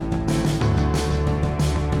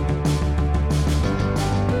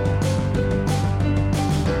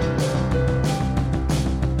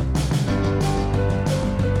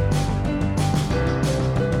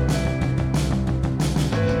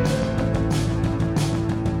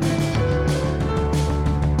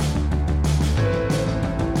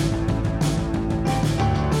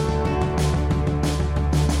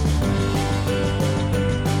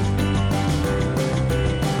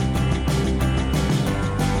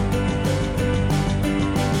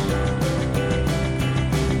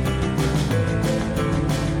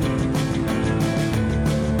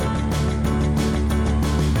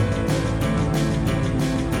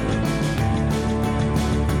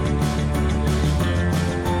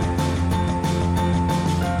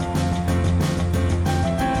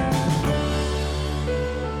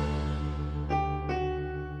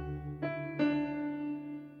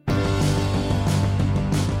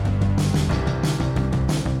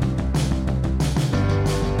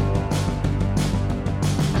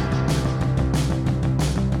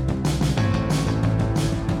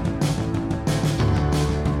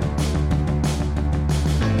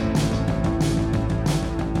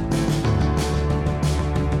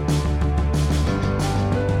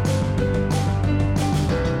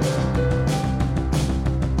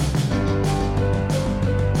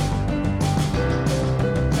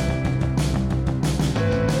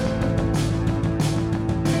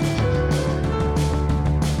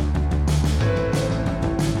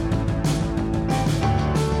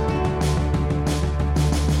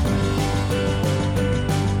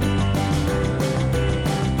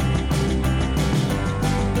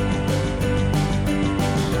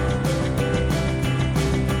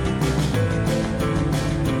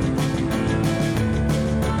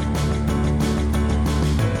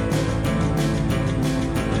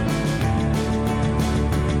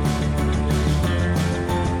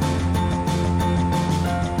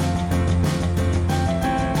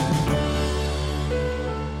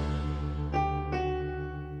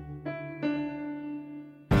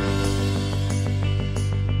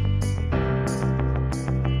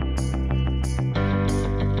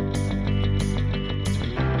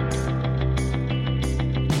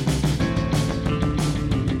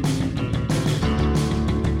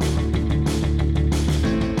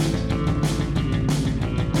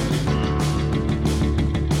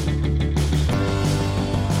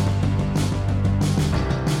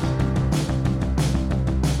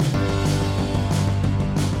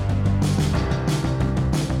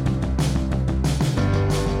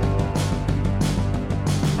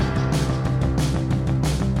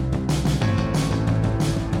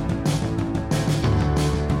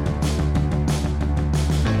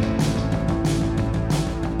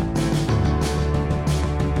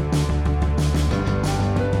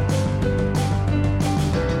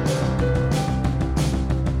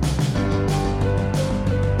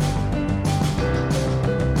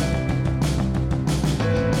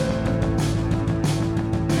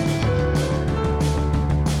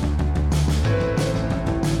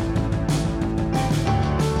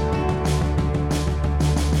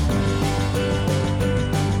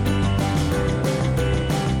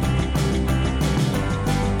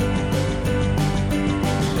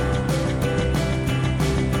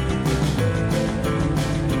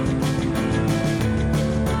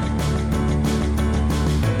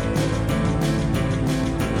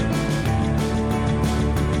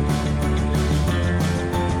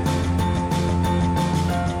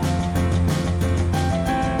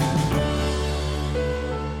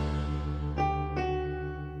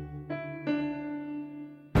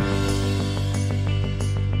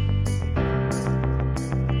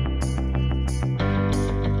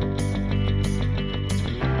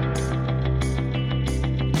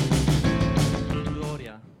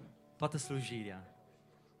toată slujirea.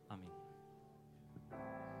 Amin.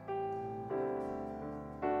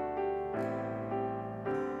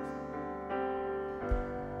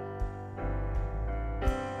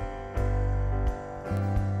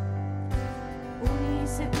 Unii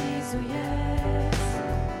se bizuiesc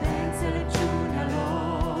pe înțelepciunea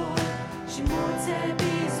lor și mulți se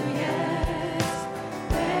bizuiesc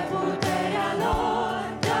pe puterea lor,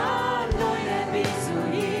 dar noi ne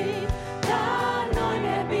bizuim, dar noi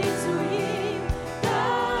ne bizuim,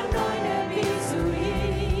 dar noi ne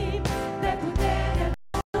bizuim pe puterea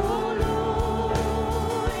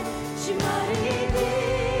Domnului și mă ridic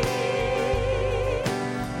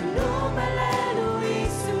în numele lui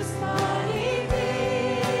Iisus, mă ridic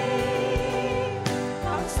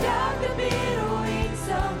ca un steag de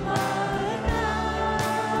biruință, mă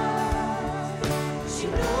înalt și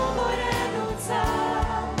nu voi renunța,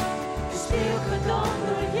 că știu că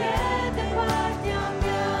Domnul e de partea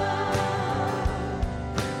mea.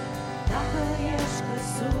 Dacă ești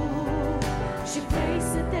căzut și vrei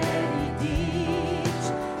să te ridici,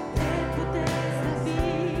 te puteți răpi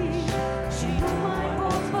și nu mai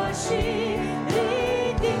poți păși.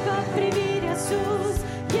 Ridică privirea sus,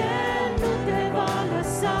 El nu te va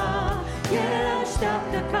lăsa, El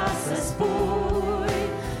așteaptă ca să spui,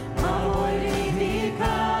 mă voi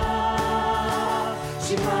ridica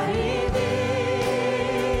și mă ridic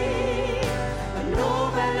în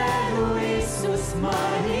numele lui Iisus, mă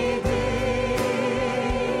ridic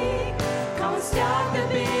ca un steag de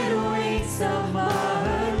biruință, mă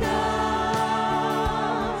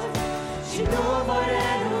înalt și nu voi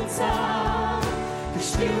renunța, că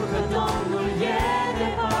știu că Domnul e de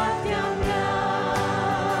partea mea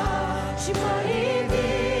și mă ridic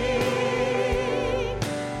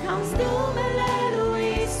ca un numele lui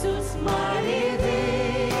Iisus, mă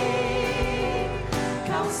ridic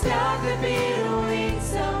ca un steag de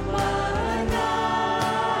biruință, mă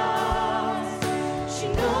înalt și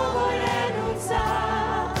nu voi renunța,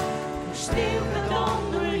 că știu că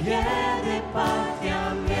Domnul e de partea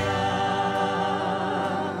mea.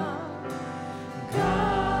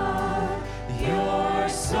 God, you're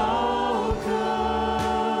so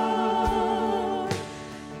good.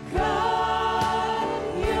 God,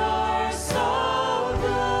 you're so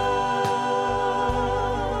good.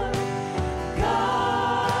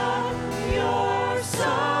 God, you're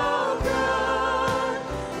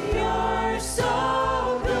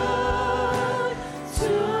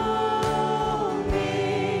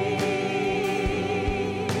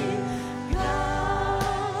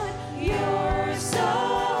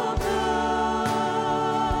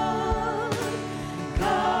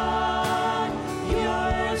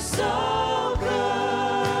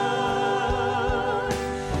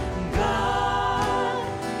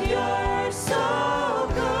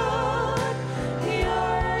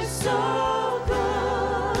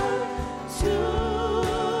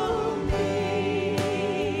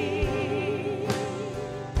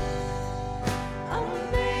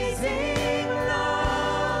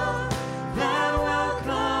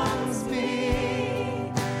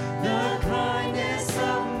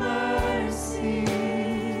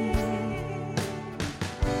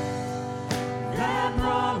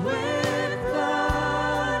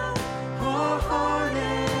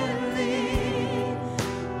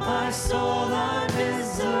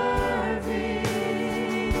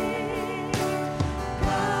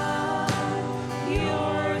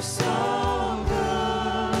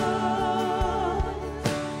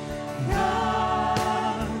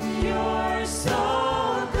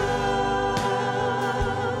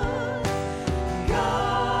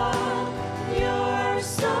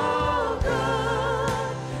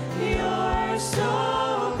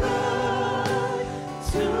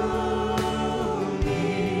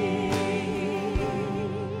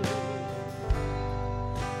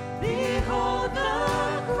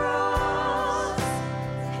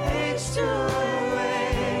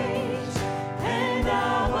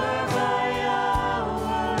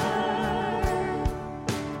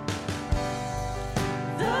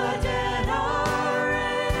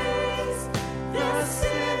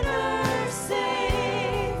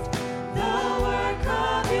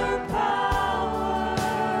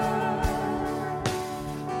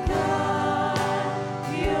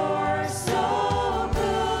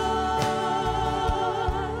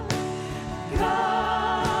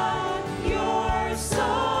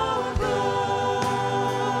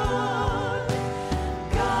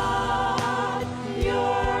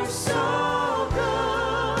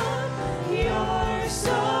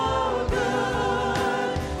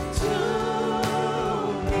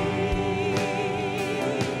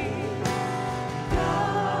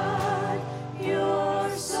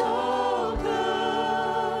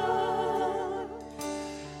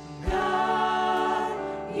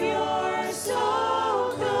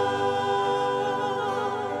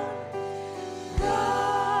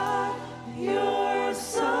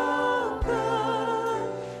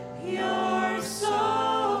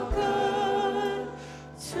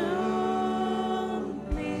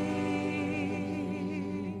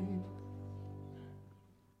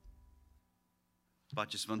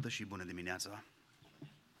Pace Sfântă și bună dimineața!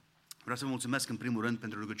 Vreau să vă mulțumesc în primul rând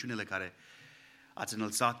pentru rugăciunile care ați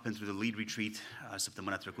înălțat pentru The Lead Retreat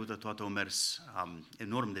săptămâna trecută. Toate au mers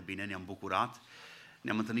enorm de bine, ne-am bucurat.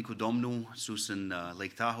 Ne-am întâlnit cu Domnul sus în Lake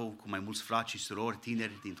Tahoe, cu mai mulți frați și surori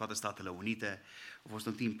tineri din toate Statele Unite. A fost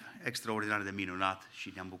un timp extraordinar de minunat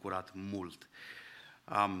și ne-am bucurat mult.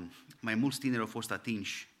 Mai mulți tineri au fost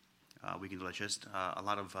atinși weekendul acesta. A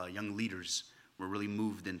lot of young leaders were really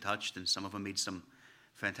moved and touched, and some of them made some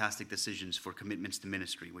fantastic decisions for commitments to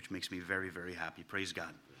ministry, which makes me very, very happy. Praise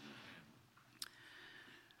God.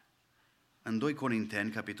 În 2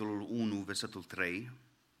 Corinteni, capitolul 1, versetul 3,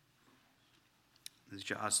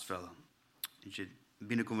 zice astfel, zice,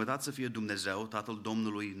 binecuvântat să fie Dumnezeu, Tatăl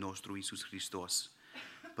Domnului nostru Iisus Hristos,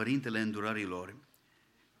 Părintele îndurărilor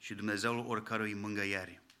și Dumnezeul oricărui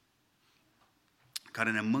mângâieri,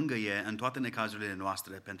 care ne mângâie în toate necazurile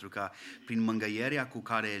noastre, pentru că prin mângâierea cu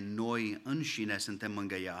care noi înșine suntem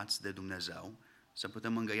mângâiați de Dumnezeu, să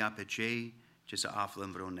putem mângâia pe cei ce se află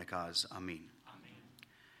în vreun necaz. Amin.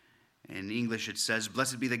 In English it says,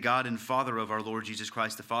 blessed be the God and Father of our Lord Jesus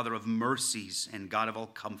Christ, the Father of mercies and God of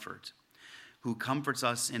all comfort, who comforts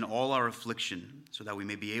us in all our affliction, so that we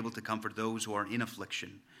may be able to comfort those who are in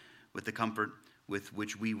affliction with the comfort with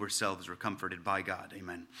which we ourselves were comforted by God.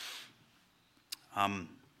 Amen.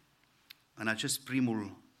 În acest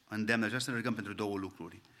primul îndemn, aș vrea să ne rugăm pentru două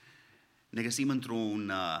lucruri. Ne găsim într-o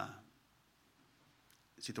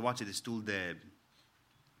situație destul de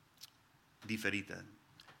diferită,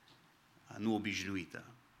 nu obișnuită.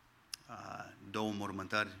 2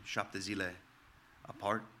 mormântări, 7 zile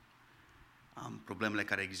apart. Problemele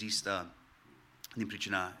care există din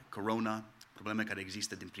pricina corona, problemele care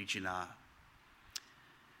există din pricina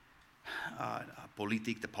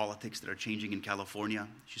the politics that are changing in California,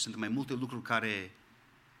 și sunt mai multe lucruri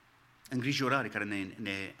îngrijorare care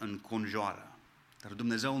ne înconjoară. Dar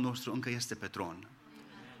Dumnezeul nostru încă este pe tron.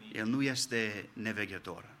 El nu este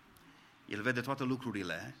neveghetor. El vede toate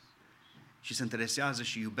lucrurile și se interesează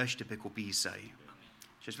și iubește pe copiii săi.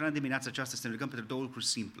 Și aș vrea în dimineața aceasta să ne rugăm pentru două lucruri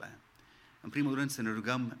simple. În primul rând să ne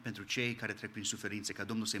rugăm pentru cei care trec prin suferințe, ca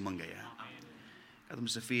Domnul să-i mângâie. Ca Domnul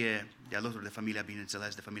să fie de alături de familia,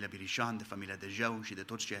 bineînțeles, de familia Birișan, de familia Dejeu și de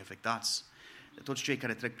toți cei afectați, de toți cei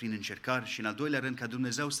care trec prin încercări, și în al doilea rând ca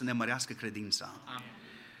Dumnezeu să ne mărească credința. Amin.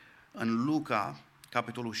 În Luca,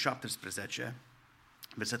 capitolul 17,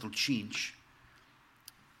 versetul 5,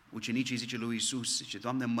 ucenicii zice lui Iisus, zice,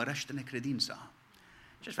 Doamne, mărește-ne credința.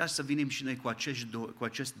 Și aș vrea să venim și noi cu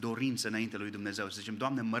acest dorință înainte lui Dumnezeu, să zicem,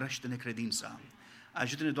 Doamne, mărește-ne credința.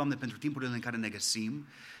 Ajută-ne, Doamne, pentru timpurile în care ne găsim,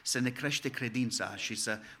 să ne crește credința și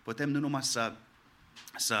să putem nu numai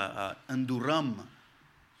să îndurăm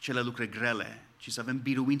cele lucruri grele, ci să avem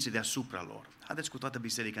biruințe deasupra lor. Haideți cu toată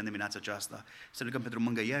biserica în dimineața aceasta să rugăm pentru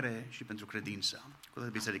mângâiere și pentru credință. Cu toată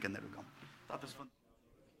biserica ne rugăm. Tată Sfânt.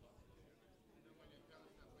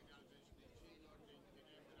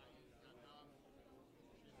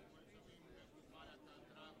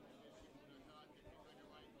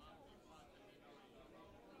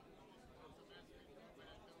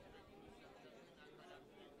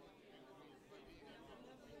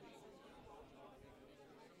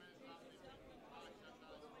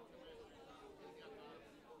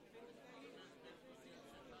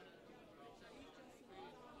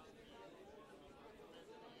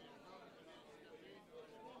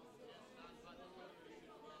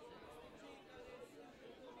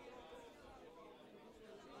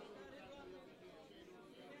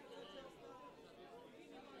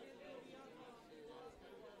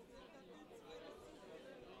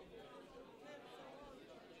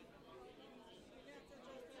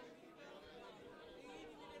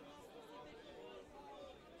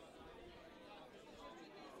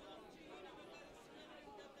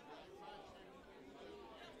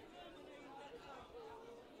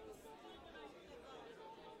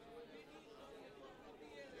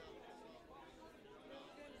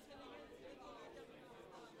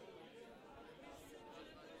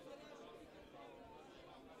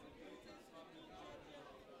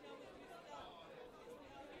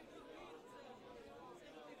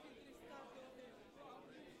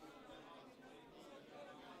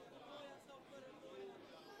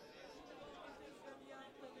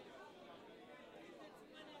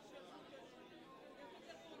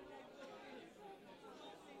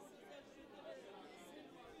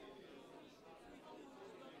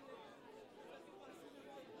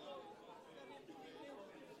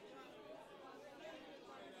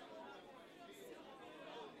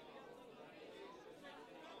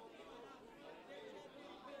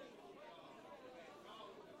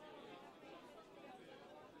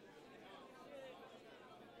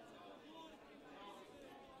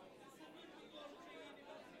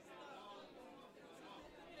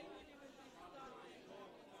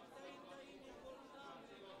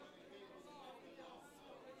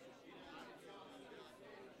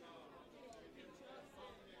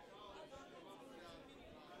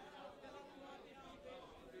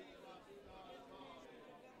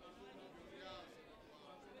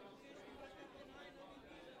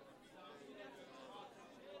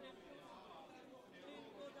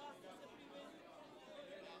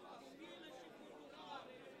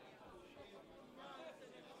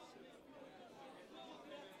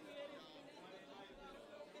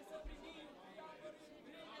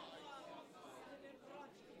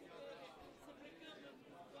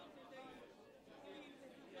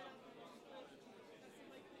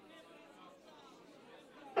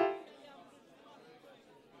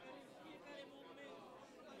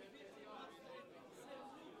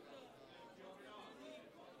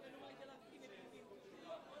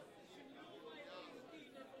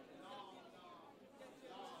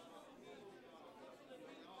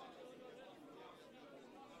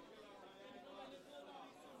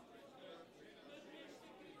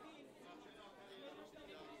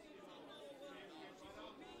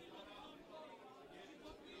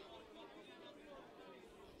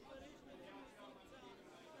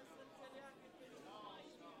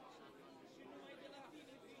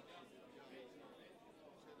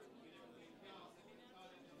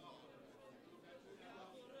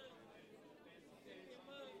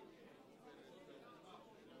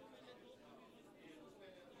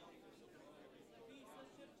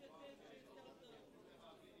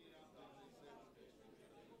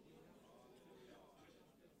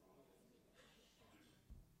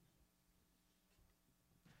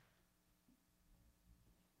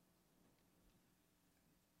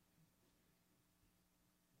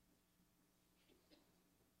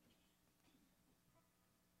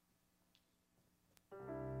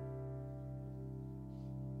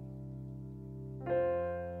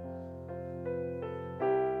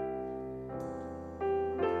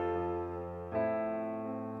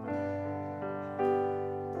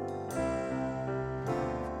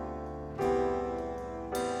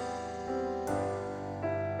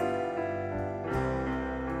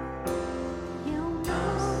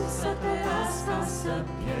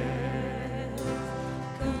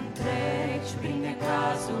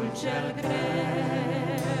 drumul cel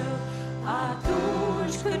greu,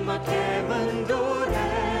 atunci când mă chem în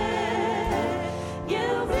durere,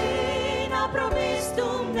 eu vin, a promis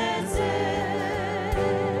Dumnezeu.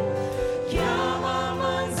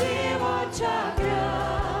 Cheamă-mă în ziua cea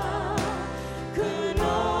grea, când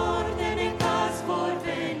ori de necaz vor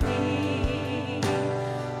veni,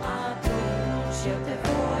 atunci eu te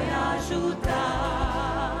voi ajuta,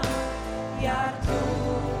 iar tu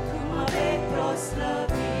când mă vei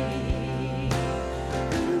proslăvi,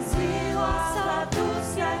 când ziua s-a dus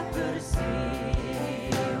iar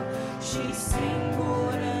târziu și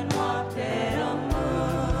singur în noapte rămâi,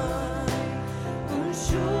 în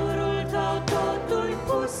jurul tău totul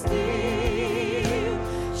pustiu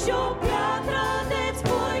și o piatră de-ți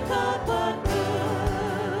pui căpătâi.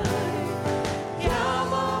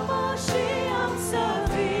 Cheamă-mă și am să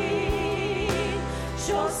vin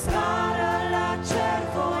și o scară la cer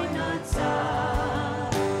voi înălța,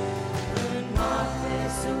 în noapte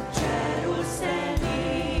sub cerul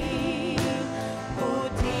senin, cu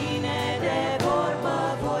tine de vorbă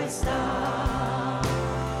voi sta.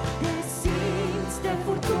 Te simți de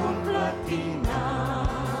furtuni clătinați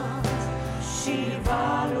și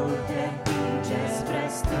valul te împinge spre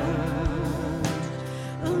stânci,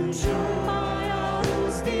 în jur mai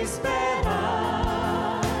auzi disperat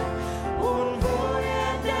un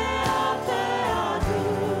vuiet de ape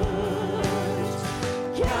adânci.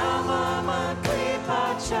 Cheamă-mă în clipa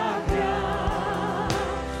cea grea,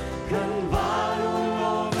 când valul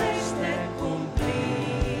lovește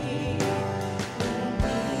cumplit, în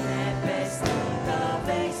mine pe stâncă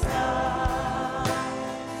vei sta,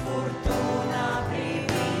 furtuna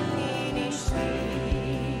privind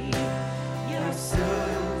liniștit. Eu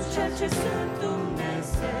sunt cel ce sunt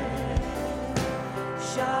Dumnezeu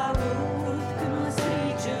și aud când mă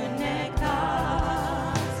strigi în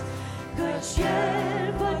necaz, căci El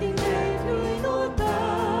văd din dreptul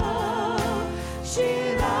tău și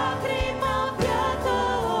lacrima piată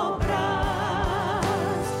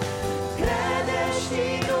obraz. Crede și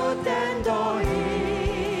nu te îndoi,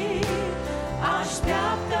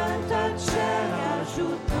 așteaptă în tăcere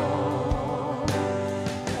ajutor,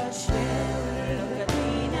 căci eu lângă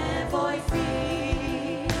tine voi fi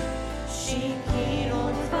și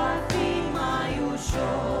chinul va fi mai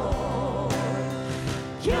ușor.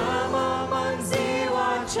 Cheamă-mă în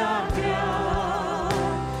ziua cea grea,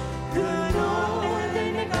 când ori de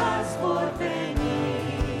necaz vor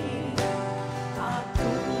veni,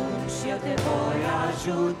 atunci eu te voi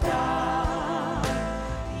ajuta,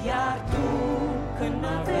 iar tu când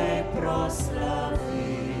mă vei proslăvi.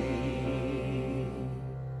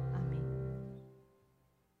 Amin.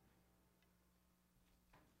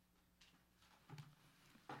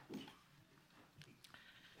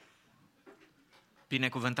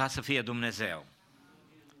 Binecuvântat să fie Dumnezeu!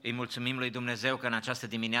 Îi mulțumim lui Dumnezeu că în această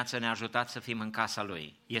dimineață ne-a ajutat să fim în casa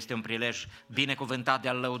Lui. Este un prilej binecuvântat de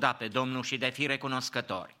a-L lăuda pe Domnul și de a fi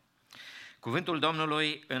recunoscători. Cuvântul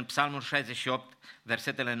Domnului în Psalmul 68,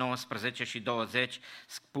 versetele 19 și 20,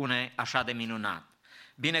 spune așa de minunat: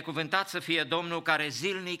 Binecuvântat să fie Domnul care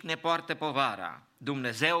zilnic ne poartă povara,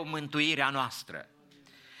 Dumnezeu mântuirea noastră.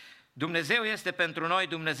 Dumnezeu este pentru noi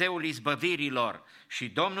Dumnezeul izbăvirilor și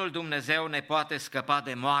Domnul Dumnezeu ne poate scăpa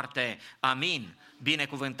de moarte. Amin.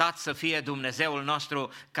 Binecuvântat să fie Dumnezeul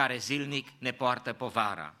nostru care zilnic ne poartă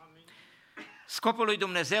povara. Scopul lui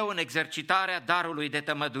Dumnezeu în exercitarea darului de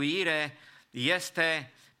tămăduire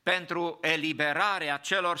este pentru eliberarea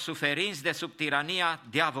celor suferinți de sub tirania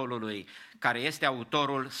diavolului, care este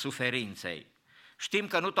autorul suferinței. Știm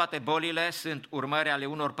că nu toate bolile sunt urmări ale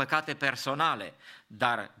unor păcate personale,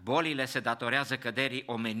 dar bolile se datorează căderii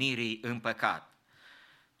omenirii în păcat.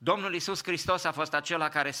 Domnul Iisus Hristos a fost acela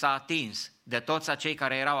care s-a atins de toți acei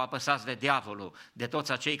care erau apăsați de diavolul, de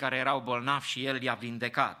toți acei care erau bolnavi și El i-a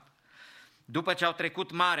vindecat. După ce au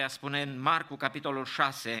trecut marea, spune în Marcu, capitolul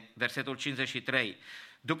 6, versetul 53,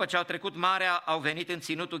 după ce au trecut marea, au venit în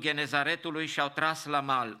ținutul Genezaretului și au tras la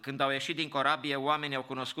mal. Când au ieșit din corabie, oamenii au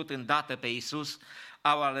cunoscut îndată pe Iisus,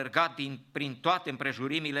 au alergat prin toate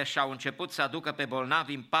împrejurimile și au început să aducă pe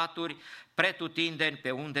bolnavi în paturi, pretutindeni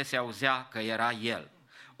pe unde se auzea că era El.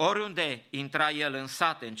 Oriunde intra El, în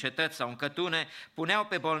sate, în cetăți sau în cătune, puneau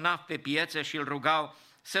pe bolnav pe piețe și îl rugau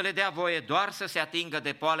să le dea voie doar să se atingă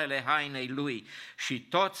de poalele hainei Lui, și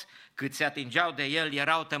toți cât se atingeau de El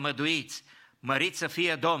erau tămăduiți. Mărit să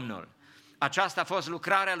fie Domnul! Aceasta a fost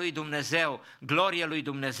lucrarea lui Dumnezeu, glorie lui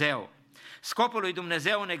Dumnezeu. Scopul lui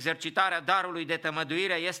Dumnezeu în exercitarea darului de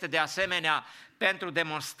tămăduire este de asemenea pentru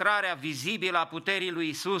demonstrarea vizibilă a puterii lui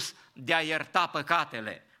Iisus de a ierta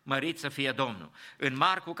păcatele. Mărit să fie Domnul. În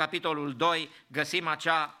Marcu, capitolul 2, găsim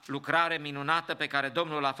acea lucrare minunată pe care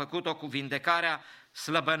Domnul a făcut-o cu vindecarea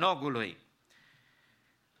slăbănogului.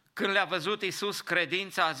 Când le-a văzut Iisus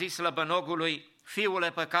credința, a zis slăbănogului: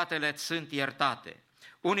 Fiule, păcatele-ți sunt iertate.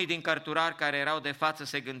 Unii din cărturari care erau de față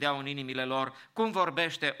se gândeau în inimile lor: cum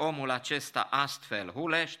vorbește omul acesta astfel?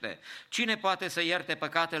 Hulește! Cine poate să ierte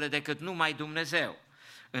păcatele decât numai Dumnezeu?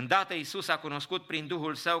 Îndată Iisus a cunoscut prin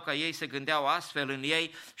Duhul Său că ei se gândeau astfel în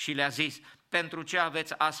ei și le-a zis: pentru ce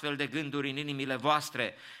aveți astfel de gânduri în inimile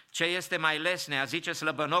voastre? Ce este mai lesne, a zice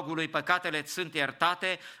slăbănogului: păcatele-ți sunt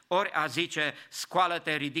iertate, ori a zice: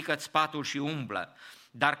 scoală-te, ridică-ți patul și umblă?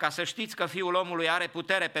 Dar ca să știți că Fiul omului are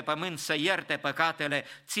putere pe pământ să ierte păcatele,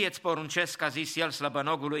 ție-ți poruncesc, a zis el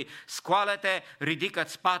slăbănogului: scoală-te,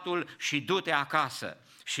 ridică-ți patul și du-te acasă.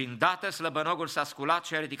 Și îndată slăbănogul s-a sculat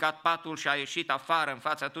și a ridicat patul și a ieșit afară în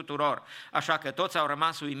fața tuturor. Așa că toți au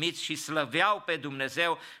rămas uimiți și slăveau pe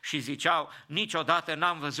Dumnezeu și ziceau: niciodată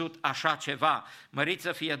n-am văzut așa ceva. Mărit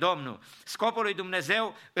să fie Domnul! Scopul lui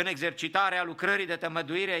Dumnezeu în exercitarea lucrării de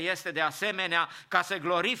tămăduire este de asemenea ca să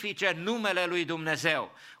glorifice numele lui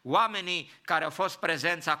Dumnezeu. Oamenii care au fost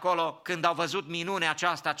prezenți acolo când au văzut minunea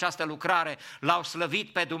această lucrare, l-au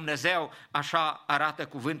slăvit pe Dumnezeu, așa arată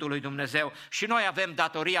cuvântul lui Dumnezeu. Și noi avem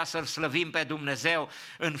datoria să-L slăvim pe Dumnezeu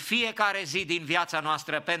în fiecare zi din viața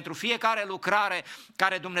noastră, pentru fiecare lucrare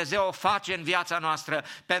care Dumnezeu o face în viața noastră,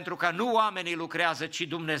 pentru că nu oamenii lucrează, ci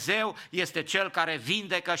Dumnezeu este Cel care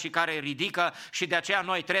vindecă și care ridică, și de aceea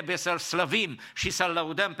noi trebuie să-L slăvim și să-L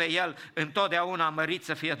lăudăm pe El întotdeauna. Mărit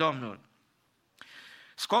să fie Domnul!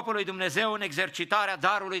 Scopul lui Dumnezeu în exercitarea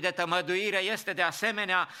darului de tămăduire este de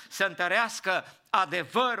asemenea să întărească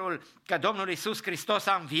adevărul că Domnul Iisus Hristos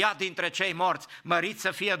a înviat dintre cei morți. Mărit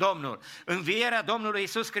să fie Domnul! Învierea Domnului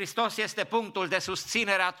Iisus Hristos este punctul de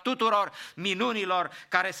susținere a tuturor minunilor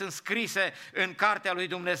care sunt scrise în cartea lui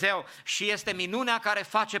Dumnezeu și este minunea care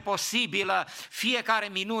face posibilă fiecare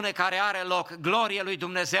minune care are loc. Glorie lui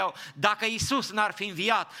Dumnezeu! Dacă Iisus n-ar fi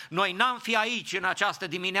înviat, noi n-am fi aici în această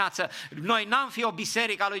dimineață, noi n-am fi o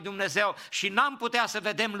biserică a lui Dumnezeu și n-am putea să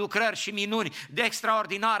vedem lucrări și minuni de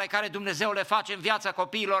extraordinare care Dumnezeu le face în viața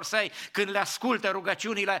copiilor săi, când le ascultă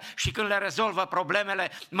rugăciunile și când le rezolvă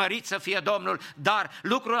problemele. Mărit să fie Domnul! Dar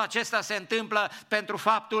lucrul acesta se întâmplă pentru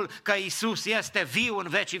faptul că Iisus este viu în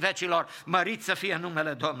vecii vecilor. Mărit să fie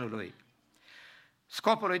numele Domnului!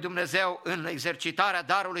 Scopul lui Dumnezeu în exercitarea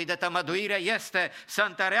darului de tămăduire este să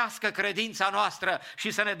întărească credința noastră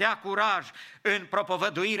și să ne dea curaj în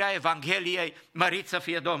propovăduirea Evangheliei. Mărit să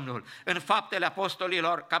fie Domnul! În Faptele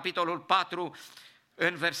Apostolilor, capitolul 4,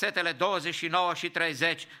 în versetele 29 și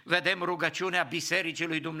 30, vedem rugăciunea Bisericii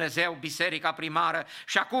lui Dumnezeu, biserica primară.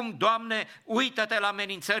 Și acum, Doamne, uită-te la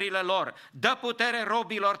amenințările lor, dă putere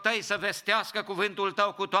robilor tăi să vestească cuvântul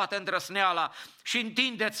tău cu toată îndrăsneala și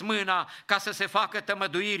întindeți mâna ca să se facă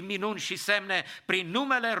tămăduiri, minuni și semne prin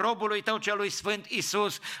numele robului tău celui sfânt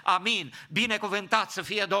Iisus. Amin. Binecuvântat să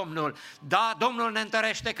fie Domnul. Da, Domnul ne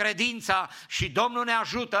întărește credința și Domnul ne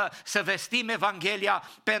ajută să vestim Evanghelia,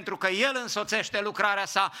 pentru că El însoțește lucrarea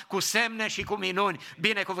sa cu semne și cu minuni.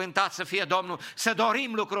 Binecuvântat să fie Domnul. Să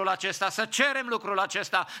dorim lucrul acesta, să cerem lucrul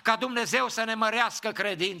acesta, ca Dumnezeu să ne mărească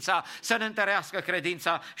credința, să ne întărească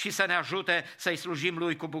credința și să ne ajute să-i slujim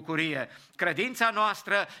Lui cu bucurie. Credința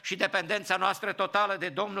noastră și dependența noastră totală de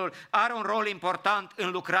Domnul are un rol important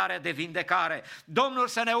în lucrarea de vindecare. Domnul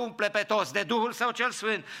să ne umple pe toți de Duhul Său cel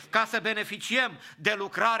Sfânt, ca să beneficiem de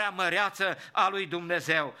lucrarea măreață a lui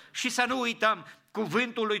Dumnezeu. Și să nu uităm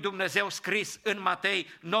cuvântul lui Dumnezeu scris în Matei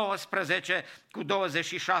 19 cu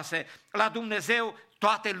 26. La Dumnezeu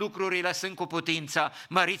toate lucrurile sunt cu putință.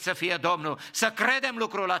 Mărit să fie Domnul! Să credem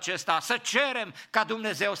lucrul acesta, să cerem ca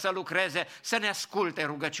Dumnezeu să lucreze, să ne asculte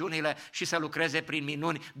rugăciunile și să lucreze prin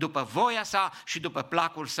minuni după voia sa și după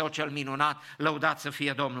placul său cel minunat. Lăudat să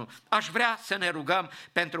fie Domnul! Aș vrea să ne rugăm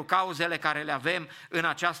pentru cauzele care le avem în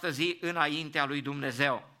această zi înaintea lui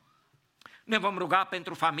Dumnezeu. Ne vom ruga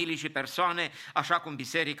pentru familii și persoane, așa cum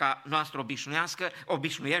biserica noastră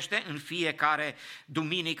obișnuiește în fiecare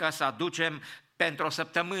duminică să aducem pentru o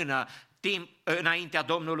săptămână timp înaintea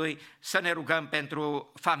Domnului să ne rugăm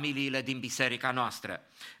pentru familiile din biserica noastră.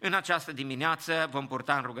 În această dimineață vom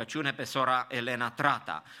purta în rugăciune pe sora Elena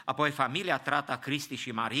Trata, apoi familia Trata, Cristi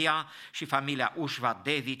și Maria și familia Ușva,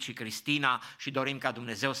 David și Cristina, și dorim ca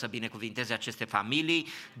Dumnezeu să binecuvinteze aceste familii,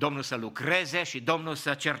 Domnul să lucreze și Domnul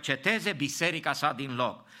să cerceteze biserica sa din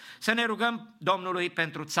loc. Să ne rugăm Domnului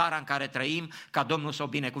pentru țara în care trăim, ca Domnul să o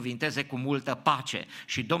binecuvinteze cu multă pace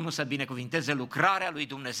și Domnul să binecuvinteze lucrarea lui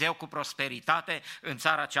Dumnezeu cu prosperitate în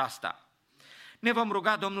țara aceasta. Ne vom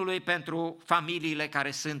ruga Domnului pentru familiile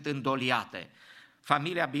care sunt îndoliate.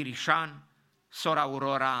 Familia Birișan, Sora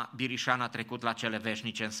Aurora Birișan a trecut la cele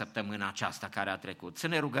veșnice în săptămâna aceasta care a trecut. Să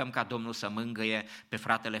ne rugăm ca Domnul să mângâie pe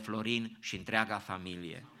fratele Florin și întreaga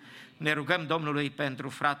familie. Ne rugăm Domnului pentru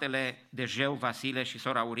fratele Dejeu, Vasile și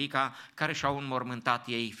sora Aurica, care și-au înmormântat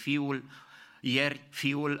ei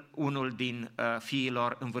fiul, unul din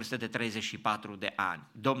fiilor în vârstă de 34 de ani.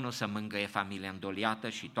 Domnul să mângâie familia îndoliată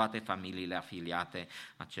și toate familiile afiliate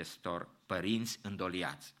acestor părinți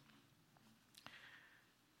îndoliați.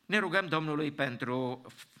 Ne rugăm Domnului pentru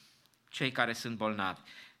cei care sunt bolnavi.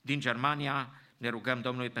 Din Germania ne rugăm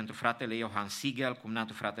Domnului pentru fratele Johann Siegel,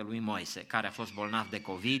 cumnatul fratelui Moise, care a fost bolnav de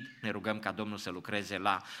COVID. Ne rugăm ca Domnul să lucreze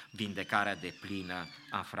la vindecarea deplină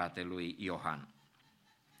a fratelui Johann.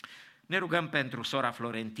 Ne rugăm pentru sora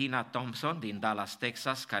Florentina Thompson din Dallas,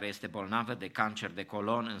 Texas, care este bolnavă de cancer de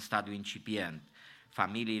colon în stadiu incipient.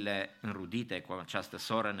 Familiile înrudite cu această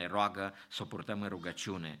soră ne roagă să o purtăm în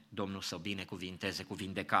rugăciune. Domnul să o binecuvinteze cu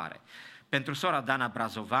vindecare. Pentru sora Dana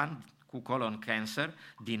Brazovan cu colon cancer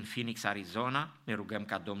din Phoenix, Arizona, ne rugăm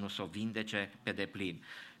ca Domnul să o vindece pe deplin.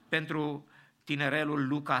 Pentru tinerelul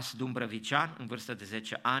Lucas Dumbrăvician, în vârstă de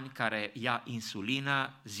 10 ani, care ia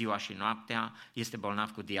insulină ziua și noaptea, este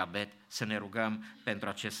bolnav cu diabet, să ne rugăm pentru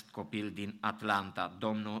acest copil din Atlanta,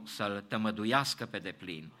 Domnul să-l tămăduiască pe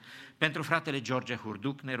deplin. Pentru fratele George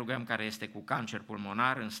Hurduc ne rugăm, care este cu cancer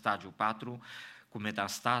pulmonar în stadiu 4, cu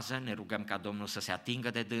metastază, ne rugăm ca Domnul să se atingă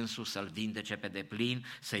de dânsul, să-l vindece pe deplin,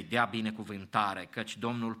 să-i dea binecuvântare, căci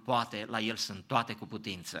Domnul poate, la el sunt toate cu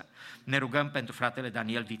putință. Ne rugăm pentru fratele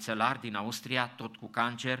Daniel Vițelar din Austria, tot cu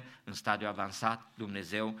cancer, în stadiu avansat,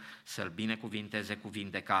 Dumnezeu să-l binecuvinteze cu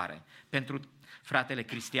vindecare. Pentru fratele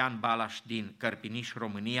Cristian Balaș din Cărpiniș,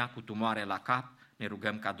 România, cu tumoare la cap, ne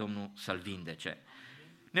rugăm ca Domnul să-l vindece.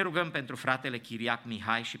 Ne rugăm pentru fratele Chiriac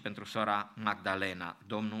Mihai și pentru sora Magdalena,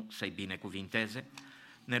 Domnul să-i binecuvinteze.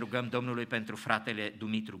 Ne rugăm Domnului pentru fratele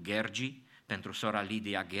Dumitru Ghergi, pentru sora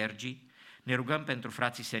Lidia Ghergi. Ne rugăm pentru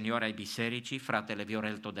frații seniori ai bisericii, fratele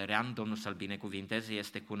Viorel Toderean, Domnul să-l binecuvinteze,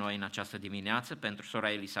 este cu noi în această dimineață, pentru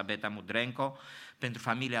sora Elisabeta Mudrenco, pentru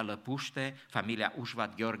familia Lăpuște, familia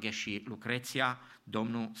Ușvat Gheorghe și Lucreția,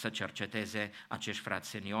 Domnul să cerceteze acești frați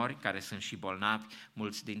seniori care sunt și bolnavi,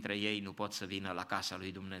 mulți dintre ei nu pot să vină la casa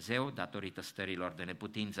lui Dumnezeu datorită stărilor de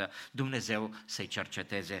neputință, Dumnezeu să-i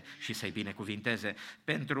cerceteze și să-i binecuvinteze.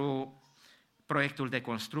 Pentru proiectul de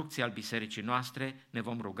construcție al bisericii noastre, ne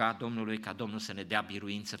vom ruga Domnului ca Domnul să ne dea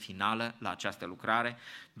biruință finală la această lucrare,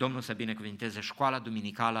 Domnul să binecuvinteze școala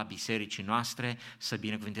duminicală a bisericii noastre, să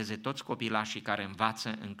binecuvinteze toți copilașii care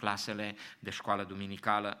învață în clasele de școală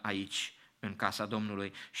duminicală aici, în casa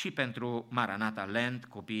Domnului, și pentru Maranata Land,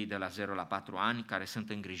 copiii de la 0 la 4 ani care sunt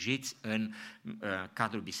îngrijiți în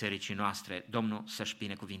cadrul bisericii noastre. Domnul să-și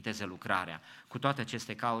binecuvinteze lucrarea. Cu toate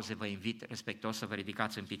aceste cauze vă invit respectuos să vă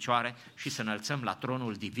ridicați în picioare și să înălțăm la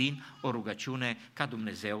tronul divin o rugăciune ca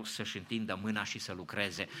Dumnezeu să-și întindă mâna și să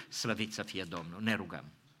lucreze. Slăvit să fie Domnul. Ne rugăm.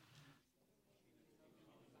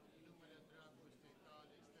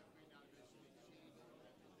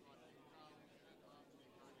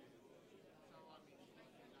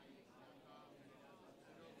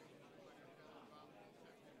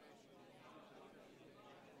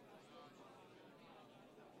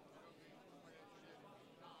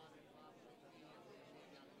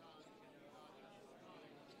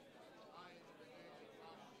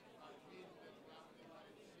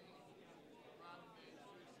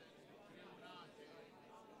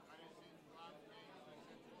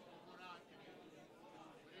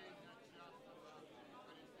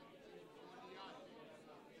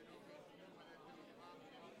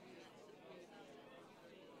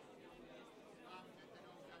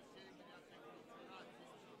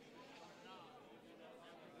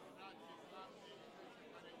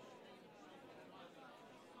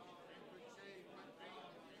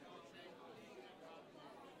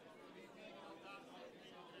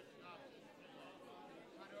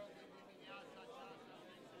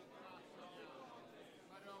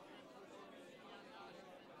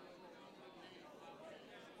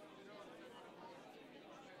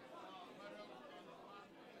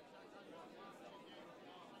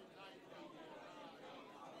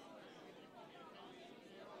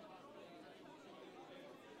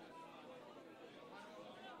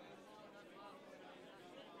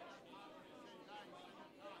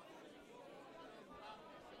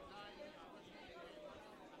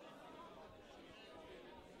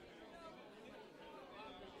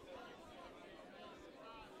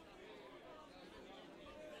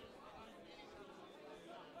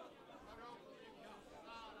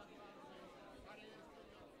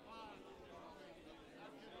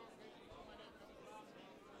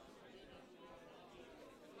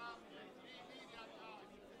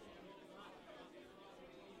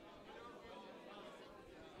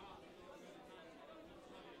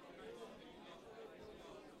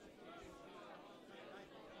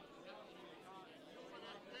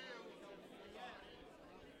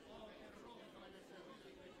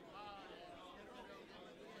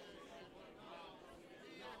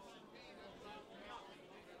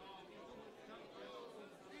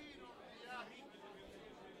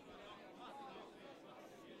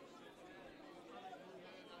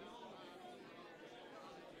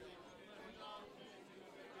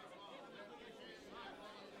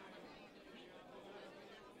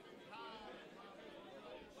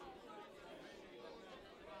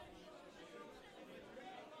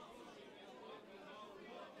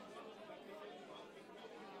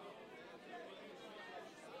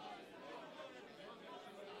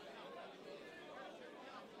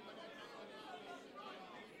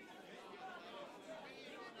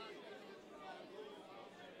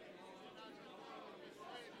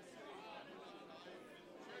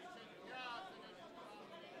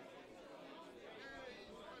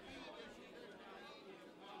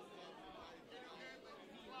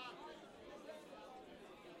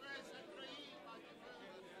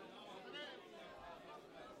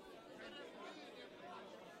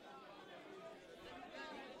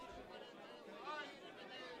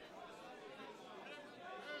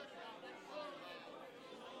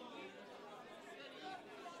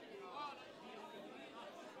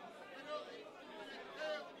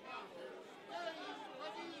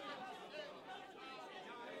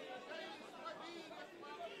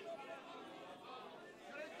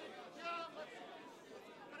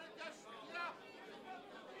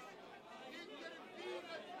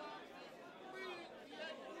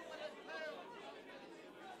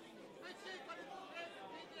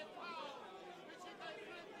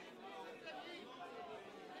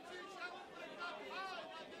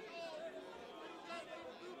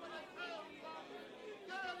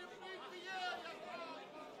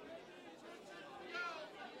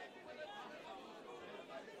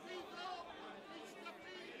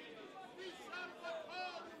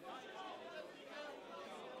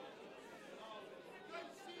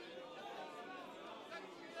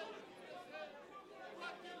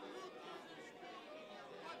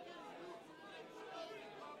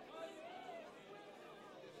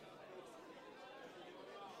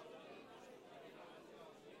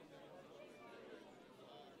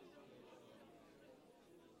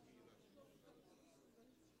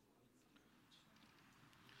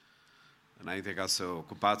 Înainte ca să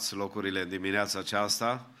ocupați locurile în dimineața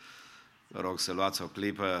aceasta, vă rog să luați o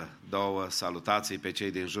clipă, două, salutații pe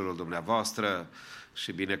cei din jurul dumneavoastră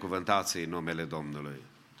și binecuvântați în numele Domnului.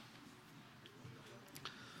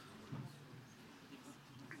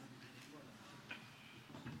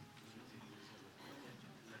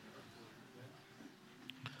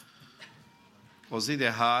 O zi de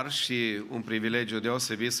har și un privilegiu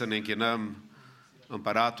deosebit să ne închinăm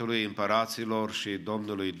Împăratului Împăraților și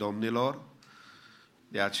Domnului Domnilor.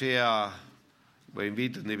 De aceea vă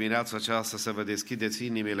invit în dimineața aceasta să vă deschideți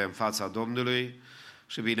inimile în fața Domnului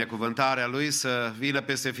și binecuvântarea Lui să vină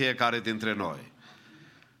peste fiecare dintre noi.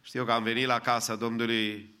 Știu că am venit la casa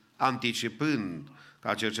Domnului anticipând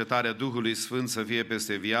ca cercetarea Duhului Sfânt să fie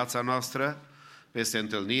peste viața noastră, peste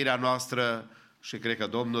întâlnirea noastră și cred că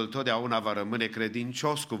Domnul totdeauna va rămâne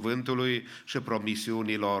credincios cuvântului și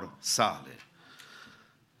promisiunilor sale.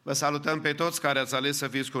 Vă salutăm pe toți care ați ales să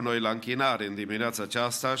fiți cu noi la închinare în dimineața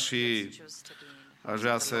aceasta și aș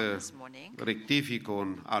vrea să rectific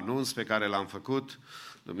un anunț pe care l-am făcut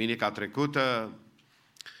duminica trecută,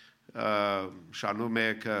 și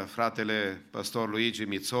anume că fratele păstor Luigi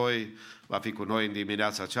Mițoi va fi cu noi în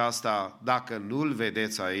dimineața aceasta. Dacă nu-l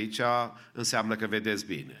vedeți aici, înseamnă că vedeți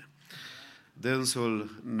bine.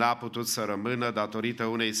 Dânsul n-a putut să rămână datorită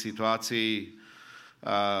unei situații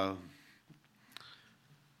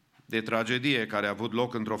de tragedie care a avut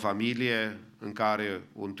loc într-o familie în care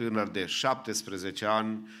un tânăr de 17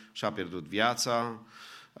 ani și-a pierdut viața.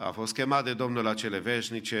 A fost chemat de Domnul la cele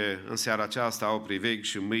veșnice. În seara aceasta au priveghi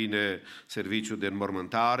și mâine serviciu de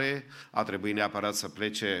înmormântare. A trebuit neapărat să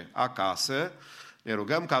plece acasă. Ne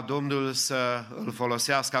rugăm ca Domnul să îl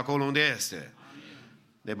folosească acolo unde este.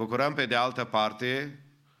 Ne bucurăm pe de altă parte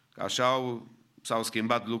că așa s-au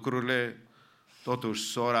schimbat lucrurile. Totuși,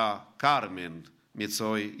 sora Carmen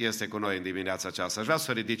Mițoi este cu noi în dimineața aceasta. Aș vrea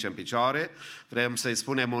să o ridice în picioare. Vrem să-i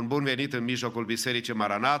spunem un bun venit în mijlocul Bisericii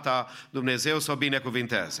Maranata. Dumnezeu să o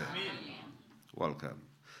binecuvinteze. Welcome.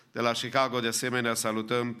 De la Chicago, de asemenea,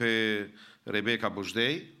 salutăm pe Rebecca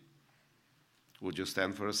Bujdei. Would you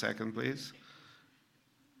stand for a second, please?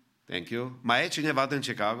 Thank you. Mai e cineva din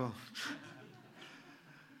Chicago?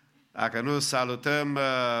 Dacă nu, salutăm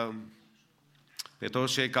pe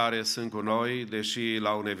toți cei care sunt cu noi, deși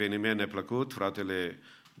la un eveniment neplăcut, fratele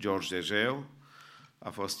George Dejeu a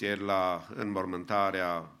fost ieri la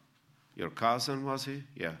înmormântarea your cousin, was he?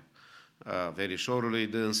 Yeah. Verișorului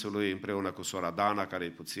dânsului împreună cu sora Dana, care e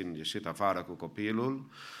puțin ieșit afară cu copilul.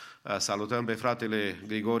 Salutăm pe fratele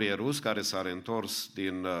Grigorie Rus, care s-a reîntors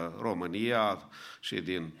din România și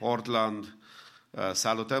din Portland.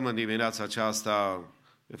 Salutăm în dimineața aceasta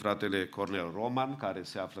pe fratele Cornel Roman, care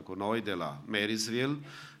se află cu noi de la Marysville.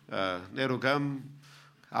 Ne rugăm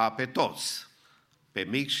pe toți, pe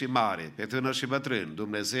mic și mare, pe tânăr și bătrân,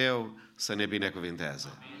 Dumnezeu să ne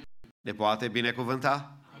binecuvinteze. Ne poate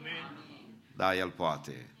binecuvânta? Amin. Da, El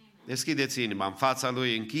poate. Deschideți inima în fața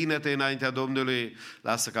Lui, închină-te înaintea Domnului,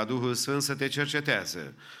 lasă ca Duhul Sfânt să te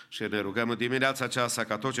cerceteze. Și ne rugăm în dimineața aceasta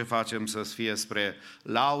ca tot ce facem să fie spre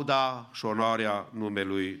lauda și onoarea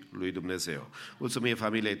numelui lui Dumnezeu. Mulțumim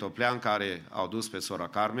familiei Toplean care au dus pe sora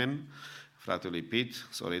Carmen, fratelui Pit,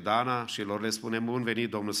 sorei Dana și lor le spunem bun venit,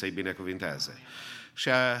 Domnul să-i binecuvinteze. Și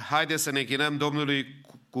haideți să ne închinăm Domnului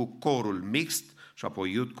cu corul mixt și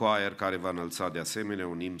apoi Youth Choir care va înălța de asemenea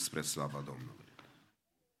un imn spre slava Domnului.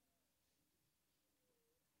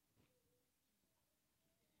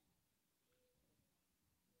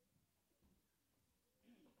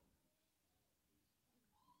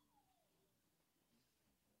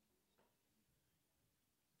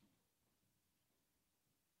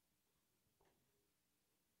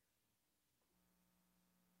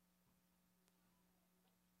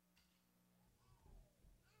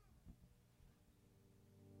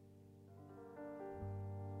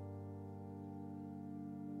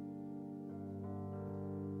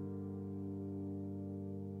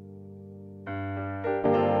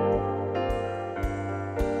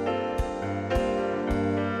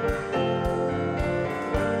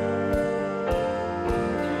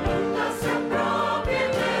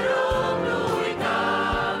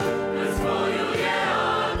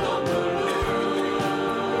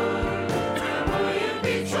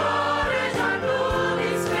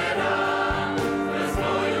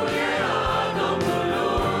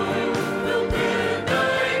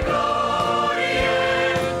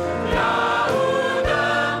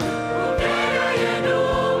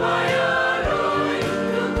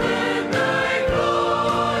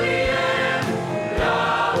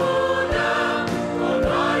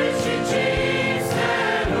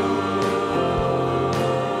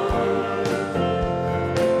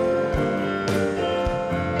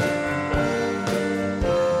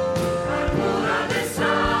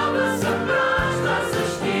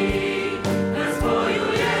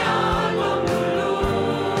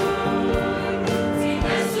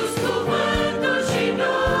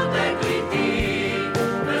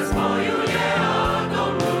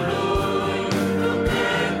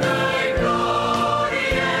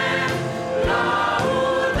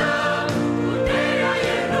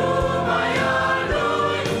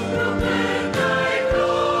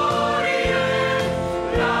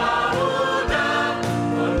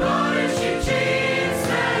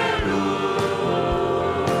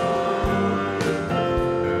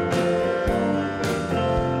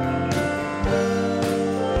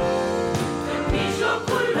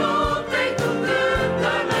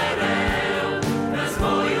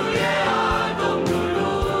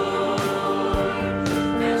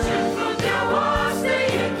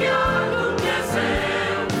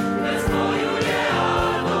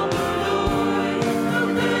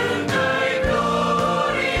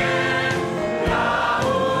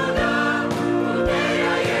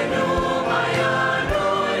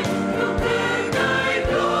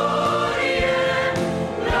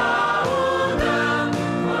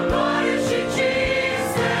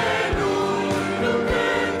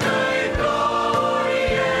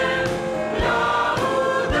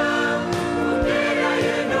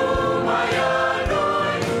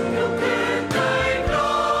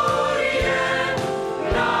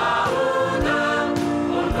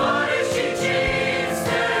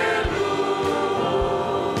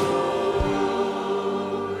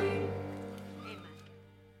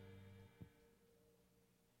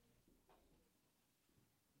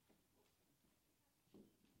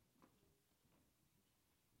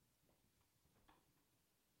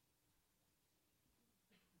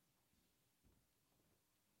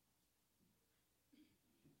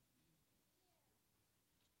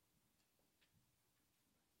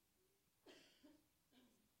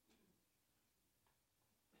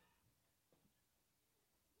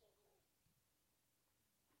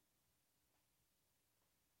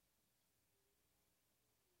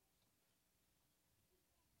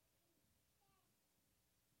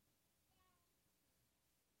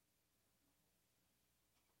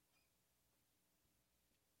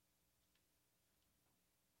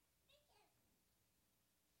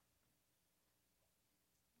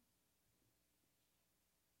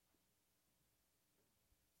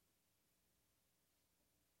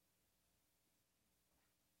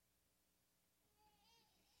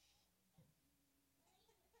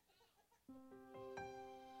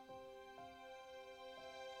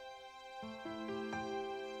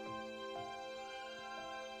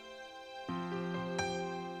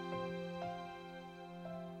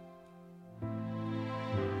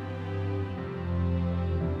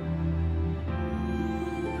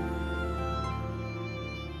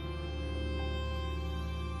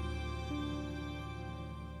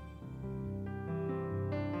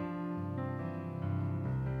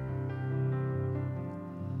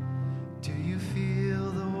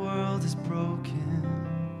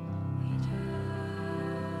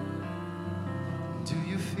 Do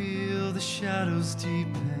you feel the shadows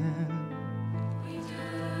deepen?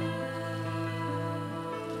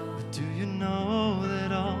 But do you know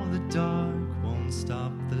that all the dark won't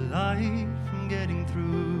stop the light from getting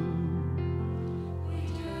through?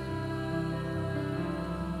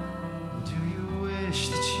 Do you wish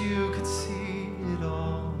that you could see it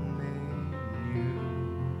all made new?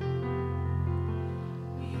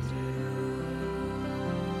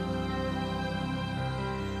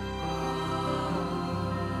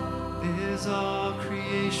 Is all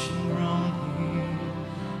creation groaning?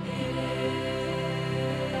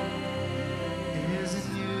 Is a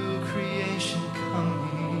new creation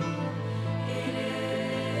coming?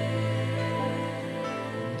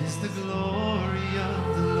 And is the glory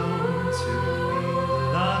of the Lord to be the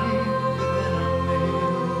light within our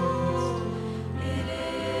midst?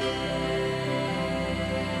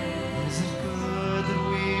 Is it good that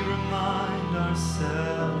we remind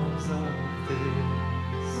ourselves of this?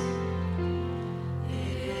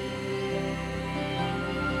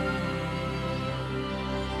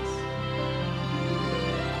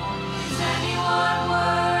 Is anyone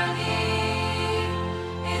worthy?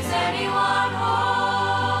 Is anyone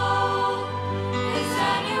whole? Is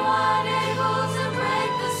anyone able to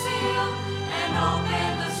break the seal and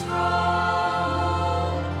open the scroll?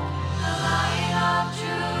 The Lion of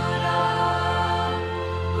Judah,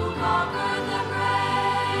 who conquered the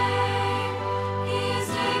grave. He is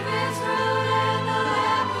David's root and the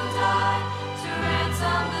Lamb who died to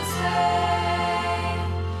ransom the slave.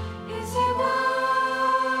 Is he worthy?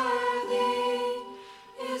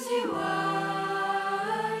 Is he worthy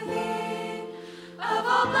of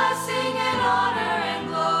all blessing and honor and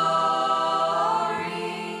glory?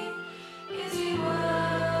 Is he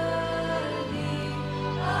worthy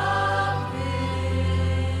of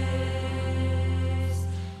this?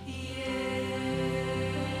 He is.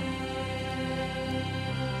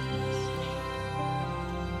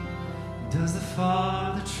 Does the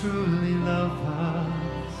Father truly love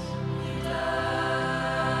us?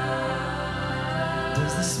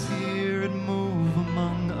 Does the Spirit move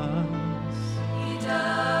among us? He does.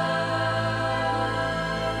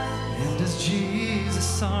 And does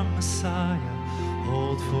Jesus, our Messiah,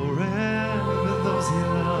 hold forever those he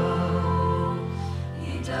loves?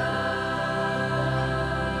 He does.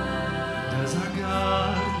 Does our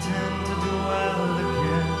God intend to dwell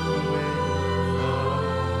again with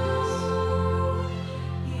us?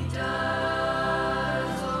 He does.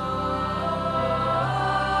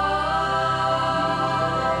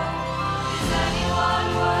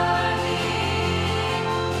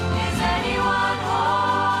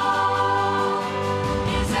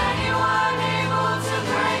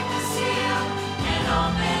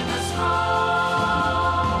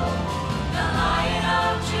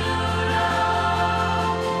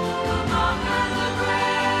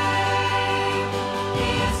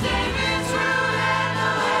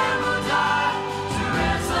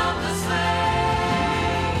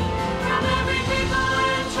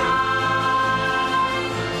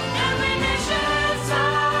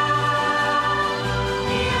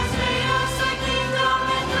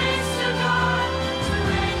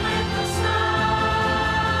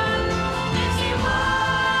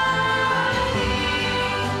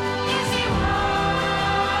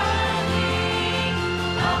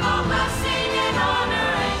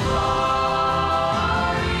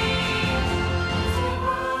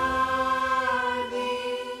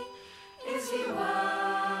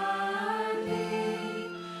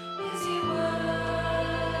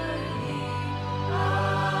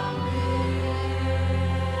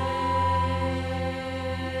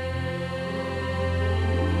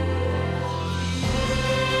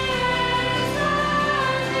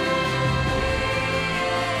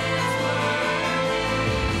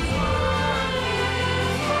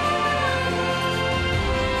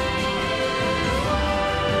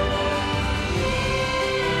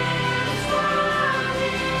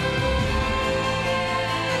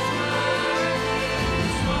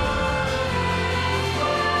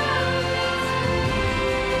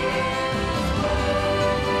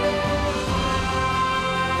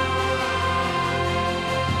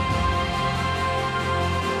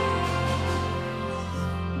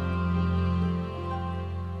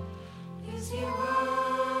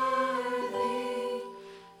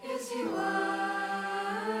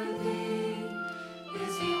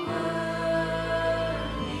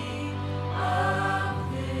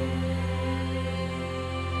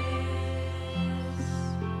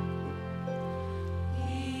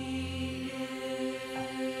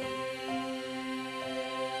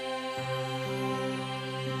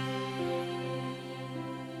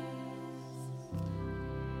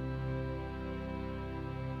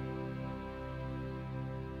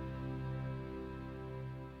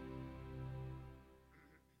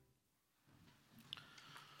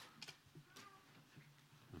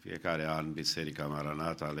 fiecare an Biserica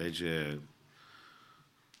Maranata alege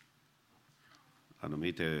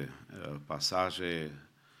anumite pasaje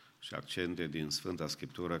și accente din Sfânta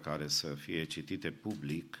Scriptură care să fie citite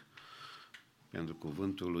public pentru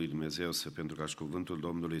cuvântul lui Dumnezeu, pentru ca și cuvântul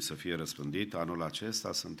Domnului să fie răspândit. Anul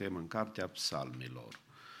acesta suntem în Cartea Psalmilor.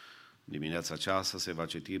 Dimineața aceasta se va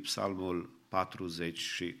citi Psalmul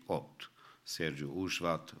 48. Sergiu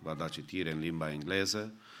Ușvat va da citire în limba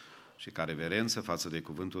engleză și ca reverență față de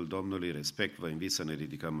cuvântul Domnului, respect, vă invit să ne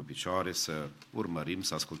ridicăm în picioare, să urmărim,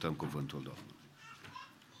 să ascultăm cuvântul Domnului.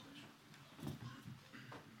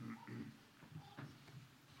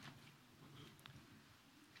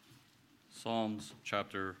 Psalms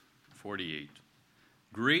chapter 48.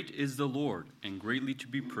 Great is the Lord, and greatly to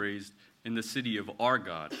be praised in the city of our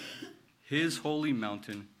God. His holy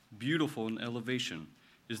mountain, beautiful in elevation,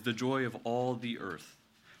 is the joy of all the earth.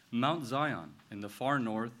 Mount Zion, in the far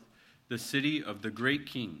north, the city of the great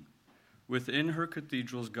King. Within her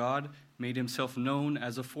cathedrals God made himself known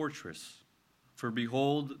as a fortress. For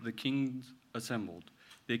behold, the kings assembled.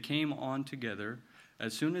 They came on together.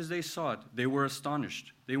 As soon as they saw it, they were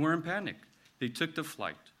astonished. They were in panic. They took to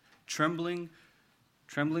flight. Trembling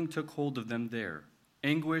took hold of them there.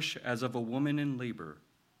 Anguish as of a woman in labor.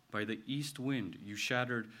 By the east wind you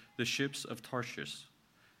shattered the ships of Tarshish.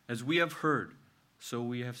 As we have heard, so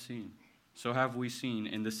we have seen. So have we seen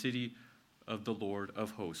in the city of the Lord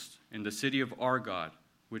of hosts, in the city of our God,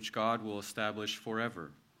 which God will establish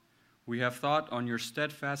forever. We have thought on your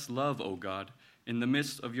steadfast love, O God, in the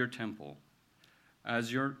midst of your temple.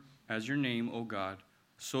 As your name, O God,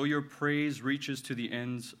 so your praise reaches to the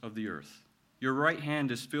ends of the earth. Your right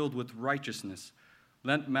hand is filled with righteousness.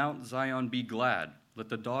 Let Mount Zion be glad. Let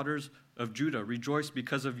the daughters of Judah rejoice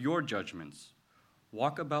because of your judgments.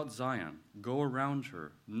 Walk about Zion, go around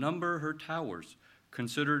her, number her towers,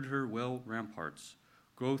 consider her well ramparts.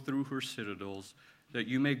 Go through her citadels, that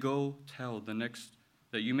you may tell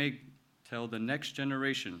the next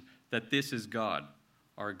generation that this is God,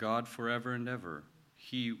 our God forever and ever.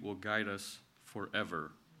 He will guide us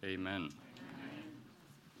forever. Amen.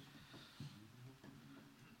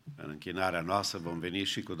 În închinarea noastră vom veni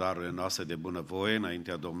și cu darurile noastre de bunăvoie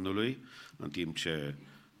înaintea Domnului, în timp ce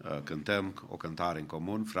cântăm o cântare în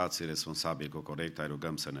comun. Frații responsabili cu corecta, îi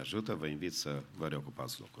rugăm să ne ajută. Vă invit să vă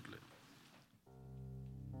reocupați locurile.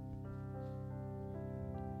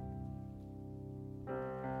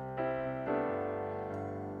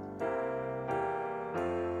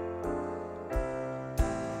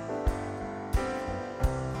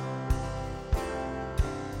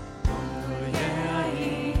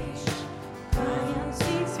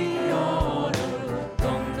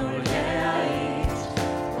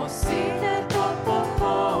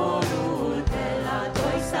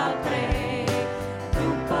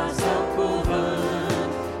 După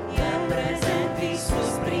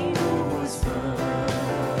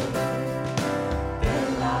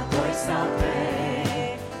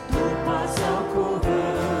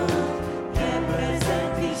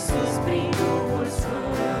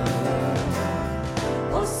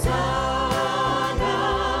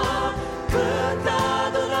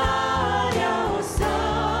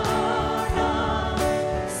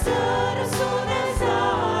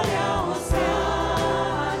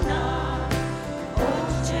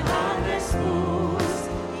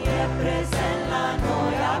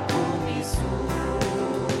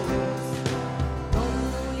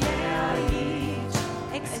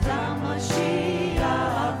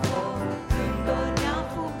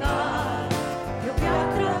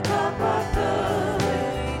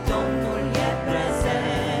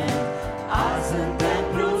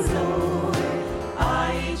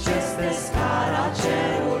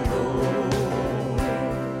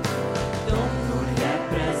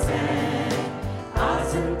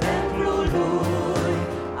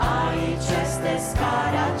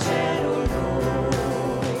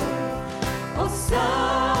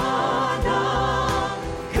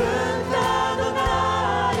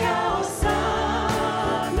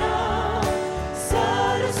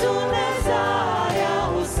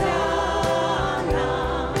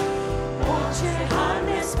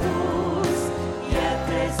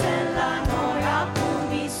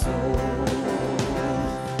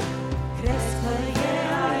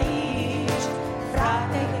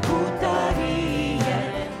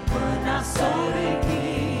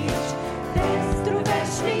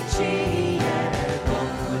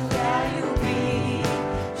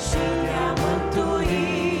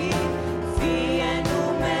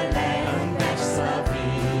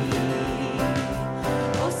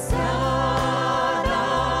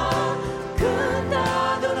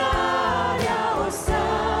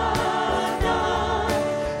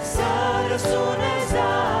răsune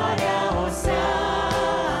zarea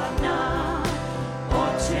Osana. O,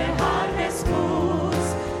 ce har nespus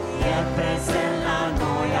e prezent la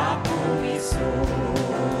noi acum, Iisus.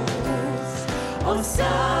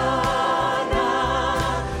 Osana,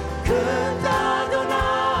 cântă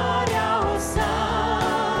adunarea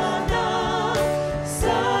Osana,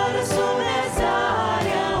 să răsune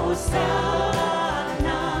zarea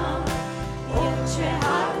Osana. O, ce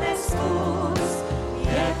har nespus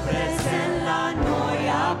e prezent la noi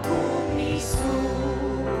acum, Iisus.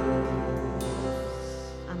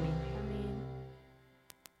 Amin.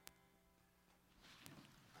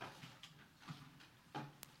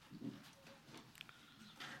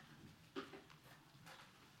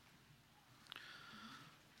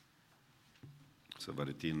 Să vă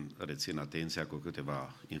rețin atenția cu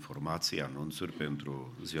câteva informații, anunțuri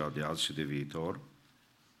pentru ziua de azi și de viitor.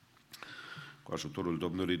 Cu ajutorul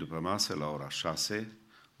Domnului după masă, la ora 6,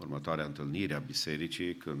 următoarea întâlnire a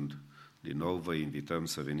bisericii, când din nou vă invităm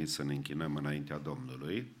să veniți să ne închinăm înaintea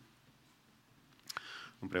Domnului.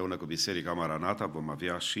 Împreună cu Biserica Maranata vom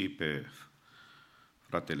avea și pe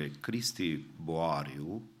fratele Cristi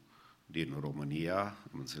Boariu din România,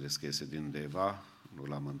 am înțeles că este din Deva, nu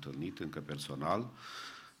l-am întâlnit încă personal,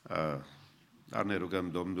 dar ne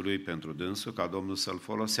rugăm Domnului pentru dânsul ca Domnul să-l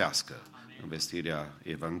folosească în vestirea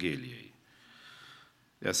Evangheliei.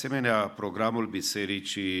 De asemenea, programul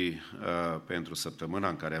bisericii pentru săptămâna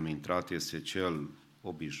în care am intrat este cel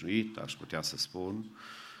obișnuit, aș putea să spun,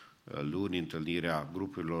 luni întâlnirea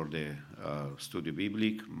grupurilor de studiu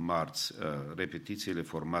biblic, marți repetițiile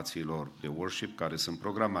formațiilor de worship care sunt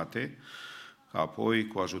programate, apoi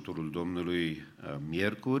cu ajutorul Domnului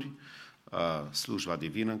miercuri, slujba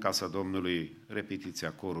divină în casa Domnului,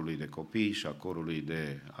 repetiția corului de copii și a corului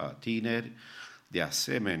de tineri, de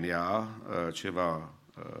asemenea ceva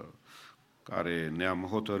care ne-am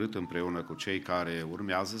hotărât împreună cu cei care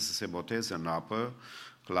urmează să se boteze în apă,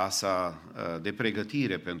 clasa de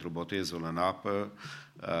pregătire pentru botezul în apă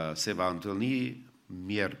se va întâlni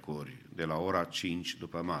miercuri de la ora 5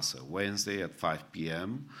 după masă. Wednesday at 5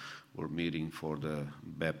 p.m. we're meeting for the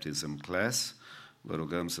baptism class. Vă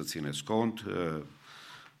rugăm să țineți cont.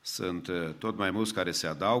 Sunt tot mai mulți care se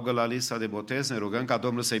adaugă la lista de botez. Ne rugăm ca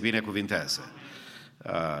Domnul să-i binecuvinteze.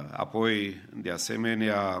 Apoi, de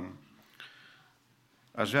asemenea,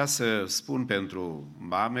 aș vrea să spun pentru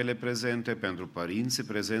mamele prezente, pentru părinții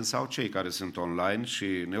prezenți sau cei care sunt online și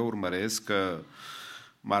ne urmăresc că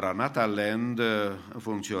Maranata Land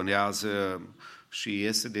funcționează și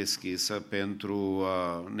este deschisă pentru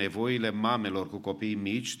nevoile mamelor cu copii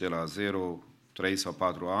mici de la 0, 3 sau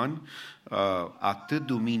 4 ani, atât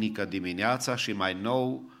duminică dimineața și mai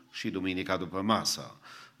nou și duminica după masa.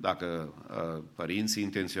 Dacă părinții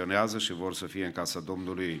intenționează și vor să fie în casa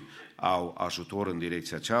Domnului, au ajutor în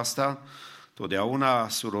direcția aceasta. Totdeauna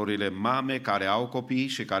surorile mame care au copii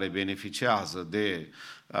și care beneficiază de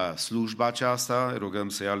slujba aceasta, rugăm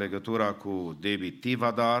să ia legătura cu David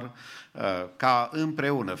Tivadar, ca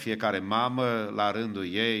împreună, fiecare mamă la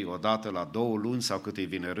rândul ei, odată la 2 luni sau cât îi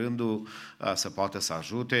vine rândul, să poată să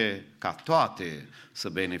ajute ca toate să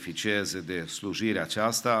beneficieze de slujirea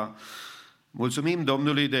aceasta. Mulțumim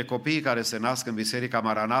Domnului de copiii care se nasc în Biserica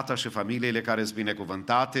Maranata și familiile care sunt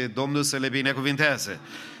binecuvântate. Domnul să le binecuvinteze.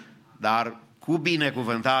 Dar cu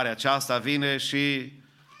binecuvântarea aceasta vine și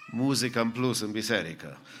muzică în plus în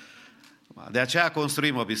biserică. De aceea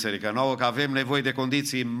construim o biserică nouă, că avem nevoie de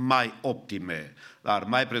condiții mai optime, dar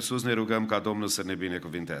mai presus ne rugăm ca Domnul să ne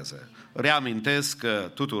binecuvinteze. Reamintesc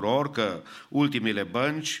tuturor că ultimile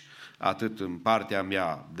bănci, atât în partea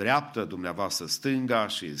mea dreaptă, dumneavoastră stânga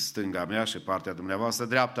și stânga mea și partea dumneavoastră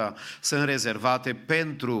dreapta, sunt rezervate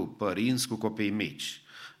pentru părinți cu copii mici.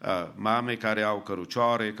 Mame care au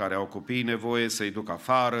cărucioare, care au copii nevoie să-i duc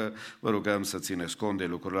afară, vă rugăm să țineți cont de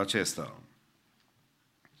lucrul acesta.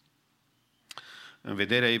 În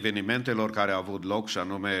vederea evenimentelor care au avut loc, și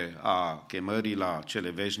anume a chemării la cele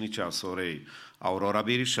veșnice a sorei Aurora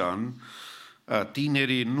Birișan,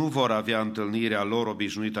 tinerii nu vor avea întâlnirea lor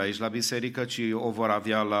obișnuită aici la biserică, ci o vor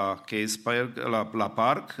avea la Case Park, la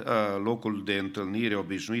parc, locul de întâlnire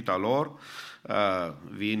obișnuit a lor,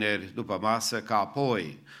 vineri după masă, ca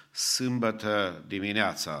apoi, sâmbătă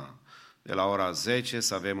dimineața, de la ora 10,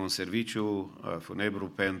 să avem un serviciu funebru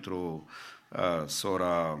pentru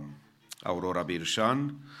sora Aurora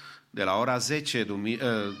Birșan. De la ora 10,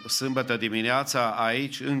 sâmbătă dimineața,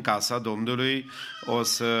 aici, în casa Domnului, o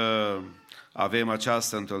să avem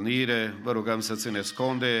această întâlnire. Vă rugăm să țineți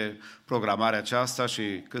cont de programarea aceasta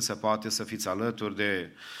și cât se poate să fiți alături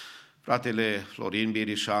de fratele Florin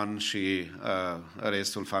Birișan și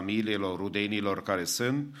restul familiilor, rudenilor care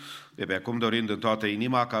sunt, de pe acum dorind în toată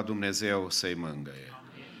inima ca Dumnezeu să-i mângâie.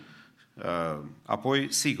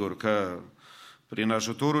 Apoi, sigur că prin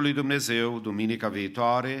ajutorul lui Dumnezeu, duminica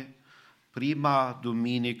viitoare, prima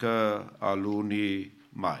duminică a lunii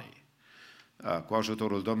mai, cu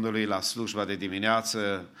ajutorul Domnului, la slujba de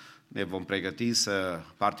dimineață ne vom pregăti să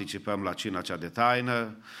participăm la cina cea de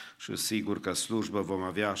taină și sigur că slujbă vom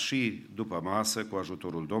avea și după masă cu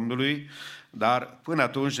ajutorul Domnului, dar până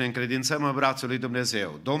atunci ne încredințăm în brațul lui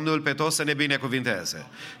Dumnezeu. Domnul pe toți să ne binecuvinteze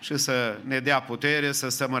și să ne dea putere să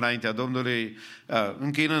stăm înaintea Domnului,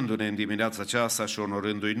 închinându-ne în dimineața aceasta și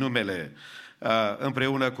onorându-i numele,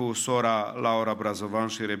 împreună cu sora Laura Brazovan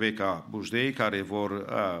și Rebecca Bujdei, care vor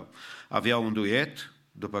avea un duet,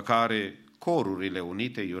 după care corurile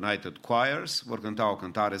unite, United Choirs, vor cânta o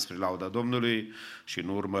cântare spre lauda Domnului și în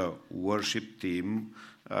urmă Worship Team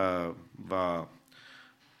va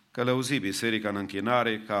călăuzi biserica în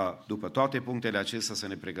închinare, ca după toate punctele acestea să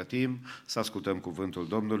ne pregătim, să ascultăm cuvântul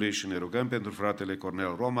Domnului și ne rugăm pentru fratele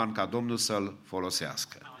Cornel Roman ca Domnul să-l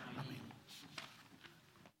folosească.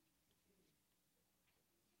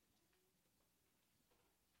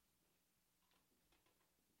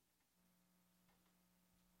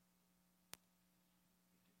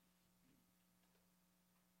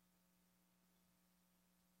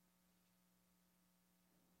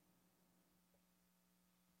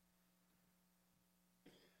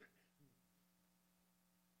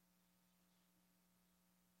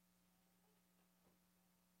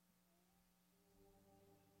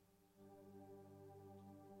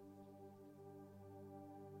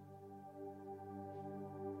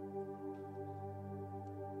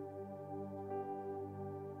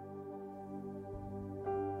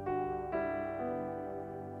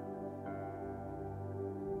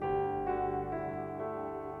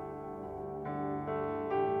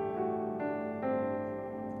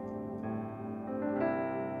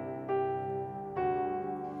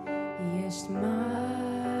 Ești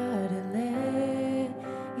marele,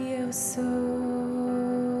 eu sunt.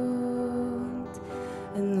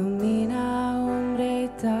 În lumina umbrei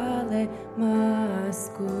tale mă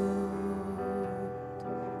ascund.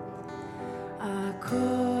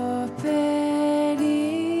 Acoperit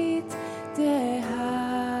de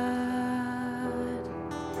har,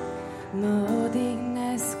 mă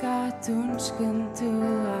odihnesc atunci când tu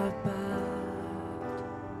apari.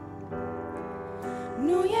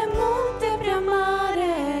 Nu e munte prea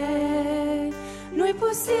mare, nu-i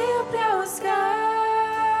pustiu prea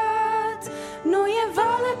uscat, nu e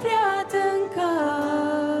vale prea adâncă,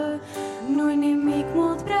 nu-i nimic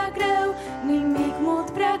mult prea greu, nimic mult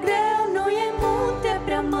prea greu. Nu e munte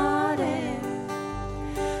prea mare,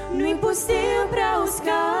 nu-i pustiu prea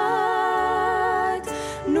uscat,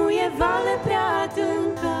 nu e vale prea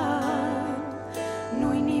adâncă,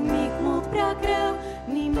 nu-i nimic mult prea greu,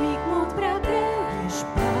 nimic mult prea greu. Ești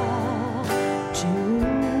paciun,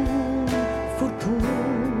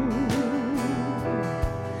 furtun,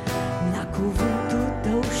 la cuvântul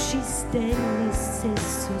tău și stele se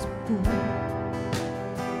suspun.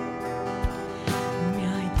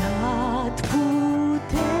 Mi-ai dat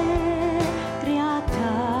puterea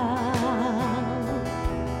ta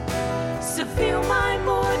să fiu mai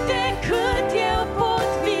mult decât eu pot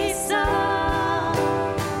visa.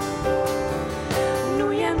 Nu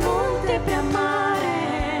e munte prea mare,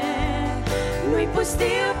 nu-i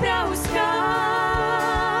pustiu prea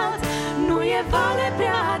uscat, nu e vale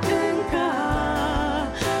prea adâncă,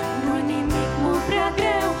 nu-i nimic mult prea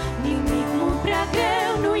greu, nimic mult prea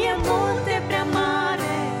greu. Nu e munte prea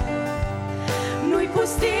mare, nu-i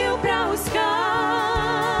pustiu prea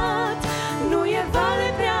uscat, nu e vale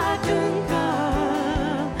prea adâncă,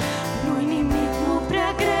 nu-i nimic mult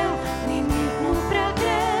prea greu, nimic mult prea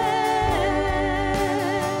greu.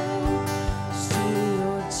 Și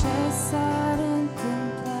orice s-ar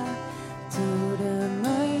întâmpla, tu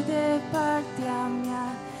rămâi de partea mea.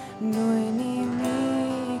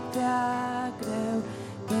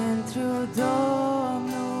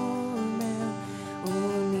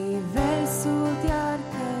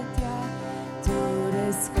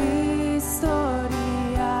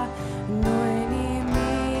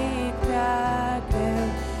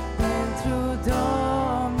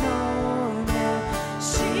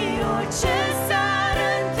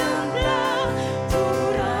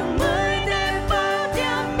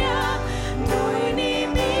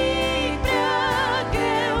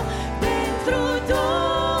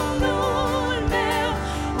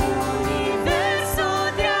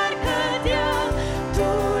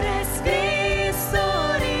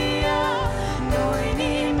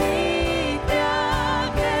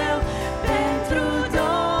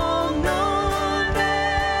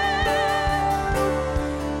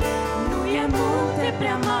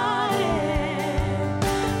 prea mare,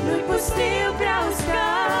 nu-i pustiu prea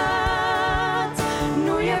uscat,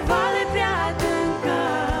 nu e vale prea adâncă,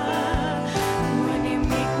 nu-i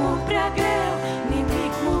nimic mult prea greu,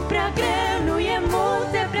 nimic mult prea greu, nu e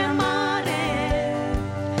munte prea mare,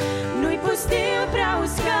 nu-i pustiu prea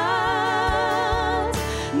uscat,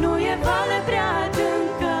 nu e vale prea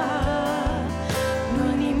adâncă,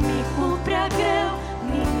 nu-i nimic mult prea greu,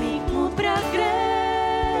 nimic mult prea greu.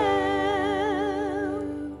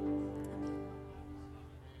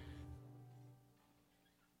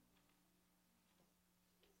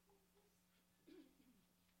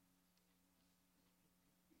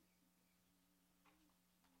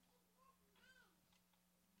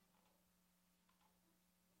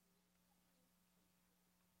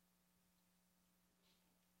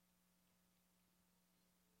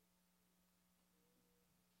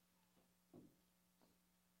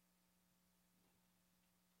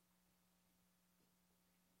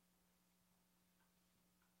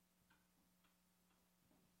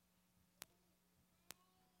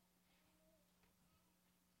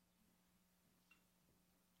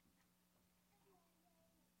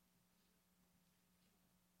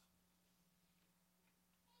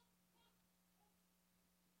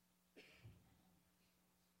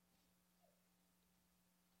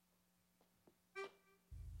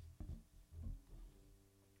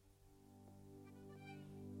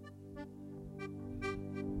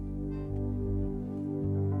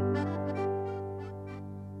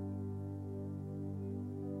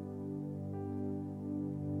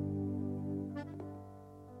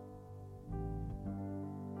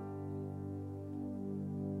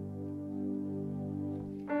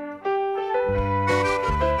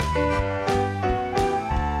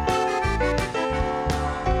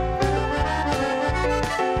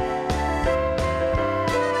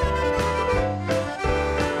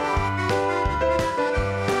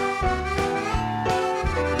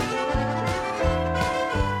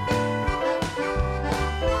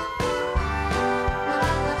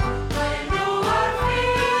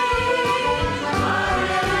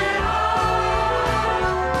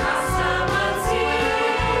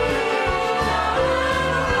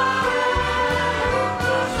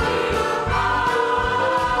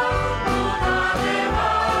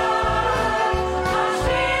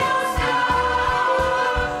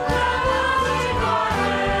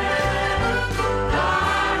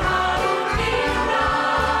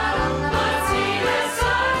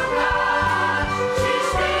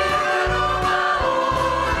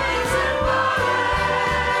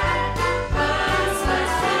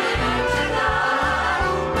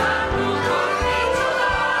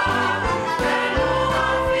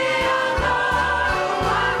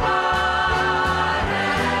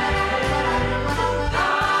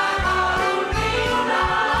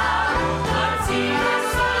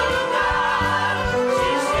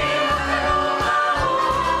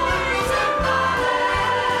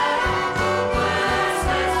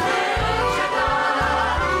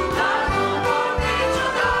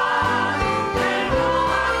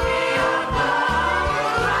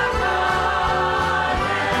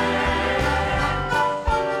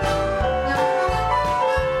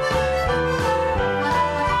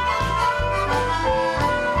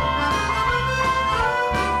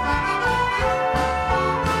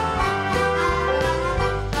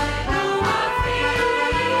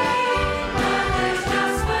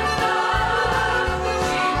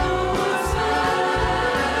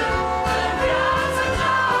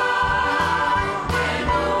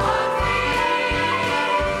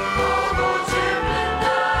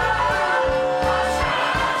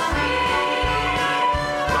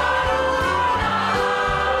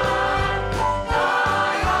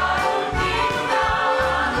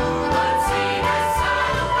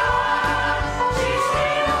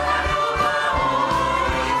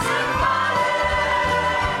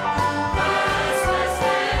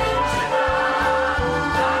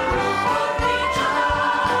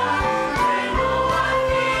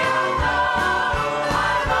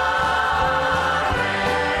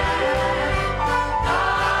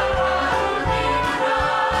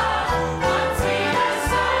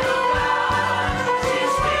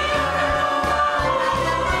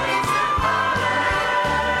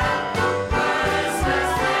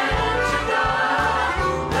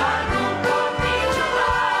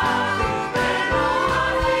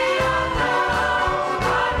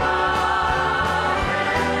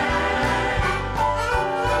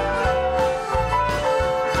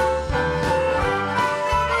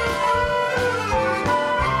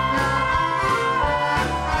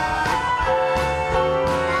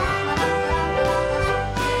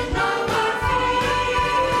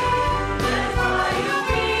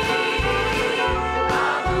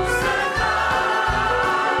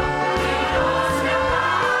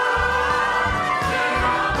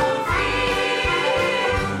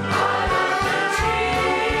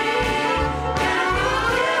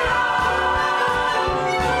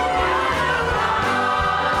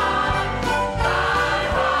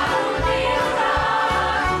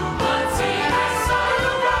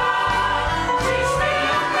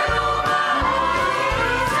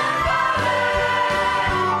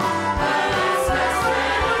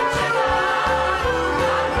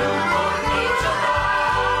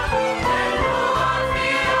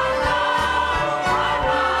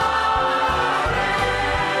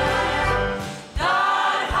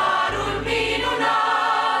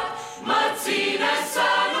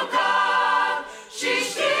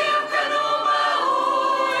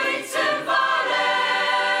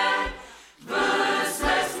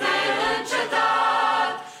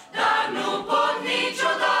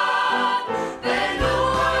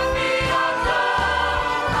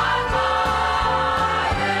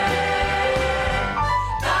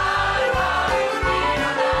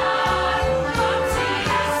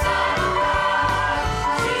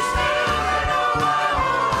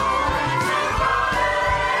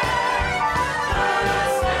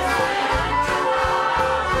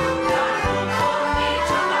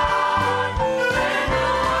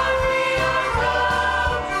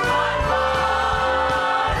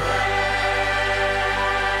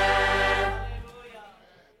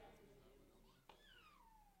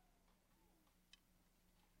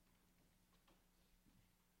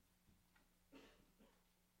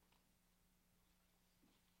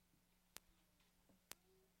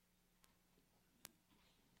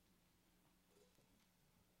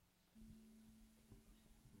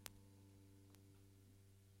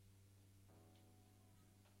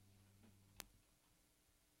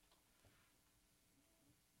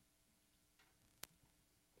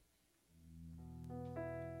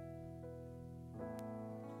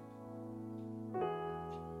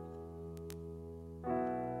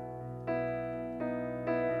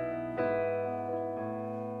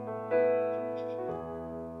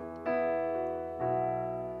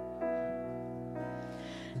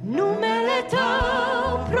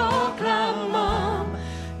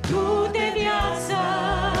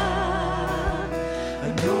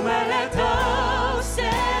 În numele Tău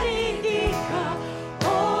se ridică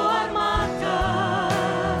o armată.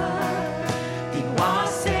 Din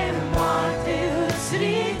oase moarte îți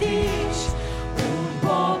ridici un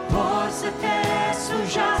popor să te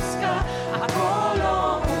slujească. Acolo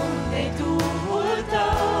unde Duhul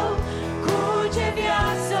Tău curge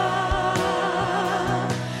viață.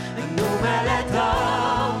 În numele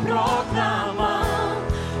Tău proclamăm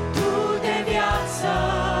tu de viață.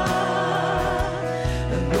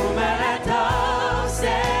 În numele Tău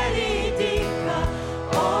se ridică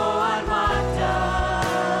o armată.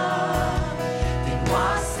 Din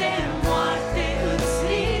oase moarte îți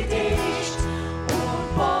ridici un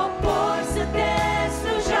popor să te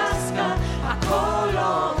slujească. Acolo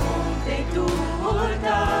unde Duhul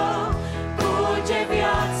Tău curge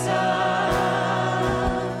viață.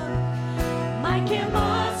 M-ai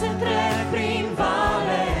chemat să trec prin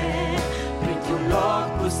vale, printr-un loc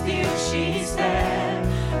pustiu și ster,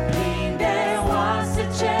 plin de oase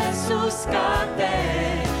ce uscate,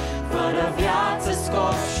 fără viață,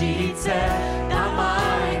 scop și țel. Dar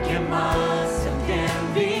m-ai chemat să-mi chem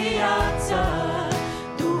viață,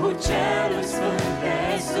 Duhul Celui Sfânt de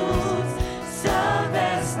sus, să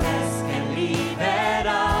vestesc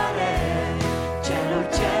eliberare celor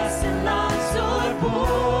ce sunt lanțuri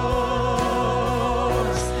pus.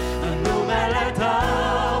 În numele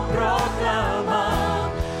Tău proclamăm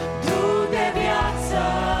tu de viață.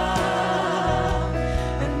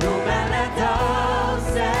 În numele Tău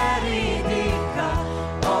se ridică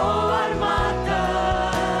o armată.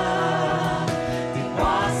 Din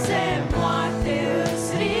oase moarte îți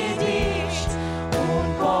ridici un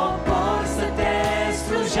popor să te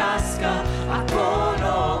slujească.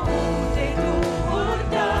 Acolo unde Duhul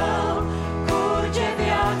Tău curge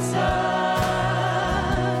viață.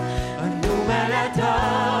 În numele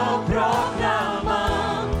Tău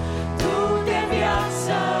proclamăm tu de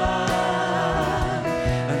viață.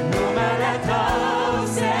 În numele Tău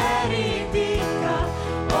se ridică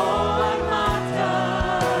o armată.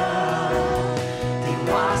 Din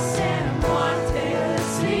oase moarte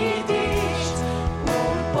îți ridici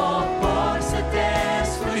un popor să te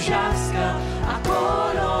slujească.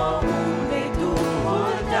 Acolo unde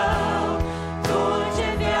Duhul Tău curge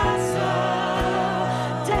viață.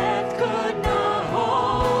 Death could not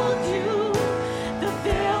hold you, the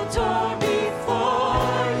veil tore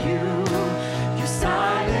before you. You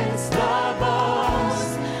silenced the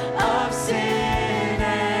boast of sin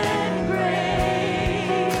and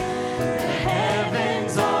grave. The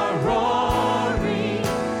heavens are roaring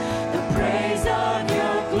the praise of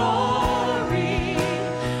your glory.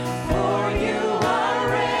 For you are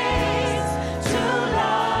raised to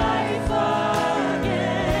life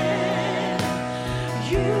again.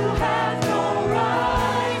 You have no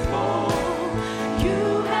rival, you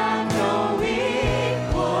have no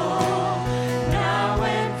equal. Now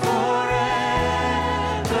and forever,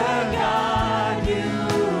 God, you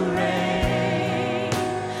reign.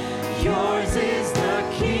 Yours is the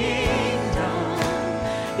kingdom,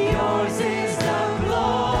 yours is the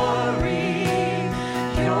glory,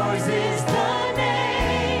 yours is the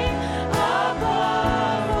name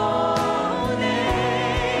above all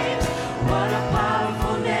names. What a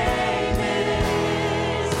powerful name it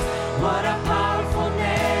is. What a powerful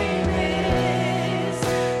name it is.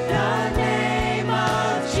 The name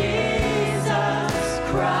of Jesus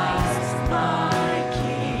Christ, my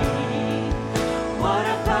King. What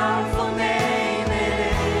a powerful name it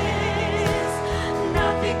is.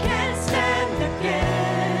 Nothing can stand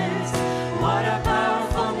against. What a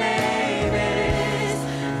powerful name it is.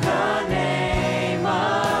 The name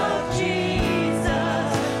of Jesus.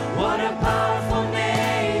 What a powerful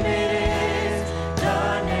name it is. The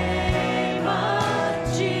name of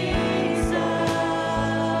Jesus.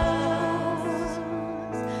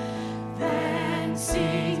 Then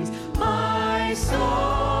sings my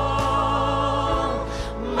soul,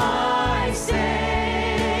 my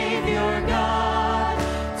Savior God,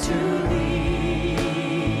 to Thee.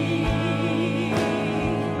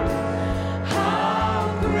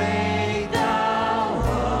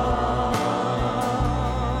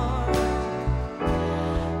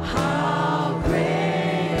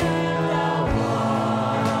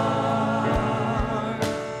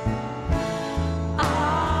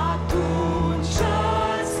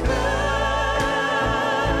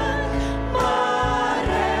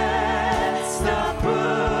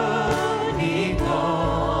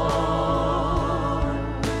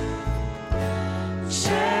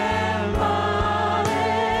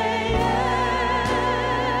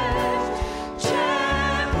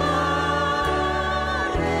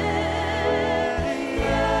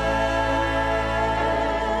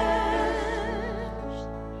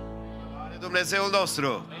 Dumnezeul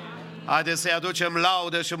nostru. Haideți să-i aducem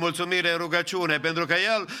laudă și mulțumire în rugăciune, pentru că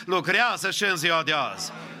El lucrează și în ziua de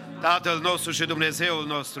azi. Tatăl nostru și Dumnezeul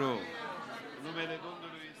nostru. În numele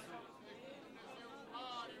Domnului Iisus.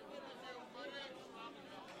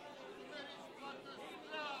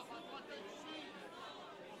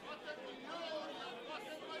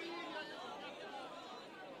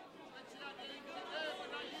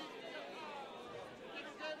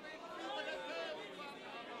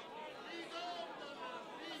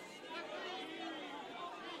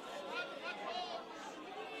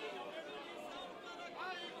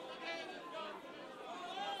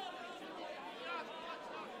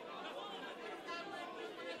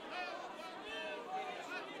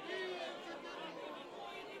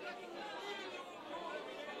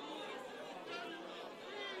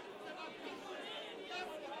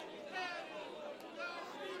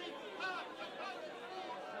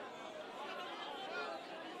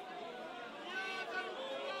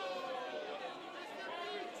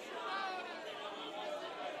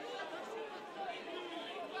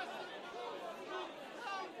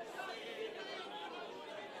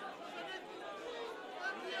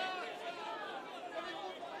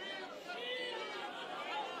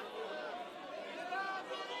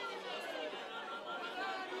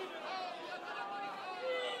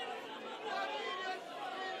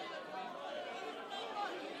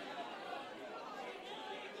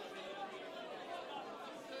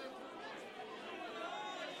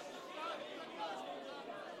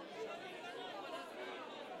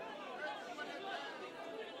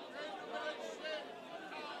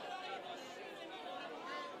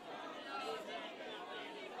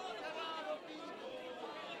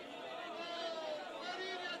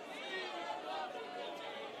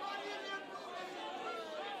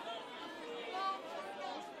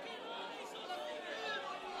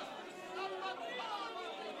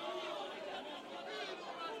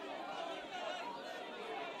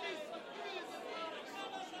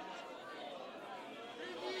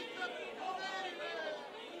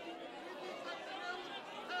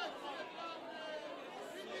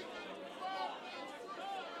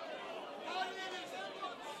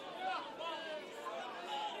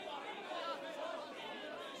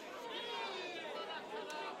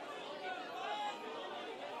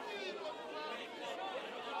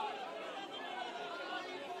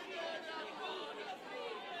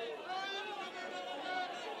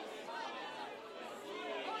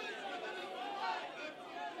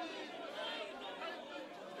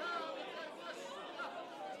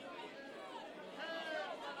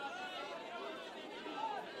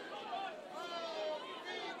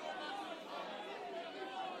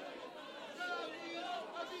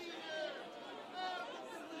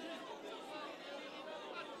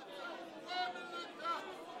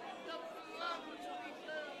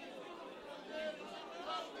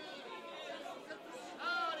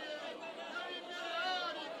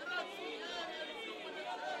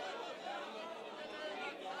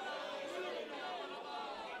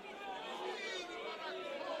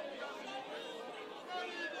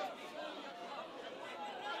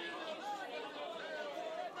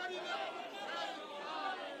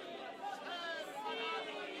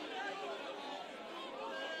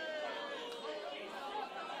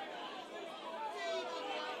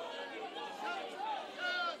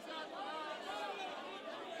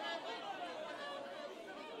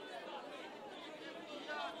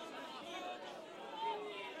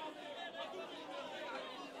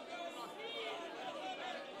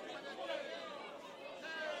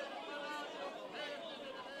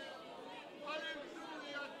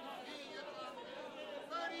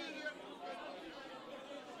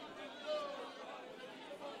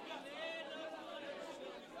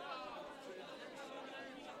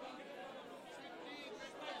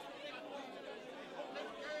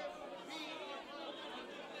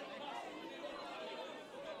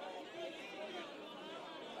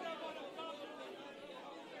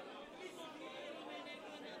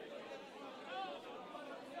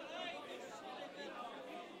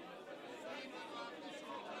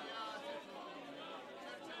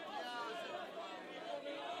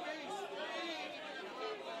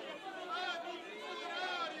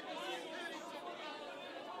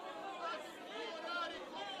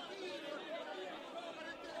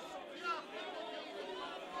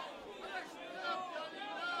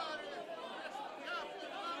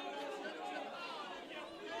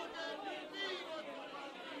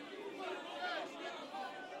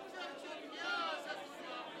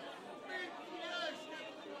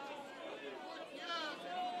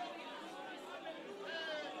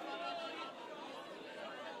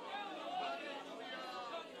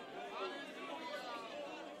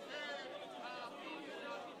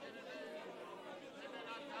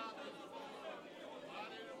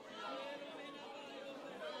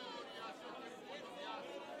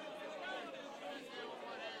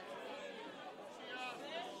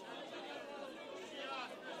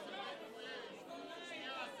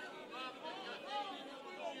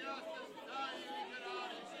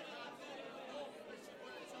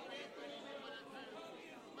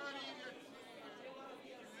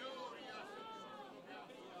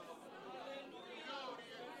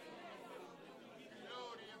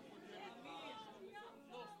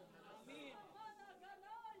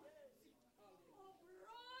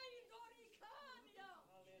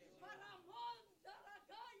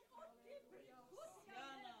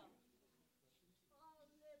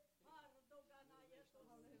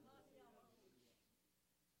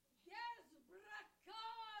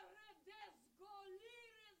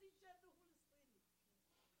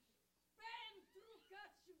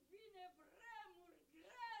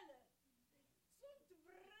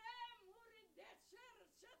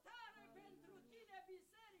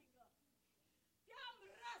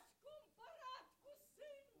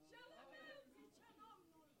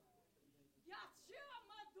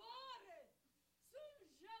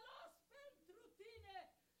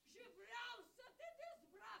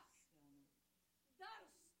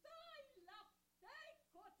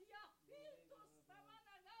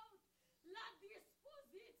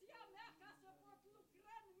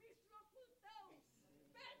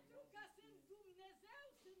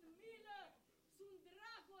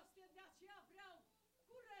 aceea vreau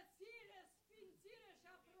curățire, sfințire și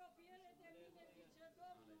apropiere de mine, zice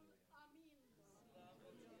Domnul. Amin.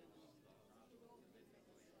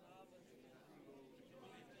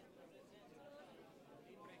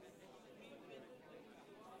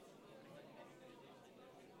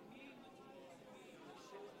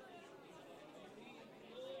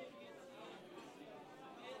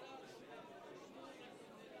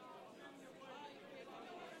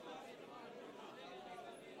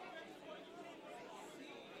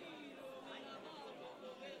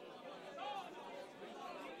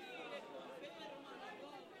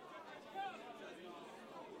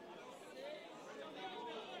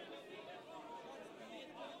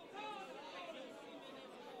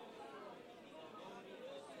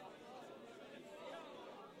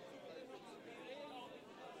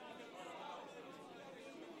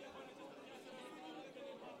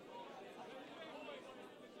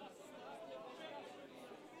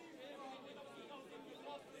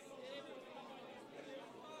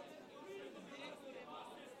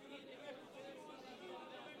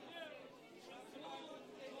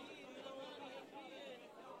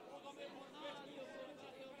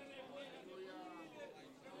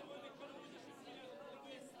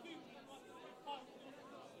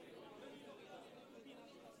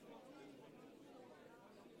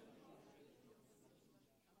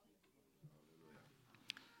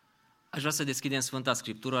 Aș vrea să deschidem Sfânta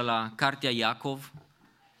Scriptură la Cartea Iacov,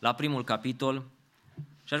 la primul capitol,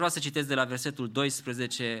 și aș vrea să citesc de la versetul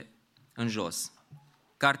 12 în jos.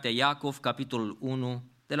 Cartea Iacov, capitolul 1,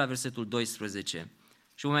 de la versetul 12.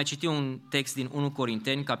 Și vom mai citi un text din 1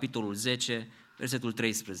 Corinteni, capitolul 10, versetul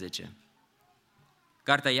 13.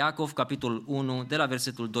 Cartea Iacov, capitolul 1, de la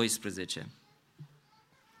versetul 12.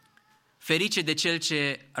 Ferice de cel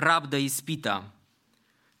ce rabdă ispita,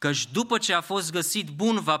 căci după ce a fost găsit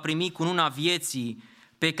bun va primi cununa vieții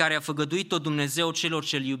pe care a făgăduit-o Dumnezeu celor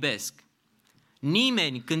ce-L iubesc.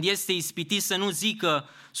 Nimeni când este ispitit să nu zică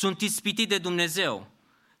sunt ispitit de Dumnezeu,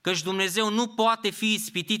 căci Dumnezeu nu poate fi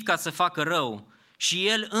ispitit ca să facă rău și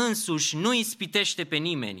El însuși nu ispitește pe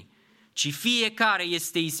nimeni, ci fiecare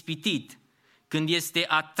este ispitit când este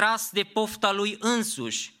atras de pofta lui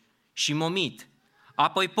însuși și momit.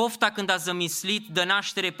 Apoi pofta când a zămislit dă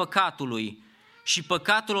naștere păcatului și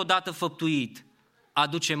păcatul odată făptuit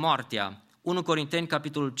aduce moartea. 1 Corinteni,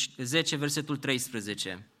 capitolul 10, versetul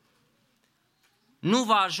 13. Nu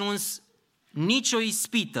v-a ajuns nicio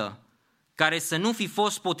ispită care să nu fi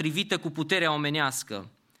fost potrivită cu puterea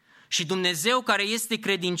omenească. Și Dumnezeu, care este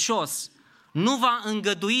credincios, nu va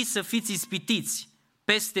îngădui să fiți ispitiți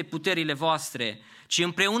peste puterile voastre, ci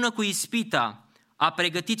împreună cu ispita a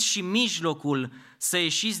pregătit și mijlocul să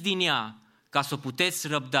ieșiți din ea, ca să o puteți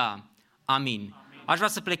răbda. Amin. Aș vrea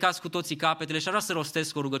să plecați cu toții capetele și aș vrea să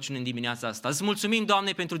rostesc o rugăciune în dimineața asta. Îți mulțumim,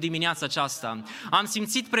 Doamne, pentru dimineața aceasta. Am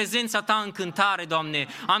simțit prezența Ta în cântare, Doamne.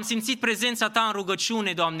 Am simțit prezența Ta în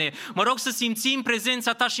rugăciune, Doamne. Mă rog să simțim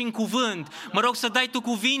prezența Ta și în cuvânt. Mă rog să dai Tu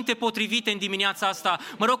cuvinte potrivite în dimineața asta.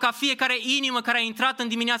 Mă rog ca fiecare inimă care a intrat în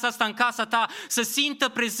dimineața asta în casa Ta să simtă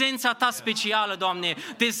prezența Ta specială, Doamne.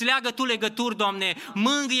 Dezleagă Tu legături, Doamne.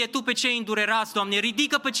 Mângâie Tu pe cei îndurerați, Doamne.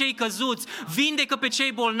 Ridică pe cei căzuți. Vindecă pe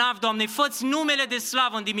cei bolnavi, Doamne. Fă-ți numele de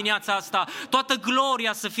slavă în dimineața asta. Toată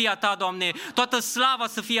gloria să fie a Ta, Doamne. Toată slava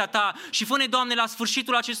să fie a Ta. Și fă-ne, Doamne, la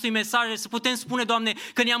sfârșitul acestui mesaj să putem spune, Doamne,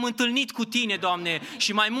 că ne-am întâlnit cu Tine, Doamne.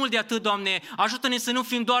 Și mai mult de atât, Doamne, ajută-ne să nu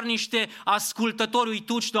fim doar niște ascultători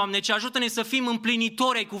uituci, Doamne, ci ajută-ne să fim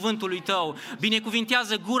împlinitori ai cuvântului Tău.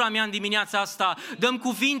 Binecuvintează gura mea în dimineața asta. Dăm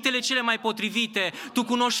cuvintele cele mai potrivite. Tu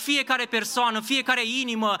cunoști fiecare persoană, fiecare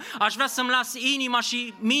inimă. Aș vrea să-mi las inima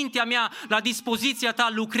și mintea mea la dispoziția Ta.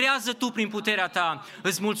 Lucrează Tu prin puterea Ta.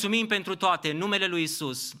 Îți mulțumim pentru toate, în numele lui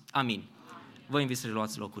Isus. Amin. Vă invit să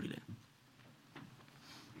reluați locurile.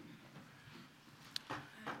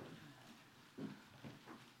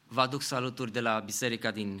 Vă aduc saluturi de la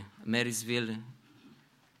biserica din Marysville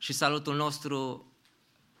și salutul nostru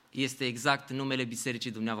este exact numele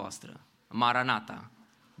bisericii dumneavoastră. Maranata,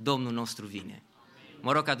 Domnul nostru vine.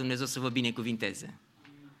 Mă rog ca Dumnezeu să vă binecuvinteze.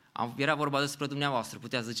 Era vorba despre dumneavoastră,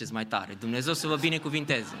 puteți ziceți mai tare. Dumnezeu să vă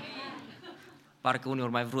binecuvinteze. Parcă unii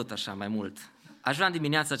ori mai vrut așa, mai mult. Aș vrea în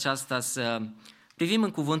dimineața aceasta să privim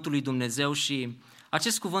în cuvântul lui Dumnezeu și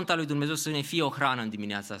acest cuvânt al lui Dumnezeu să ne fie o hrană în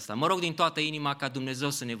dimineața asta. Mă rog din toată inima ca Dumnezeu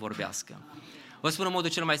să ne vorbească. Vă spun în modul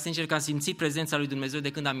cel mai sincer că am simțit prezența lui Dumnezeu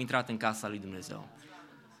de când am intrat în casa lui Dumnezeu.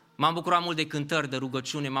 M-am bucurat mult de cântări, de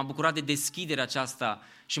rugăciune, m-am bucurat de deschiderea aceasta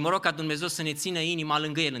și mă rog ca Dumnezeu să ne țină inima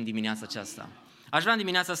lângă El în dimineața aceasta. Aș vrea în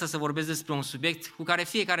dimineața asta să vorbesc despre un subiect cu care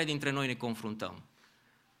fiecare dintre noi ne confruntăm.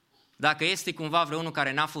 Dacă este cumva vreunul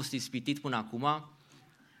care n-a fost ispitit până acum,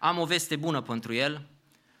 am o veste bună pentru el.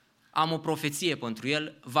 am o profeție pentru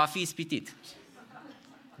el, va fi ispitit.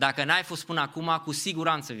 Dacă n-ai fost până acum, cu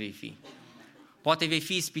siguranță vei fi. Poate vei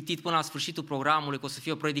fi ispitit până la sfârșitul programului, că o să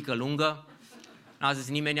fie o predică lungă. N-a zis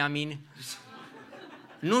nimeni amin.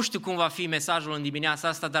 Nu știu cum va fi mesajul în dimineața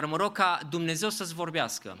asta, dar mă rog ca Dumnezeu să-ți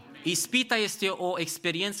vorbească. Ispita este o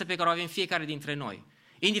experiență pe care o avem fiecare dintre noi.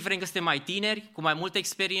 Indiferent că suntem mai tineri, cu mai multă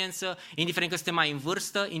experiență, indiferent că suntem mai în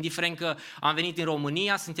vârstă, indiferent că am venit în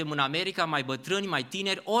România, suntem în America, mai bătrâni, mai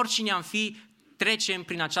tineri, oricine am fi, trecem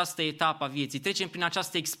prin această etapă a vieții, trecem prin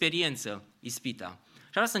această experiență, ispita. Și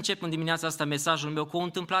vreau să încep în dimineața asta mesajul meu cu o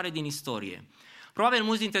întâmplare din istorie. Probabil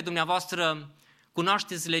mulți dintre dumneavoastră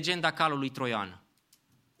cunoașteți legenda calului troian.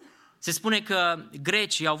 Se spune că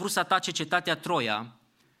grecii au vrut să atace cetatea Troia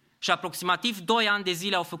și aproximativ 2 ani de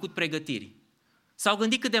zile au făcut pregătiri. S-au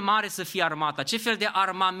gândit cât de mare să fie armata, ce fel de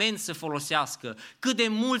armament să folosească, cât de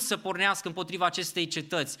mult să pornească împotriva acestei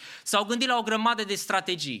cetăți. S-au gândit la o grămadă de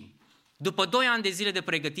strategii. După 2 ani de zile de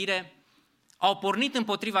pregătire, au pornit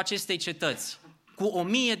împotriva acestei cetăți cu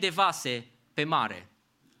 1000 de vase pe mare.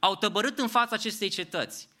 Au tăbărât în fața acestei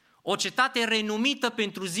cetăți, o cetate renumită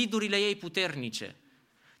pentru zidurile ei puternice.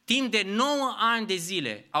 Timp de 9 ani de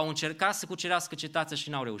zile au încercat să cucerească cetatea și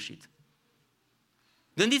n-au reușit.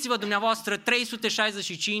 Gândiți-vă dumneavoastră,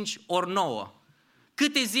 365 ori 9.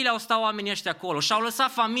 Câte zile au stat oamenii ăștia acolo? Și-au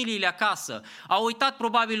lăsat familiile acasă, au uitat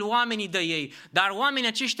probabil oamenii de ei, dar oamenii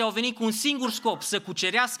aceștia au venit cu un singur scop, să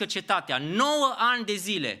cucerească cetatea. 9 ani de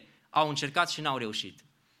zile au încercat și n-au reușit.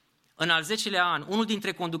 În al 10-lea an, unul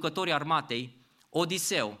dintre conducătorii armatei,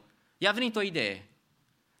 Odiseu, i-a venit o idee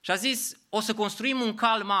și a zis, o să construim un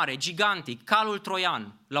cal mare, gigantic, calul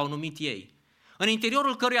troian, l-au numit ei, în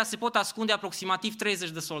interiorul căruia se pot ascunde aproximativ 30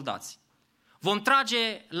 de soldați. Vom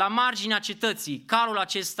trage la marginea cetății calul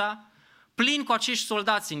acesta, plin cu acești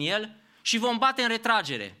soldați în el, și vom bate în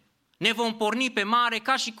retragere. Ne vom porni pe mare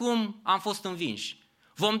ca și cum am fost învinși.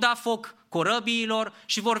 Vom da foc corăbiilor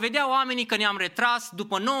și vor vedea oamenii că ne-am retras,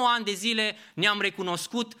 după 9 ani de zile ne-am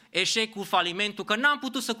recunoscut eșecul, falimentul, că n-am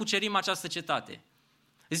putut să cucerim această cetate.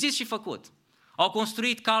 Zis și făcut. Au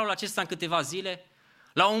construit calul acesta în câteva zile,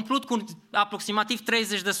 l-au umplut cu aproximativ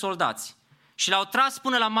 30 de soldați și l-au tras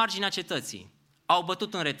până la marginea cetății. Au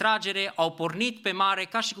bătut în retragere, au pornit pe mare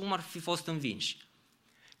ca și cum ar fi fost învinși.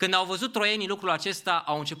 Când au văzut troienii lucrul acesta,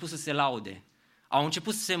 au început să se laude, au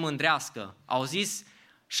început să se mândrească, au zis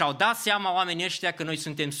și-au dat seama oamenii ăștia că noi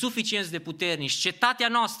suntem suficienți de puternici, cetatea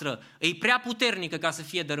noastră e prea puternică ca să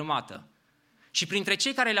fie dărâmată. Și printre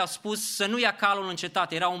cei care le-au spus să nu ia calul în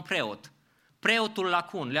cetate era un preot. Preotul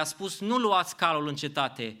Lacun le-a spus, nu luați calul în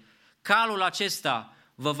cetate, calul acesta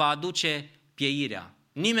vă va aduce pieirea.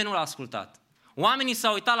 Nimeni nu l-a ascultat. Oamenii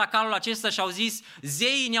s-au uitat la calul acesta și au zis,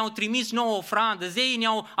 zeii ne-au trimis nouă ofrandă, zeii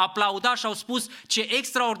ne-au aplaudat și au spus, ce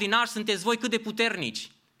extraordinar sunteți voi, cât de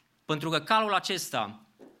puternici. Pentru că calul acesta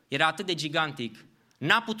era atât de gigantic,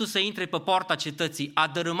 n-a putut să intre pe poarta cetății, a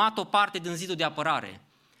dărâmat o parte din zidul de apărare.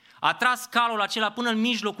 A tras calul acela până în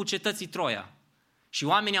mijlocul cetății Troia. Și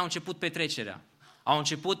oamenii au început petrecerea. Au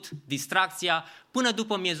început distracția până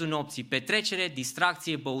după miezul nopții. Petrecere,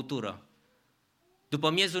 distracție, băutură. După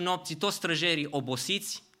miezul nopții, toți străjerii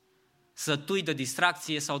obosiți, sătui de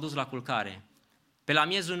distracție, s-au dus la culcare. Pe la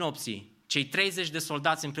miezul nopții, cei 30 de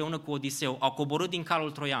soldați împreună cu Odiseu au coborât din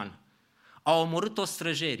calul troian. Au omorât toți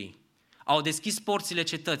străjerii. Au deschis porțile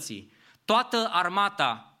cetății. Toată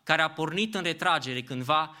armata care a pornit în retragere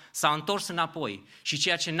cândva, s-a întors înapoi și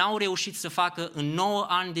ceea ce n-au reușit să facă în 9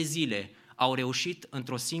 ani de zile, au reușit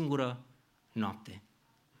într-o singură noapte.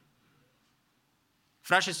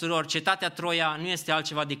 Frați și surori, cetatea Troia nu este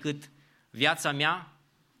altceva decât viața mea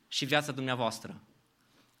și viața dumneavoastră.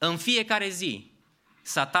 În fiecare zi,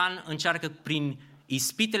 Satan încearcă prin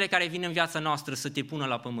ispitele care vin în viața noastră să te pună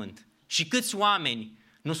la pământ. Și câți oameni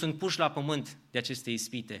nu sunt puși la pământ de aceste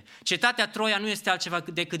ispite. Cetatea Troia nu este altceva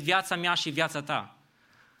decât viața mea și viața ta.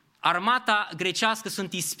 Armata grecească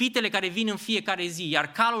sunt ispitele care vin în fiecare zi,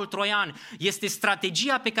 iar calul troian este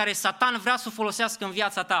strategia pe care Satan vrea să o folosească în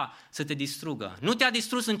viața ta, să te distrugă. Nu te-a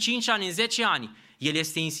distrus în 5 ani, în 10 ani. El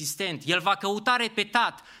este insistent, el va căuta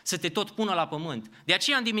repetat să te tot pună la pământ. De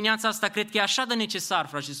aceea în dimineața asta cred că e așa de necesar,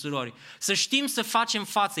 frați și surori, să știm să facem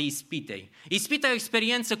față ispitei. Ispita e o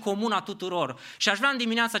experiență comună a tuturor și aș vrea în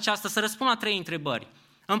dimineața aceasta să răspund la 3 întrebări.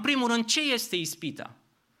 În primul rând, ce este ispita?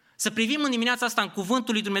 Să privim în dimineața asta în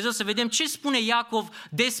cuvântul lui Dumnezeu, să vedem ce spune Iacov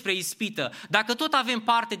despre ispită. Dacă tot avem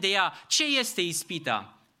parte de ea, ce este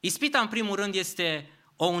ispita? Ispita, în primul rând, este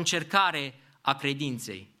o încercare a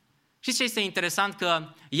credinței. Știți ce este interesant?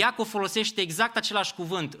 Că Iacov folosește exact același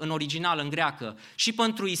cuvânt în original, în greacă, și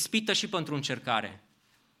pentru ispită și pentru încercare.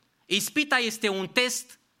 Ispita este un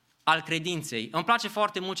test al credinței. Îmi place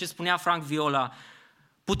foarte mult ce spunea Frank Viola.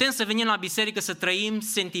 Putem să venim la biserică să trăim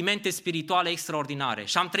sentimente spirituale extraordinare.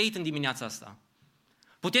 Și am trăit în dimineața asta.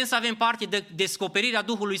 Putem să avem parte de descoperirea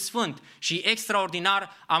Duhului Sfânt și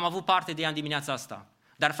extraordinar am avut parte de ea în dimineața asta.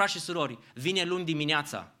 Dar, frați și surori, vine luni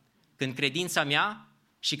dimineața, când credința mea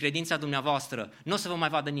și credința dumneavoastră nu o să vă mai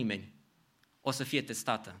vadă nimeni. O să fie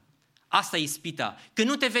testată. Asta e ispita. Când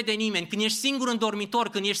nu te vede nimeni, când ești singur în dormitor,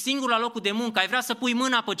 când ești singur la locul de muncă, ai vrea să pui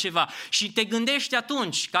mâna pe ceva și te gândești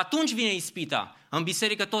atunci, că atunci vine ispita. În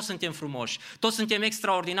biserică toți suntem frumoși, toți suntem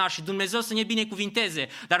extraordinari și Dumnezeu să ne binecuvinteze.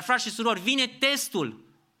 Dar, frați și surori, vine testul.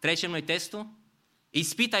 Trecem noi testul?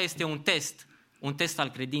 Ispita este un test al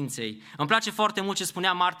credinței. Îmi place foarte mult ce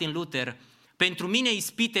spunea Martin Luther. Pentru mine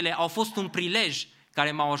ispitele au fost un prilej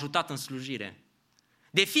care m-au ajutat în slujire.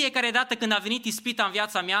 De fiecare dată când a venit ispita în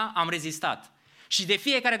viața mea, am rezistat. Și de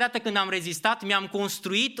fiecare dată când am rezistat, mi-am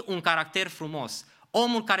construit un caracter frumos.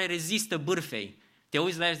 Omul care rezistă bârfei. Te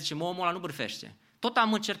uiți la el și zice, omul ăla nu bârfește. Tot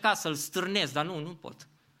am încercat să-l stârnesc, dar nu pot.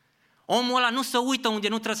 Omul ăla nu se uită unde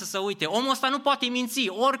nu trebuie să se uite. Omul ăsta nu poate minți.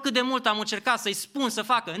 Oricât de mult am încercat să-i spun să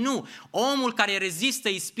facă. Nu. Omul care rezistă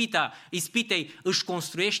ispitei își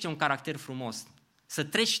construiește un caracter frumos. Să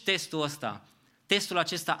treci testul ăsta. Testul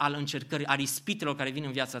acesta al încercării, al ispitelor care vin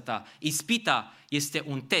în viața ta. Ispita este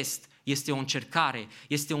un test, este o încercare,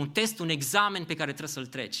 este un test, un examen pe care trebuie să-l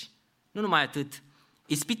treci. Nu numai atât.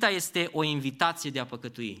 Ispita este o invitație de a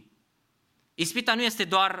păcătui. Ispita nu este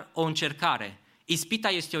doar o încercare. Ispita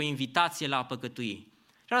este o invitație la a păcătui.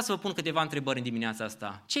 Vreau să vă pun câteva întrebări în dimineața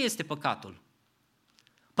asta. Ce este păcatul?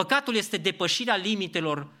 Păcatul este depășirea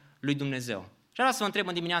limitelor lui Dumnezeu. Și vreau să vă întreb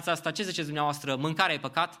în dimineața asta, ce ziceți dumneavoastră, mâncarea e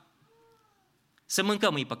păcat? Să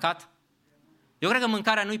mâncăm e păcat? Eu cred că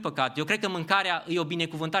mâncarea nu e păcat. Eu cred că mâncarea e o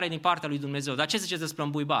binecuvântare din partea lui Dumnezeu. Dar ce ziceți despre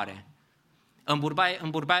îmbuibare?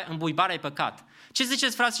 Îmbuibarea e păcat. Ce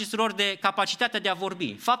ziceți, frați și surori, de capacitatea de a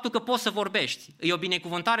vorbi? Faptul că poți să vorbești, e o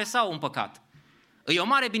binecuvântare sau un păcat? E o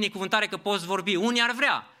mare binecuvântare că poți vorbi. Unii ar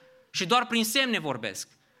vrea și doar prin semne vorbesc.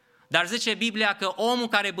 Dar zice Biblia că omul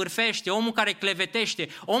care bârfește, omul care clevetește,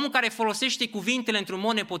 omul care folosește cuvintele într-un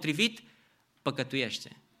mod nepotrivit,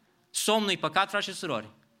 păcătuiește. Somnul e păcat, frați și surori.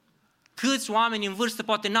 Câți oameni în vârstă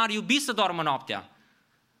poate n-ar iubi să doarmă noaptea?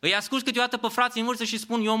 Îi ascult câteodată pe frații în vârstă și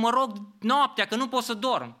spun, eu mă rog noaptea că nu pot să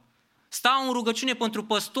dorm. Stau în rugăciune pentru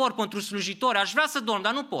păstori, pentru slujitori, aș vrea să dorm,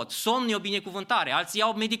 dar nu pot. Somnul e o binecuvântare, alții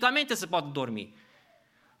iau medicamente să poată dormi.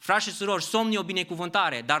 Frați și surori, somnul e o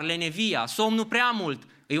binecuvântare, dar lenevia, somnul prea mult,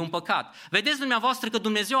 e un păcat. Vedeți dumneavoastră că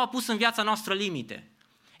Dumnezeu a pus în viața noastră limite.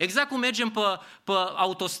 Exact cum mergem pe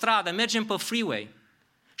autostradă, mergem pe freeway.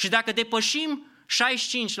 Și dacă depășim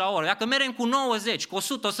 65 la oră, dacă mergem cu 90, cu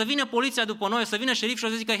 100, o să vină poliția după noi, o să vină șerif și o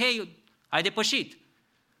să zică, hei, ai depășit.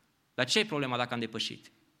 Dar ce e problema dacă am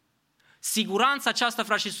depășit? Siguranța aceasta,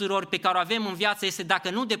 frați și surori, pe care o avem în viață este dacă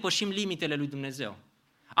nu depășim limitele lui Dumnezeu.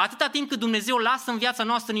 Atâta timp cât Dumnezeu lasă în viața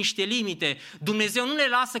noastră niște limite, Dumnezeu nu le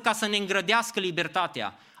lasă ca să ne îngrădească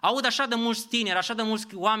libertatea. Aud așa de mulți tineri, așa de mulți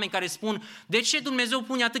oameni care spun, de ce Dumnezeu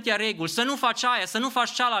pune atâtea reguli? Să nu faci aia, să nu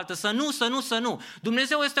faci cealaltă, să nu.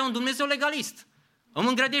 Dumnezeu este un Dumnezeu legalist. Îmi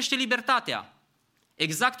îngrădește libertatea.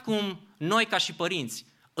 Exact cum noi ca și părinți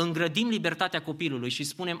îngrădim libertatea copilului și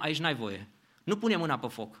spunem, aici n-ai voie. Nu pune mâna pe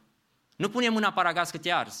foc. Nu pune mâna pe aragaz că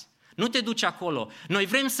te arzi. Nu te duci acolo. Noi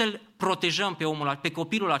vrem să-l protejăm pe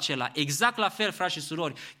copilul acela. Exact la fel, frați și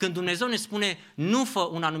surori, când Dumnezeu ne spune nu fă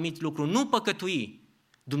un anumit lucru, nu păcătui,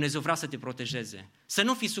 Dumnezeu vrea să te protejeze. Să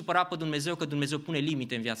nu fii supărat pe Dumnezeu că Dumnezeu pune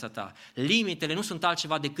limite în viața ta. Limitele nu sunt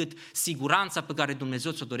altceva decât siguranța pe care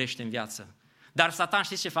Dumnezeu ți-o dorește în viață. Dar Satan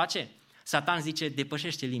știți ce face? Satan zice,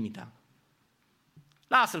 depășește limita.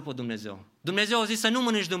 Lasă-l pe Dumnezeu. Dumnezeu a zis să nu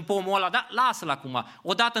mănânci din pomul ăla, dar lasă-l acum.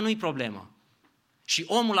 Odată nu-i problemă. Și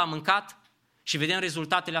omul a mâncat și vedem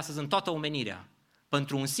rezultatele astăzi în toată omenirea.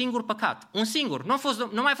 Pentru un singur păcat. Un singur.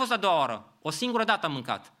 Nu mai a fost a doua oară. O singură dată a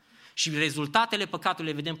mâncat. Și rezultatele păcatului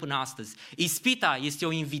le vedem până astăzi. Ispita este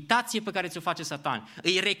o invitație pe care ți-o face Satan.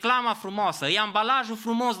 E reclama frumoasă, e ambalajul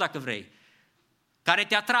frumos dacă vrei, care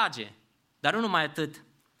te atrage. Dar nu numai atât.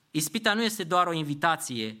 Ispita nu este doar o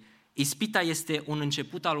invitație, ispita este un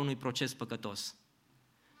început al unui proces păcătos.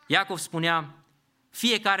 Iacov spunea,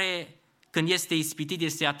 fiecare când este ispitit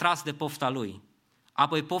este atras de pofta lui,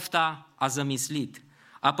 apoi pofta a zămislit,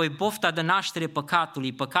 apoi pofta dă naștere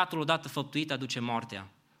păcatului, păcatul odată făptuit aduce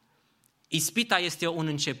moartea. Ispita este un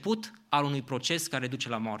început al unui proces care duce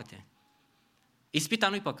la moarte. Ispita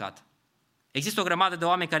nu-i păcat. Există o grămadă de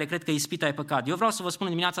oameni care cred că ispita e păcat. Eu vreau să vă spun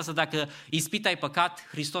în dimineața asta, dacă ispita e păcat,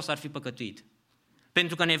 Hristos ar fi păcătuit.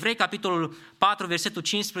 Pentru că în Evrei, capitolul 4, versetul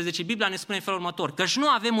 15, Biblia ne spune în felul următor: căci nu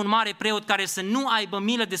avem un mare preot care să nu aibă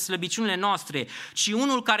milă de slăbiciunile noastre, ci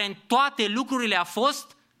unul care în toate lucrurile a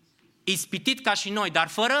fost ispitit ca și noi, dar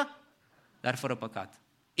fără păcat.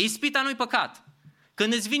 Ispita nu-i păcat.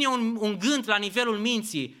 Când îți vine un gând la nivelul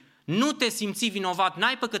minții, nu te simți vinovat,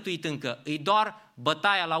 n-ai păcătuit încă, e doar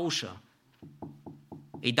bătaia la ușă.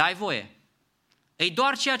 Îi dai voie. E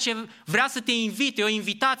doar ceea ce vrea să te invite, o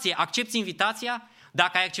invitație. Accepți invitația?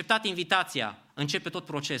 Dacă ai acceptat invitația, începe tot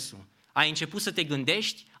procesul. Ai început să te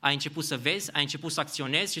gândești, ai început să vezi, ai început să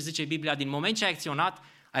acționezi și zice Biblia, din moment ce ai acționat,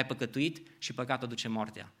 ai păcătuit și păcatul duce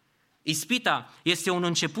moartea. Ispita este un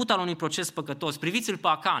început al unui proces păcătos. Priviți-l pe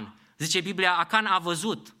Acan. Zice Biblia, Acan a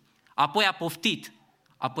văzut, apoi a poftit,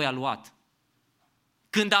 apoi a luat.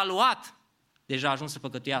 Când a luat, deja a ajuns să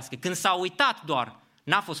păcătuiască. Când s-a uitat doar,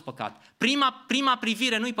 n-a fost păcat. Prima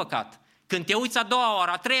privire nu-i păcat. Când te uiți a doua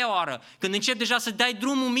oară, a treia oară, când începi deja să dai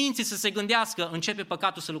drumul minții să se gândească, începe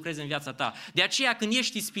păcatul să lucreze în viața ta. De aceea când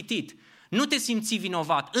ești ispitit, nu te simți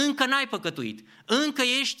vinovat, încă n-ai păcătuit, încă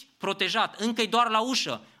ești protejat, încă e doar la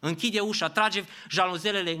ușă, închide ușa, trage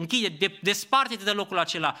jaluzelele, închide, desparte-te de locul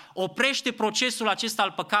acela, oprește procesul acesta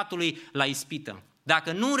al păcatului la ispită.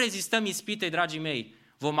 Dacă nu rezistăm ispitei, dragii mei,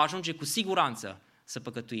 vom ajunge cu siguranță să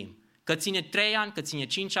păcătuim. Că ține 3 ani, că ține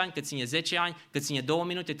 5 ani, că ține 10 ani, că ține 2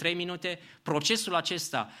 minute, 3 minute, procesul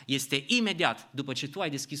acesta este imediat după ce tu ai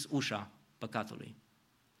deschis ușa păcatului.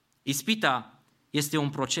 Ispita este un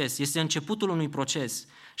proces, este începutul unui proces.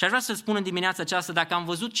 Și aș vrea să spun în dimineața aceasta, dacă am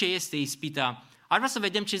văzut ce este ispita, aș vrea să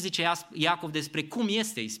vedem ce zice Iacov despre cum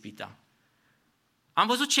este ispita. Am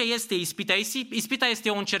văzut ce este ispita. Ispita este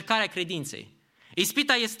o încercare a credinței.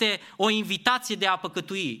 Ispita este o invitație de a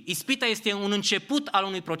păcătui. Ispita este un început al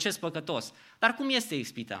unui proces păcătos. Dar cum este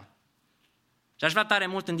ispita? Și aș vrea tare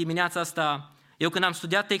mult în dimineața asta, eu când am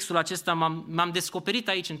studiat textul acesta, m-am descoperit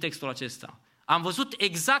aici în textul acesta. Am văzut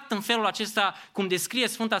exact în felul acesta cum descrie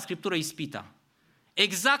Sfânta Scriptură ispita.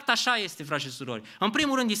 Exact așa este, frați și surori. În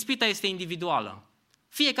primul rând, ispita este individuală.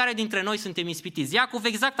 Fiecare dintre noi suntem ispitiți. Iacov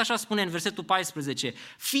exact așa spune în versetul 14.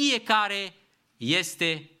 Fiecare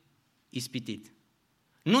este ispitit.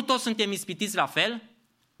 Nu toți suntem ispitiți la fel,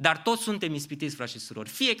 dar toți suntem ispitiți, frați și surori.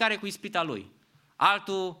 Fiecare cu ispita lui.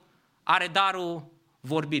 Altul are darul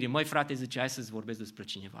vorbirii. Măi, frate, zice, hai să-ți vorbesc despre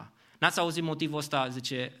cineva. N-ați auzit motivul ăsta,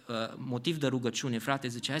 zice, motiv de rugăciune, frate,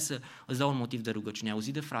 zice, hai să îți dau un motiv de rugăciune. Ai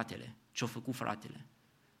auzit de fratele? Ce-a făcut fratele?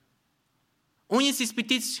 Unii sunt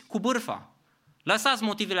ispitiți cu bârfa. Lăsați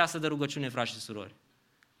motivele astea de rugăciune, frați și surori.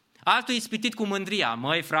 Altul e ispitit cu mândria.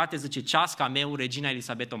 Măi, frate, zice, ceasca meu, regina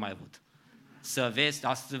Elisabeta o mai avut. Să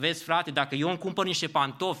vezi, frate, dacă eu îmi cumpăr niște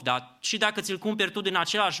pantofi, dar și dacă ți-l cumperi tu din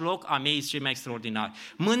același loc, a mei sunt cei mai extraordinari.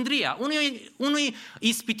 Mândria. Unul e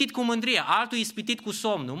ispitit cu mândria, altul e ispitit cu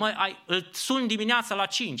somnul. Îl suni dimineața la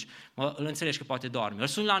 5, îl înțelegi că poate doarme. Îl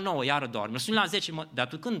suni la 9, iară doarme. Îl suni la 10, dar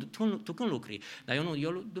tu când lucri? Dar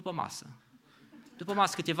eu după masă. După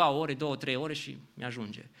masă câteva ore, 2-3 ore și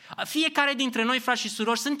mi-ajunge. Fiecare dintre noi, frați și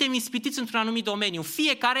surori, suntem ispitiți într-un anumit domeniu.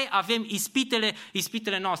 Fiecare avem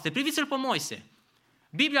ispitele noastre. Priviți-l pe Moise.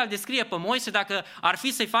 Biblia îl descrie pe Moise, dacă ar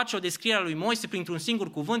fi să-i faci o descriere a lui Moise printr-un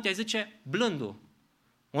singur cuvânt, ea zice blândul.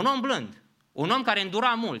 Un om blând. Un om care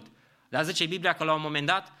îndura mult. Dar zice Biblia că la un moment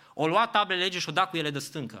dat o lua tablele legii și o da cu ele de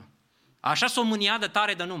stâncă. Așa s-o mânia de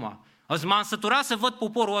tare de numai. M-am săturat să văd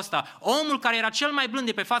poporul ăsta. Omul care era cel mai blând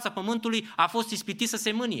de pe fața pământului a fost ispitit să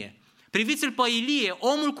se mânie. Priviți-l pe Ilie,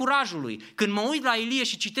 omul curajului. Când mă uit la Ilie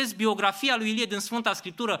și citesc biografia lui Ilie din Sfânta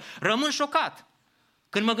Scriptură, rămân șocat.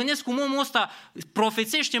 Când mă gândesc cum omul ăsta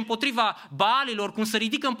profețește împotriva Baalilor, cum se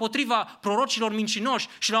ridică împotriva prorocilor mincinoși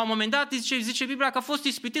și la un moment dat zice Biblia că a fost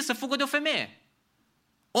ispitit să fugă de o femeie.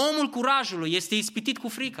 Omul curajului este ispitit cu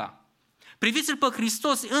frica. Priviți-l pe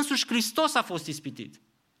Hristos, însuși Hristos a fost ispitit.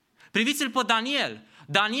 Priviți-l pe Daniel.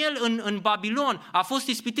 Daniel în Babilon a fost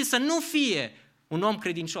ispitit să nu fie un om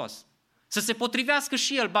credincios. Să se potrivească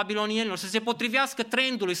și el babilonienilor, să se potrivească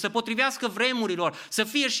trendului, să se potrivească vremurilor, să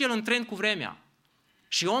fie și el în trend cu vremea.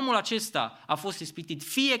 Și omul acesta a fost ispitit.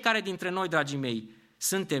 Fiecare dintre noi, dragii mei,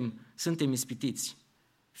 suntem ispitiți.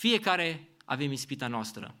 Fiecare avem ispita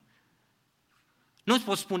noastră. Nu-ți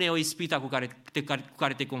pot spune o ispita cu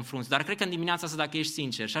care te confrunți, dar cred că în dimineața asta, dacă ești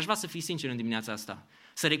sincer, și aș vrea să fii sincer în dimineața asta,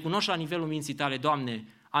 să recunoști la nivelul minții tale, Doamne,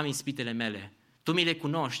 am ispitele mele, Tu mi le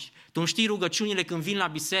cunoști, Tu știi rugăciunile când vin la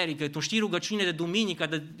biserică, Tu știi rugăciunile de duminică,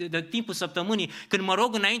 de timpul săptămânii, când mă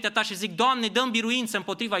rog înaintea Ta și zic, Doamne, dă-mi biruință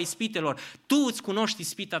împotriva ispitelor, Tu îți cunoști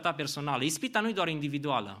ispita Ta personală. Ispita nu e doar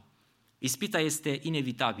individuală, ispita este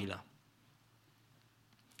inevitabilă.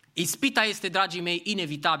 Ispita este, dragii mei,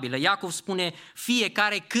 inevitabilă. Iacov spune,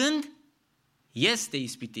 fiecare când este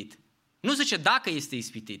ispitit. Nu zice dacă este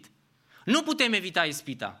ispitit. Nu putem evita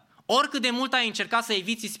ispita. Oricât de mult ai încercat să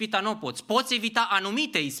eviți ispita, nu o poți. Poți evita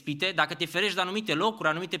anumite ispite, dacă te ferești de anumite locuri,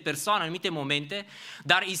 anumite persoane, anumite momente,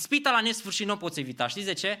 dar ispita la nesfârșit nu o poți evita. Știți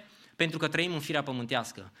de ce? Pentru că trăim în firea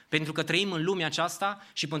pământească, pentru că trăim în lumea aceasta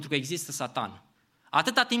și pentru că există Satan.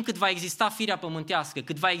 Atâta timp cât va exista firea pământească,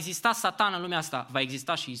 cât va exista Satan în lumea asta, va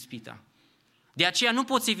exista și ispita. De aceea nu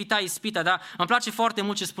poți evita ispita, dar îmi place foarte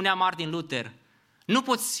mult ce spunea Martin Luther. Nu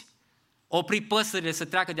poți opri păsările să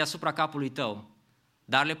treacă deasupra capului tău,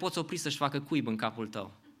 dar le poți opri să-și facă cuib în capul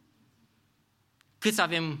tău. Câți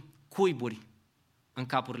avem cuiburi în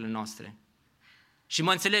capurile noastre? Și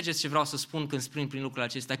mă înțelegeți ce vreau să spun când spun prin lucrurile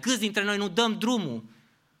acestea. Câți dintre noi nu dăm drumul,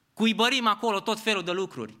 cuibărim acolo tot felul de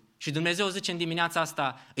lucruri. Și Dumnezeu zice în dimineața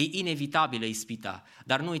asta, e inevitabilă ispita,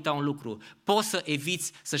 dar nu uita un lucru, poți să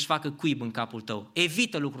eviți să-și facă cuib în capul tău.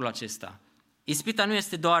 Evită lucrul acesta. Ispita nu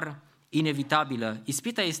este doar inevitabilă,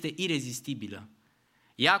 ispita este irezistibilă.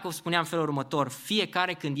 Iacov spunea în felul următor,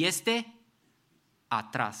 fiecare când este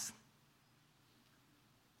atras.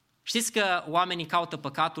 Știți că oamenii caută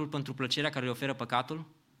păcatul pentru plăcerea care le oferă păcatul?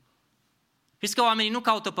 Știți că oamenii nu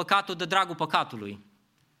caută păcatul de dragul păcatului.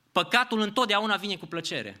 Păcatul întotdeauna vine cu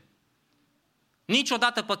plăcere.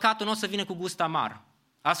 Niciodată păcatul nu o să vină cu gust amar.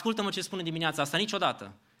 Ascultă-mă ce spune dimineața asta,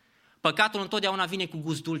 niciodată. Păcatul întotdeauna vine cu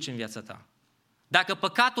gust dulce în viața ta. Dacă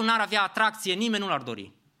păcatul n-ar avea atracție, nimeni nu l-ar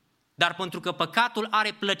dori. Dar pentru că păcatul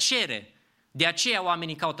are plăcere, de aceea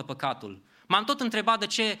oamenii caută păcatul. M-am tot întrebat de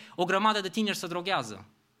ce o grămadă de tineri se droghează.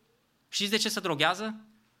 Știți de ce se droghează?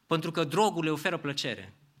 Pentru că drogul le oferă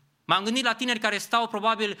plăcere. M-am gândit la tineri care stau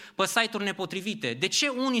probabil pe site-uri nepotrivite. De ce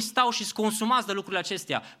unii stau și sunt consumați de lucrurile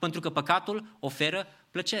acestea? Pentru că păcatul oferă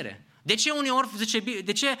plăcere. De ce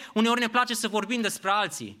uneori ne place să vorbim despre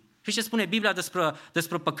alții? Știți ce spune Biblia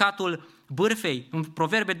despre păcatul bârfei? În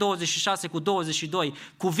Proverbe 26:22.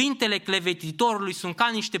 Cuvintele clevetitorului sunt ca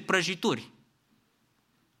niște prăjituri.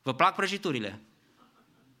 Vă plac prăjiturile?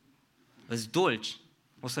 Îți dulci.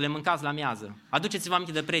 O să le mâncați la miază. Aduceți-vă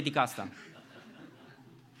aminte de predica asta.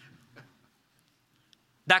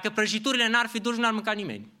 Dacă prăjiturile n-ar fi dulci, n-ar mânca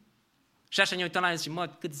nimeni. Și așa ne uităm la el și mă,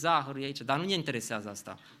 cât zahăr e aici. Dar nu ne interesează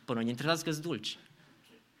asta. Până noi ne interesează că-s dulci.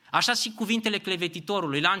 Așa și cuvintele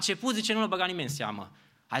clevetitorului. La început zice, nu l-a băgat nimeni în seamă.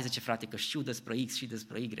 Hai zice, frate, că știu despre X și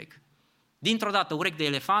despre Y. Dintr-o dată, urechi de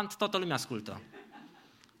elefant, toată lumea ascultă.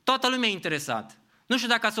 Toată lumea e interesat. Nu știu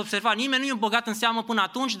dacă ați observat, nimeni nu i-a băgat în seamă până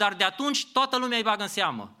atunci, dar de atunci toată lumea îi bagă în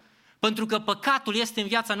seamă. Pentru că păcatul este în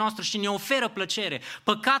viața noastră și ne oferă plăcere.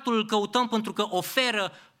 Păcatul îl căutăm pentru că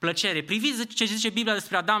oferă plăcere. Priviți ce zice Biblia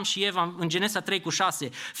despre Adam și Eva în Genesa 3:6.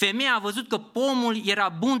 Femeia a văzut că pomul era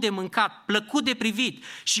bun de mâncat, plăcut de privit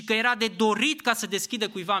și că era de dorit ca să deschidă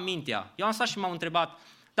cuiva mintea. Eu am stat și m-am întrebat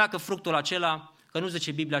dacă fructul acela, că nu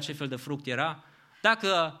zice Biblia ce fel de fruct era,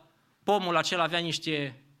 dacă pomul acela avea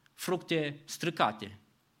niște fructe stricate.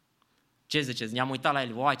 Ce ziceți? Ne-am uitat la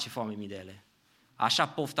ele, oai ce foame mi de ele. Așa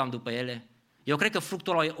poftam după ele. Eu cred că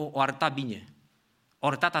fructul ăla o arăta bine. O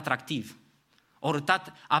arătat atractiv. O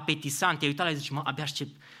arătat apetisant. Te-ai uitat la el și zici, mă, abia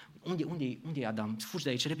aștept. Unde e Adam? Fugi de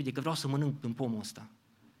aici repede că vreau să mănânc în pomul ăsta.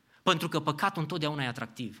 Pentru că păcatul întotdeauna e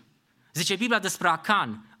atractiv. Zice Biblia despre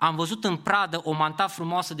Acan, am văzut în pradă o manta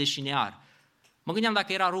frumoasă de șinear. Mă gândeam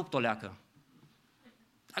dacă era rupt o leacă.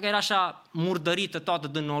 Dacă era așa murdărită toată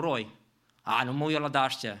din noroi. Nu mă uit eu la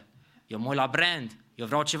de-aștia. Eu mă uit la brand. Eu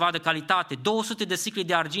vreau ceva de calitate. 200 de sicli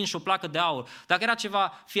de argint și o placă de aur. Dacă era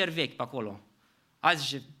ceva fier vechi pe acolo. Azi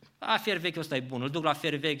zice, fier vechi ăsta e bun. Îl duc la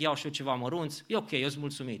fier vechi, iau și eu ceva mărunți. E ok, eu sunt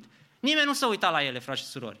mulțumit. Nimeni nu s-a uitat la ele, frați și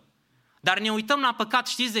surori. Dar ne uităm la păcat,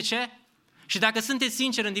 știți de ce? Și dacă sunteți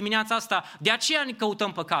sinceri în dimineața asta, de aceea ne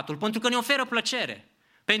căutăm păcatul. Pentru că ne oferă plăcere.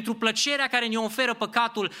 Pentru plăcerea care ne oferă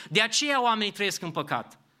păcatul, de aceea oamenii trăiesc în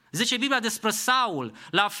păcat. Zice Biblia despre Saul,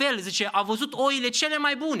 la fel, zice, a văzut oile cele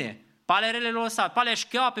mai bune, pe ale rele le-a lăsat, pe ale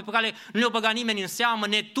șchioape, pe care nu le-a băgat nimeni în seamă,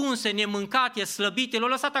 netunse, nemâncate, slăbite, le-a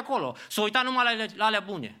lăsat acolo. S-a uitat numai la alea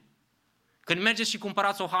bune. Când mergeți și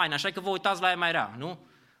cumpărați o haină, așa că vă uitați la ea mai rea, nu?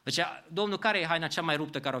 Zice, Domnul, care e haina cea mai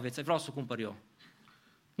ruptă care o aveți? Vreau să o cumpăr eu.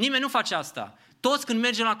 Nimeni nu face asta. Toți când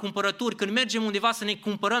mergem la cumpărături, când mergem undeva să ne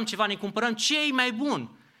cumpărăm ceva, ne cumpărăm ce e mai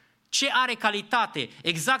bun. Ce are calitate?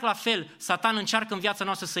 Exact la fel, Satan încearcă în viața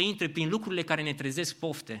noastră să intre prin lucrurile care ne trezesc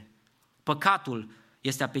pofte. Păcatul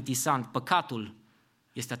este apetisant, păcatul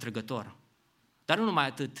este atrăgător. Dar nu numai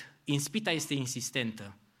atât, ispita este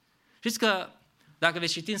insistentă. Știți că, dacă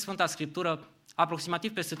veți citi în Sfânta Scriptură,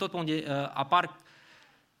 aproximativ peste tot pe unde apar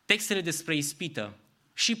textele despre ispită,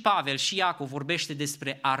 și Pavel și Iacov vorbește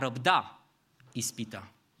despre a răbda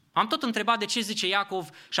ispita. Am tot întrebat de ce zice Iacov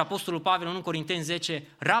și Apostolul Pavel în 1 Corinteni 10,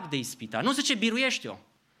 rabdă ispita. Nu zice biruiește-o.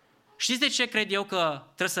 Știți de ce cred eu că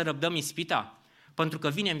trebuie să răbdăm ispita? Pentru că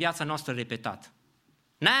vine în viața noastră repetat.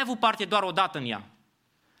 N-ai avut parte doar o dată în ea.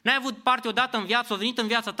 N-ai avut parte odată în viață, a venit în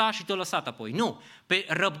viața ta și te-a lăsat apoi. Nu. Pe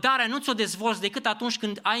răbdarea nu ți-o dezvolți decât atunci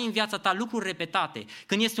când ai în viața ta lucruri repetate,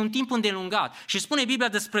 când este un timp îndelungat. Și spune Biblia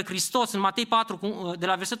despre Hristos în Matei 4, de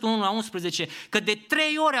la versetul 1 la 11, că de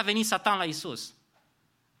 3 ori a venit Satan la Iisus.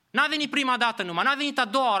 N-a venit prima dată numai, n-a venit a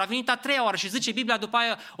doua oară, a venit a treia oară și zice Biblia după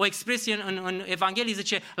aia o expresie în Evanghelie,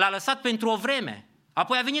 zice, l-a lăsat pentru o vreme,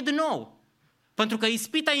 apoi a venit din nou. Pentru că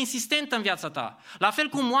ispita e insistentă în viața ta. La fel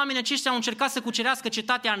cum oamenii aceștia au încercat să cucerească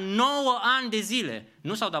cetatea 9 ani de zile,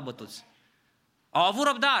 nu s-au dat bătuți. Au avut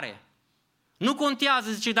răbdare. Nu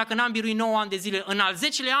contează, zice, dacă n-am biruit 9 ani de zile, în al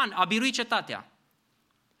 10-lea an a biruit cetatea.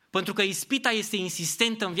 Pentru că ispita este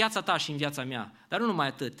insistentă în viața ta și în viața mea. Dar nu numai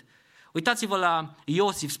atât. Uitați-vă la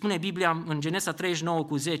Iosif, spune Biblia în Genesa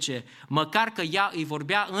 39:10, măcar că ea îi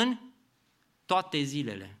vorbea în toate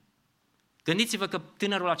zilele. Gândiți-vă că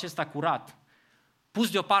tânărul acesta curat, pus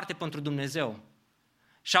deoparte pentru Dumnezeu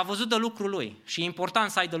și a văzut de lucrul lui și e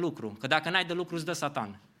important să ai de lucru, că dacă n-ai de lucru îți dă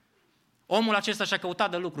Satan. Omul acesta și-a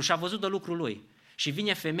căutat de lucru și a văzut de lucrul lui și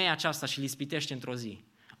vine femeia aceasta și îl ispitește într-o zi,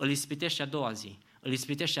 îl ispitește a doua zi, îl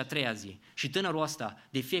ispitește a treia zi și tânărul ăsta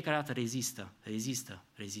de fiecare dată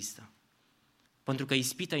rezistă. Pentru că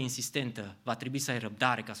ispita insistentă va trebui să ai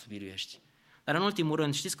răbdare ca să biruiești. Dar în ultimul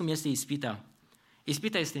rând, știți cum este ispita?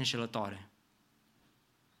 Ispita este înșelătoare.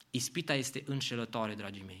 Ispita este înșelătoare,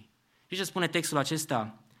 dragii mei. Și ce spune textul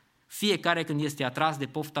acesta? Fiecare când este atras de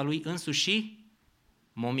pofta lui însuși și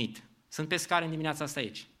momit. Sunt pescari în dimineața asta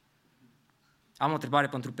aici. Am o întrebare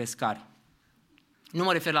pentru pescari. Nu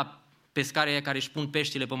mă refer la pescarii care își pun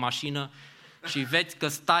peștile pe mașină și vezi că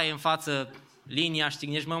stai în față linia și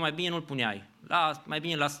te mai bine nu-l puneai. Mai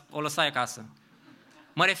bine o lăsai acasă.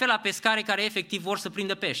 Mă refer la pescari care efectiv vor să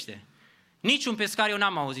prindă pește. Niciun pescar eu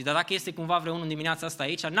n-am auzit, dar dacă este cumva vreunul în dimineața asta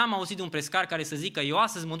aici, n-am auzit de un pescar care să zică eu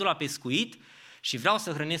astăzi mă duc la pescuit și vreau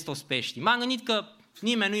să hrănesc toți peștii. M-am gândit că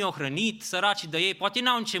nimeni nu i-a hrănit, săracii de ei, poate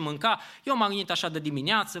n-au în ce mânca, eu m-am gândit așa de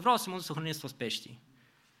dimineață, vreau să mă duc să hrănesc toți peștii.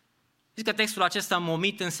 Zic că textul acesta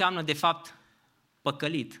momit înseamnă de fapt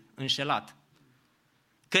păcălit, înșelat.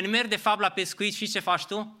 Când mergi de fapt la pescuit, știi ce faci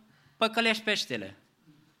tu? Păcălești peștele.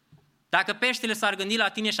 Dacă peștele s-ar gândi la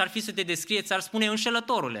tine și ar fi să te descrie, ți-ar spune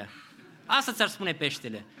înșelătorule. Asta ți-ar spune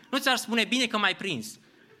peștele. Nu ți-ar spune bine că m-ai prins.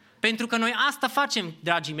 Pentru că noi asta facem,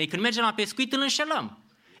 dragii mei, când mergem la pescuit îl înșelăm.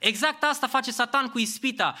 Exact asta face Satan cu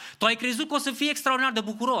ispita. Tu ai crezut că o să fii extraordinar de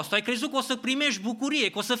bucuros, tu ai crezut că o să primești bucurie,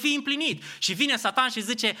 că o să fii împlinit. Și vine Satan și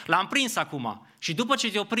zice, l-am prins acum. Și după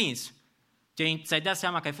ce te-o prins, ți-ai dat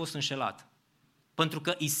seama că ai fost înșelat. Pentru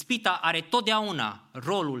că ispita are totdeauna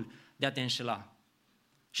rolul de a te înșela.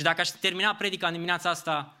 Și dacă aș termina predica în dimineața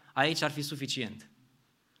asta, aici ar fi suficient.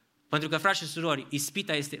 Pentru că, frați și surori,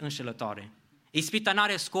 ispita este înșelătoare. Ispita nu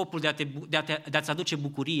are scopul de a-ți aduce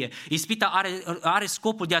bucurie. Ispita are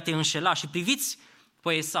scopul de a te înșela. Și priviți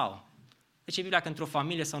pe Esau. Deci e Biblia că într-o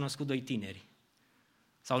familie s-au născut 2 tineri.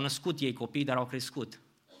 S-au născut ei copii, dar au crescut.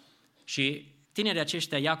 Și tinerii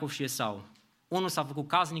aceștia, Iacov și Esau, unul s-a făcut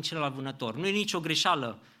casnic, celălalt vânător. Nu e nicio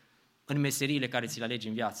greșeală în meseriile care ți le alegi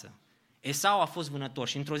în viață. Esau a fost vânător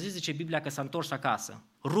și într-o zi zice Biblia că s-a întors acasă,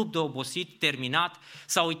 rupt de obosit, terminat,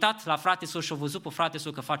 s-a uitat la frate său și a văzut pe frate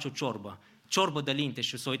său că face o ciorbă de linte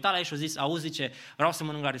și s-a uitat la el și a zis, auzi, zice, vreau să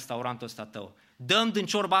mănânc la restaurantul ăsta tău. Dă-mi din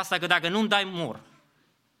ciorba asta că dacă nu-mi dai mor.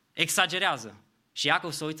 Exagerează. Și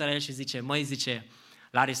Iacov se uită la el și zice, măi, zice,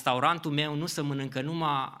 la restaurantul meu nu se mănâncă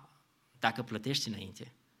numai dacă plătești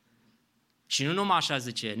înainte. Și nu numai așa,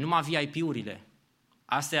 zice, numai VIP-urile.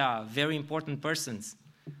 Astea, very important persons.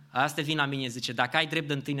 Astea vin la mine, zice, dacă ai drept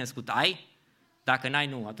de întâi născut, ai? Dacă n-ai,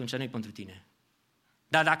 nu, atunci nu-i pentru tine.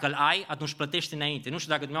 Dar dacă îl ai, atunci plătești înainte. Nu știu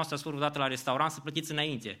dacă dumneavoastră ați fost vreodată la restaurant să plătiți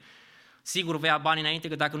înainte. Sigur vei ia bani înainte,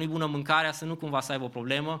 că dacă nu-i bună mâncarea, să nu cumva să aibă o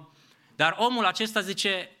problemă. Dar omul acesta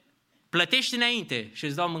zice, plătești înainte și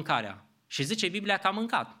îți dau mâncarea. Și zice Biblia că a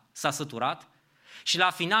mâncat, s-a săturat și la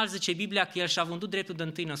final zice Biblia că el și-a vândut dreptul de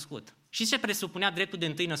întâi născut. Și ce presupunea dreptul de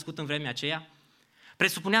întâi născut în vremea aceea?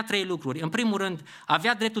 Presupunea 3 lucruri. În primul rând,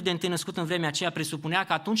 avea dreptul de întâi născut în vremea aceea, presupunea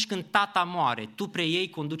că atunci când tata moare, tu preiei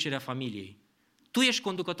conducerea familiei. Tu ești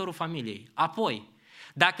conducătorul familiei. Apoi,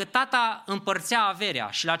 dacă tata împărțea averea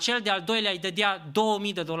și la cel de-al doilea îi dădea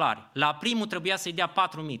 $2,000, la primul trebuia să-i dea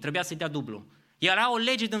 4.000, trebuia să-i dea dublu. Era o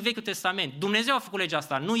lege din Vechiul Testament. Dumnezeu a făcut legea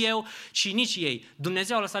asta, nu eu și nici ei.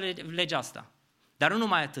 Dumnezeu a lăsat legea asta. Dar nu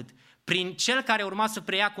numai atât. Prin cel care urma să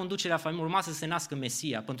preia conducerea familiei, urma să se nască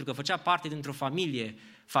Mesia, pentru că făcea parte dintr-o familie,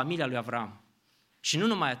 familia lui Avram. Și nu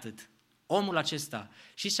numai atât. Omul acesta,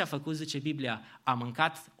 știți ce a făcut, zice Biblia, a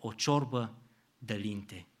mâncat o ciorbă de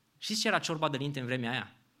linte. Știți ce era ciorba de linte în vremea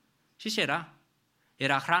aia? Și ce era?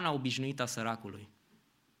 Era hrana obișnuită a săracului.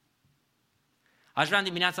 Aș vrea în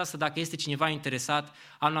dimineața asta, dacă este cineva interesat,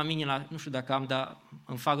 am la mine, nu știu dacă am, dar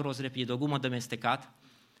îmi fac rost repede, de o gumă de mestecat.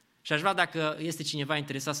 Și aș vrea, dacă este cineva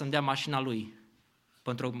interesat, să-mi dea mașina lui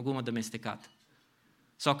pentru o gumă de mestecat.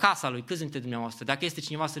 Sau casa lui, câți dintre dumneavoastră? Dacă este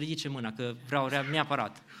cineva, să ridice mâna, că vreau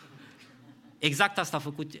neapărat. Exact asta a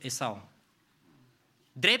făcut Esau.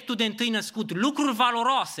 Dreptul de întâi născut, lucruri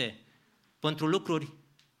valoroase pentru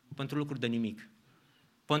lucruri de nimic.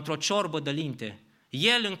 Pentru o ciorbă de linte.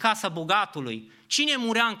 El în casa bogatului. Cine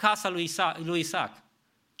murea în casa lui Isaac?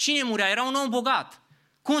 Cine murea? Era un om bogat.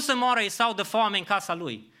 Cum să moară Esau de foame în casa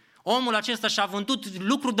lui? Omul acesta și-a vândut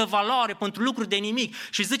lucruri de valoare pentru lucruri de nimic.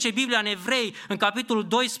 Și zice Biblia în Evrei, în capitolul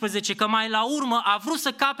 12, că mai la urmă a vrut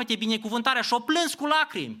să capete binecuvântarea și o plâns cu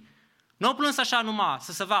lacrimi. Nu o plâns așa numai,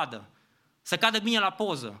 să se vadă, să cadă bine la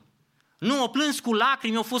poză. Nu, o plâns cu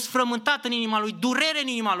lacrimi, a fost frământat în inima lui, durere în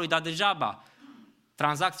inima lui, dar degeaba.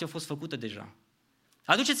 Tranzacția a fost făcută deja.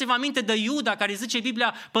 Aduceți-vă aminte de Iuda, care zice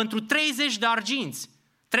Biblia, pentru 30 de arginți.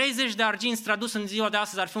 30 de arginți tradus în ziua de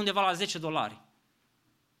astăzi ar fi undeva la $10.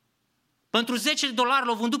 Pentru $10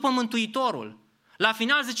 l-a vândut pe Mântuitorul. La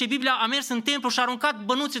final, zice Biblia, a mers în templu și a aruncat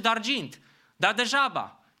bănuțe de argint. Dar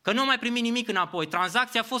degeaba, că nu a mai primit nimic înapoi.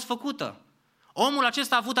 Tranzacția a fost făcută. Omul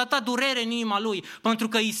acesta a avut atâta durere în inima lui, pentru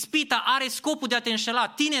că ispita are scopul de a te înșela.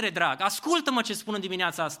 Tinere drag, ascultă-mă ce spun în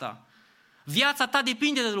dimineața asta. Viața ta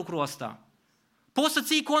depinde de lucrul ăsta. Poți să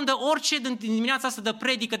ții cont de orice din dimineața asta de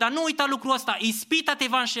predică, dar nu uita lucrul ăsta. Ispita te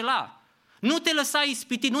va înșela. Nu te lăsa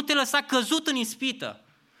ispitit, nu te lăsa căzut în ispită.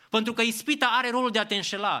 Pentru că ispita are rolul de a te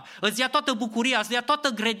înșela. Îți ia toată bucuria, îți ia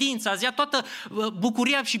toată credința, îți ia toată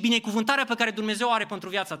bucuria și binecuvântarea pe care Dumnezeu are pentru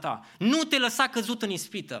viața ta. Nu te lăsa căzut în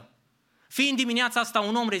ispită. Fii în dimineața asta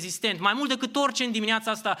un om rezistent. Mai mult decât orice în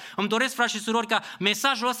dimineața asta, îmi doresc, frați și surori, ca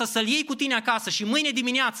mesajul ăsta să-l iei cu tine acasă și mâine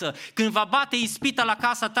dimineață, când va bate ispita la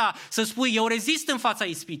casa ta, să spui, eu rezist în fața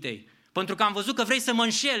ispitei. Pentru că am văzut că vrei să mă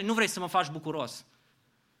înșeli, nu vrei să mă faci bucuros.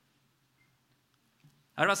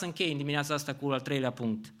 Aș vrea să închei în dimineața asta cu al treilea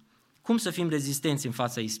punct. Cum să fim rezistenți în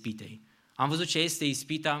fața ispitei? Am văzut ce este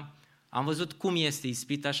ispita, am văzut cum este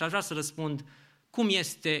ispita și aș vrea să răspund cum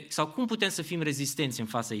este sau cum putem să fim rezistenți în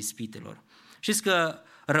fața ispitelor. Știți că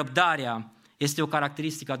răbdarea este o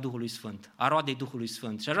caracteristică a Duhului Sfânt, a roadei Duhului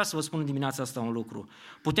Sfânt. Și aș vrea să vă spun în dimineața asta un lucru.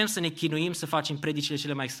 Putem să ne chinuim să facem predicile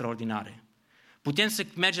cele mai extraordinare. Putem să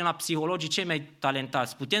mergem la psihologii cei mai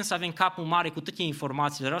talentați, putem să avem capul mare cu toate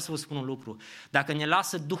informațiile, vreau să vă spun un lucru. Dacă ne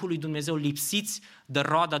lasă Duhul lui Dumnezeu lipsiți de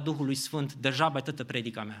roada Duhului Sfânt, degeaba e toată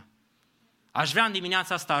predica mea. Aș vrea în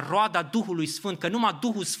dimineața asta roada Duhului Sfânt, că numai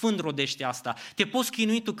Duhul Sfânt rodește asta. Te poți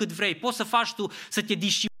chinui tu cât vrei, poți să faci tu să te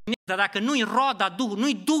disciplinezi, dar dacă nu-i roada Duhului,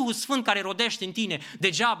 nu-i Duhul Sfânt care rodește în tine,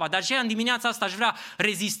 degeaba. Dar aceea în dimineața asta aș vrea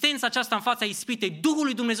rezistența aceasta în fața ispitei, Duhul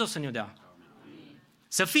lui Dumnezeu să ne-o dea.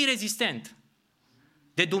 Să fii rezistent.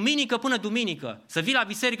 De duminică până duminică, să vii la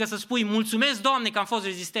biserică să spui, mulțumesc, Doamne, că am fost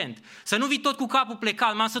rezistent. Să nu vii tot cu capul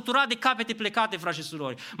plecat. M-am săturat de capete plecate, frați și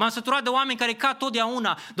surori. M-am săturat de oameni care cad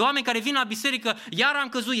totdeauna, de oameni care vin la biserică, iar am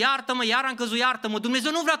căzut, iartă-mă, iar am căzut, iartă-mă.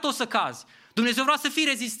 Dumnezeu nu vrea tot să cazi. Dumnezeu vrea să fii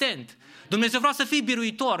rezistent. Dumnezeu vrea să fii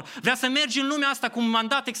biruitor. Vrea să mergi în lumea asta cu un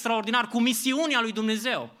mandat extraordinar, cu misiunea lui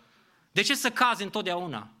Dumnezeu. De ce să cazi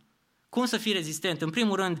întotdeauna? Cum să fii rezistent? În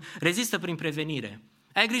primul rând, rezistă prin prevenire.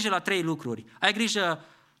 Ai grijă la 3 lucruri. Ai grijă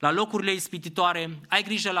la locurile ispititoare, ai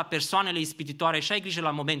grijă la persoanele ispititoare și ai grijă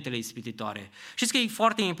la momentele ispititoare. Știți că e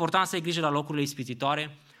foarte important să ai grijă la locurile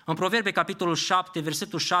ispititoare? În Proverbe, capitolul 7,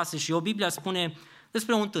 versetul 6 și 8, Biblia spune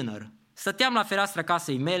despre un tânăr. Stăteam la fereastra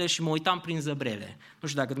casei mele și mă uitam prin zăbrele. Nu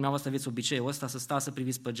știu dacă dumneavoastră aveți obiceiul ăsta să stați să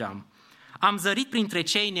priviți pe geam. Am zărit printre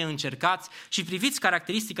cei neîncercați și priviți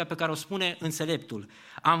caracteristica pe care o spune înțeleptul.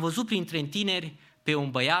 Am văzut printre tineri pe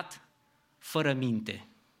un băiat fără minte.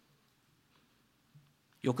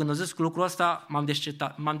 Eu când am zis cu lucrul ăsta,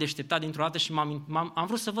 m-am deșteptat dintr-o dată și am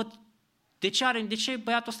vrut să văd de ce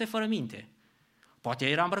băiatul ăsta e fără minte. Poate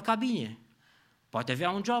era îmbrăcat bine, poate avea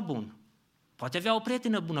un job bun, poate avea o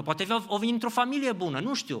prietenă bună, poate o venit într-o familie bună,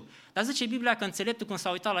 nu știu. Dar zice Biblia că înțeleptul când s-a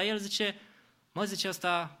uitat la el, zice,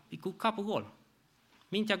 ăsta e cu capul gol,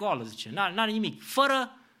 mintea goală, zice, n-are nimic,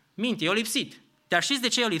 fără minte, i-a lipsit. Dar știți de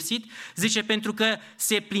ce i-a lipsit? Zice, pentru că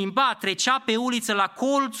se plimba, trecea pe uliță la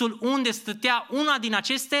colțul unde stătea una din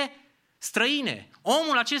aceste străine.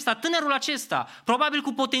 Omul acesta, tânărul acesta, probabil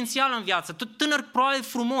cu potențial în viață, tânăr probabil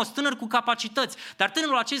frumos, tânăr cu capacități, dar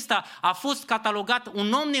tânărul acesta a fost catalogat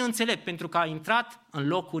un om neînțelept pentru că a intrat în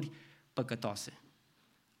locuri păcătoase.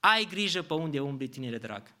 Ai grijă pe unde umbli, tinere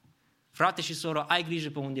drag. Frate și soră, ai grijă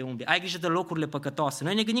pe unde umbli, ai grijă de locurile păcătoase.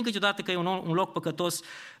 Noi ne gândim câteodată că e un loc păcătos,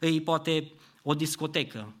 îi poate o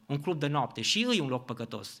discotecă, un club de noapte și îi un loc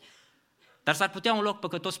păcătos. Dar s-ar putea un loc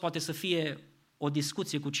păcătos poate să fie o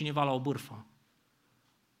discuție cu cineva la o bârfă.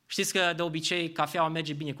 Știți că de obicei cafeaua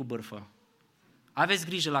merge bine cu bârfă. Aveți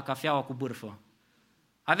grijă la cafeaua cu bârfă.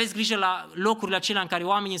 Aveți grijă la locurile acelea în care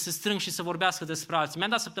oamenii se strâng și să vorbească despre alții.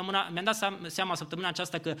 Mi-am dat seama săptămâna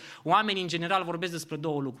aceasta că oamenii în general vorbesc despre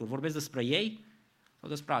două lucruri. Vorbesc despre ei sau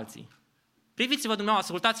despre alții. Priviți-vă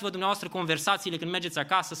dumneavoastră, ascultați-vă dumneavoastră conversațiile când mergeți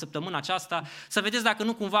acasă săptămâna aceasta, să vedeți dacă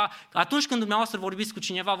nu cumva, atunci când dumneavoastră vorbiți cu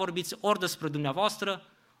cineva, vorbiți ori despre dumneavoastră,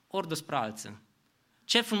 ori despre alții.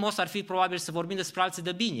 Ce frumos ar fi probabil să vorbim despre alții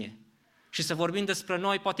de bine și să vorbim despre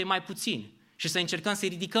noi poate mai puțin și să încercăm să-i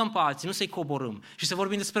ridicăm pe alții, nu să-i coborâm și să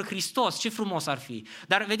vorbim despre Hristos, ce frumos ar fi.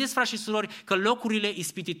 Dar vedeți, frați și surori, că locurile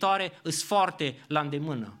ispititoare îs foarte la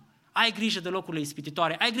îndemână. Ai grijă de locurile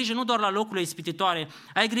ispititoare, ai grijă nu doar la locurile ispititoare,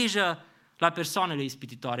 ai grijă la persoanele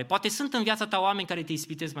ispititoare. Poate sunt în viața ta oameni care te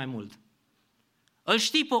ispitesc mai mult. Îl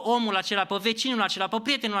știi pe omul acela, pe vecinul acela, pe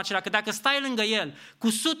prietenul acela, că dacă stai lângă el, cu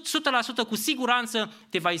 100% cu siguranță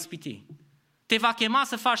te va ispiti. Te va chema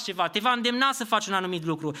să faci ceva, te va îndemna să faci un anumit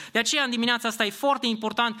lucru. De aceea, în dimineața asta, e foarte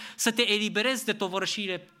important să te eliberezi de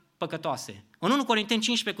tovărășiile păcătoase. În 1 Corinteni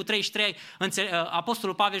 15:33,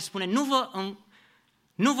 Apostolul Pavel spune,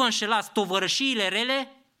 nu vă înșelați, tovărășiile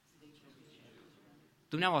rele,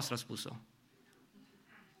 dumneavoastră a spus-o.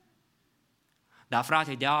 Dar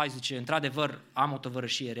frate, de azi, zice, într-adevăr, am o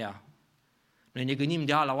tovărășie rea. Noi ne gândim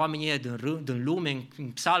de la oamenii din lume,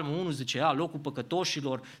 în Psalmul 1 zice, locul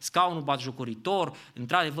păcătoșilor, scaunul batjocoritor,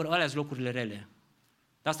 într-adevăr, alea sunt locurile rele.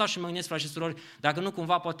 Dar stau și mă gândesc, frați și surori, dacă nu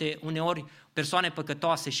cumva poate uneori persoane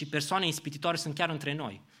păcătoase și persoane ispititoare sunt chiar între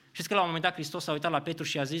noi. Știți că la un moment dat Hristos s-a uitat la Petru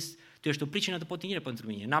și a zis, tu ești o pricină de potignire pentru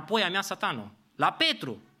mine, înapoi a mea Satanul, la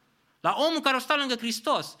Petru, la omul care o sta lângă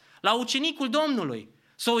Hristos, la ucenicul Domnului.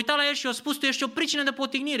 S-a uitat la el și a spus, tu ești o pricină de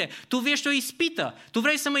potignire, tu ești o ispită, tu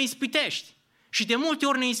vrei să mă ispitești. Și de multe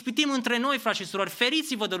ori ne ispitim între noi, frați și surori,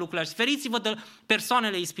 feriți-vă de lucrurile astea, feriți-vă de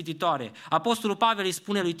persoanele ispititoare. Apostolul Pavel îi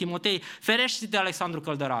spune lui Timotei, ferește-te de Alexandru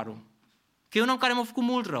Căldăraru, că e un om care m-a făcut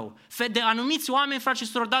mult rău. De anumiți oameni, frați și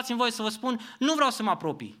surori, dați-mi voie să vă spun, nu vreau să mă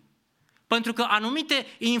apropii. Pentru că anumite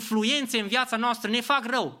influențe în viața noastră ne fac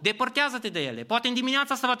rău, depărtează-te de ele. Poate în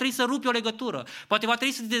dimineața asta va trebui să rupi o legătură, poate va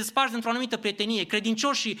trebui să te desparți dintr-o anumită prietenie.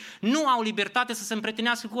 Credincioșii nu au libertate să se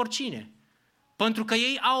împrietenească cu oricine. Pentru că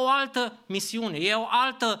ei au o altă misiune, ei au o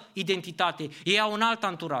altă identitate, ei au un alt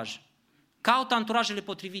anturaj. Caută anturajele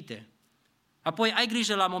potrivite. Apoi ai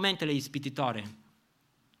grijă la momentele ispititoare.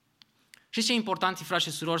 Și ce e important, frați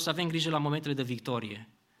și surori, să avem grijă la momentele de victorie.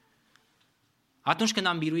 Atunci când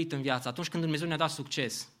am biruit în viață, atunci când Dumnezeu ne-a dat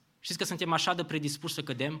succes, știți că suntem așa de predispuși să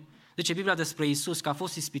cădem? Zice Biblia despre Iisus că a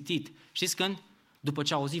fost ispitit. Știți când? După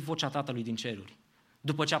ce a auzit vocea Tatălui din ceruri.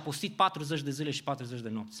 După ce a postit 40 de zile și 40 de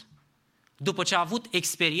nopți. După ce a avut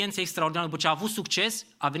experiențe extraordinare, după ce a avut succes,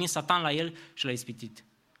 a venit Satan la el și l-a ispitit.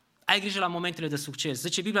 Ai grijă la momentele de succes.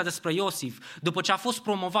 Zice Biblia despre Iosif, după ce a fost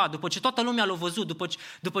promovat, după ce toată lumea l-a văzut,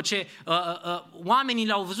 după ce oamenii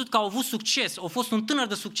l-au văzut că au avut succes, a fost un tânăr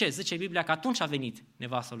de succes, zice Biblia că atunci a venit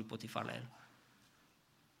nevasta lui Potifar la el.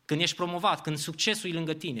 Când ești promovat, când succesul e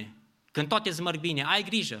lângă tine, când toate îți merg bine, ai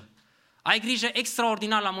grijă. Ai grijă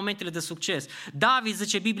extraordinar la momentele de succes. David,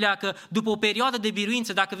 zice Biblia, că după o perioadă de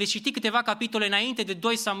biruință, dacă veți citi câteva capitole înainte de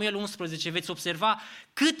 2 Samuel 11, veți observa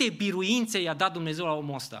câte biruințe i-a dat Dumnezeu la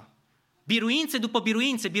omul ăsta. Biruințe după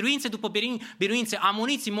biruințe, biruințe după biruințe,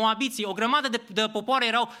 amoniții, moabiții, o grămadă de popoare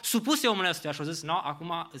erau supuse omului ăsta. Și au zis,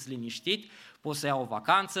 acum îți liniștit, poți să iau o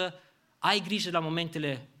vacanță, ai grijă la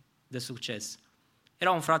momentele de succes.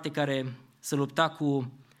 Era un frate care se lupta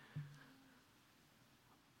cu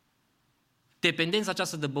dependența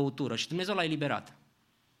aceasta de băutură și Dumnezeu l-a eliberat.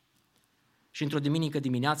 Și într-o duminică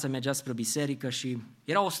dimineață mergea spre biserică și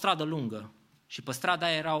era o stradă lungă și pe strada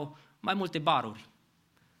aia erau mai multe baruri.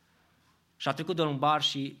 Și a trecut de un bar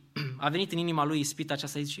și a venit în inima lui ispita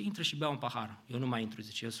aceasta, zice, intră și bea un pahar. Eu nu mai intru,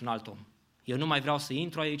 zice, eu sunt alt om. Eu nu mai vreau să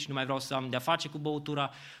intru aici, nu mai vreau să am de-a face cu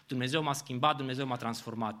băutura, Dumnezeu m-a schimbat, Dumnezeu m-a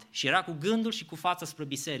transformat. Și era cu gândul și cu fața spre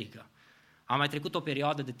biserică. A mai trecut o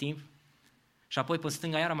perioadă de timp și apoi pe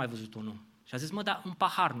stânga iar a mai văzut unul. Și a zis, dar un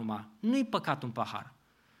pahar numai, nu-i păcat un pahar.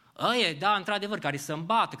 Ăia, într-adevăr, care se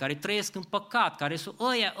îmbată, care trăiesc în păcat, care sunt,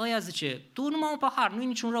 ăia, zice, tu numai un pahar, nu-i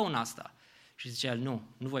niciun rău în asta. Și zice el,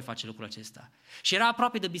 nu voi face lucrul acesta. Și era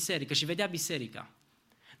aproape de biserică și vedea biserica.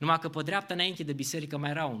 Numai că pe dreapta înainte de biserică mai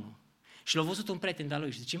era unul. Și l-a văzut un prieten de-a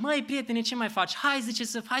lui și zice, măi, prietene, ce mai faci?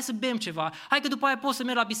 Hai să bem ceva, hai că după aia poți să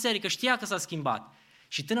mergi la biserică, știa că s-a schimbat.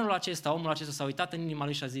 Și tânărul acesta, omul acesta s-a uitat în inima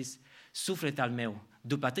lui și a zis, suflete al meu,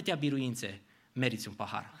 după atâtea biruințe, meriți un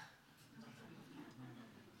pahar.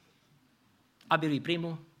 A biruit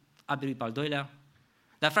primul, a biruit pe al doilea,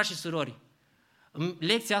 dar frați și surori,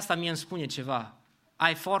 Lecția asta mie îmi spune ceva.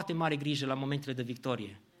 Ai foarte mare grijă la momentele de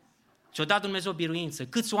victorie. Și-o dat Dumnezeu biruință.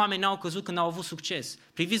 Câți oameni n-au căzut când au avut succes?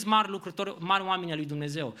 Priviți mari lucrători, mari oameni al lui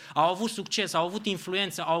Dumnezeu. Au avut succes, au avut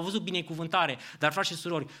influență, au avut binecuvântare. Dar, frați și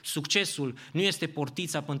surori, succesul nu este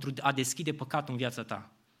portița pentru a deschide păcatul în viața ta.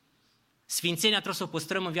 Sfințenia trebuie să o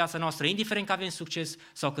păstrăm în viața noastră, indiferent că avem succes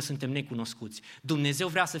sau că suntem necunoscuți. Dumnezeu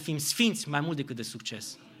vrea să fim sfinți mai mult decât de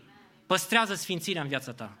succes. Păstrează sfințirea în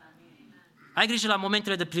viața ta. Ai grijă la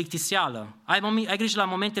momentele de plictiseală, ai grijă la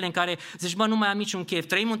momentele în care zici, nu mai am niciun chef.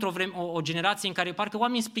 Trăim o generație în care parcă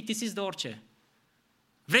oamenii sunt plictisiți de orice.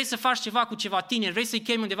 Vrei să faci ceva cu ceva tineri, vrei să-i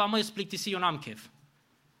chemi undeva, eu sunt plictisit, eu n-am chef.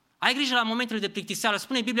 Ai grijă la momentele de plictiseală.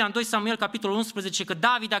 Spune Biblia în 2 Samuel, capitolul 11, că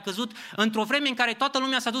David a căzut într-o vreme în care toată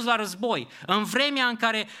lumea s-a dus la război.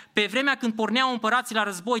 Pe vremea când porneau împărații la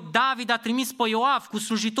război, David a trimis pe Ioav cu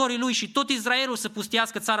slujitorii lui și tot Israelul să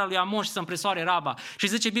pustiască țara lui Amon și să împresoare Raba. Și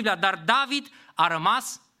zice Biblia, dar David a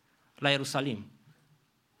rămas la Ierusalim.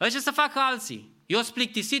 Ce să facă alții? Eu sunt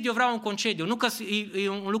plictisit, eu vreau un concediu. Nu că e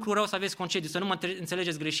un lucru rău să aveți concediu, să nu mă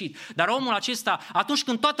înțelegeți greșit. Dar omul acesta, atunci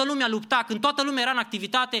când toată lumea lupta, când toată lumea era în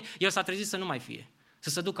activitate, el s-a trezit să nu mai fie, să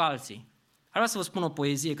se ducă alții. Ar vrea să vă spun o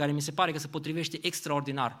poezie care mi se pare că se potrivește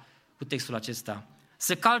extraordinar cu textul acesta.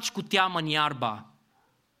 Să calci cu teamă în iarba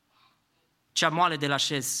cea moale de la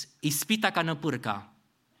șes, ispita ca năpârca,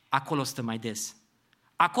 acolo stă mai des.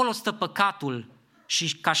 Acolo stă păcatul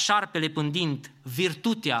și ca șarpele pândind,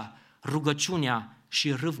 virtutea, rugăciunea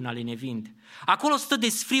și râvna lenevind. Acolo stă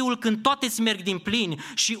desfriul când toate-ți merg din plin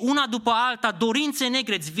și una după alta dorințe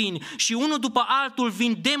negre-ți vin și unul după altul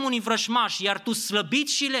vin demonii vrășmași, iar tu slăbit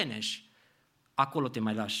și leneș, acolo te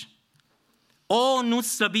mai lași. O,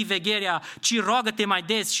 nu-ți slăbi vegherea, ci roagă-te mai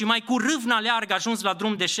des și mai cu râvna leargă ajungi la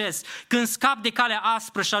drum de șes. Când scapi de calea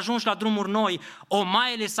aspră și ajungi la drumuri noi, o,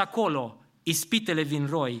 mai ales acolo, ispitele vin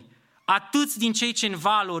roi. Atâți din cei ce în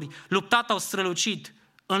valuri luptat au strălucit,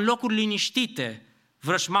 în locuri liniștite,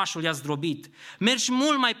 vrășmașul i-a zdrobit. Mergi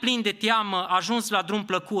mult mai plin de teamă, ajuns la drum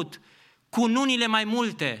plăcut, cu nunile mai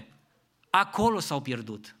multe, acolo s-au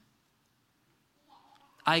pierdut.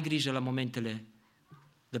 Ai grijă la momentele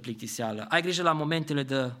de plictiseală, ai grijă la momentele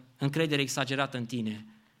de încredere exagerată în tine.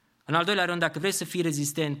 În al doilea rând, dacă vrei să fii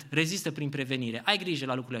rezistent, rezistă prin prevenire. Ai grijă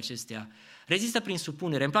la lucrurile acestea. Rezistă prin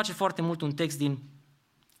supunere. Îmi place foarte mult un text din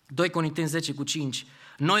 2 Corinteni 10:5.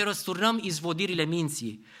 Noi răsturnăm izvodirile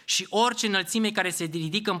minții și orice înălțime care se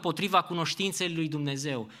ridică împotriva cunoștinței lui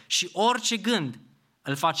Dumnezeu și orice gând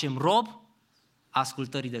îl facem rob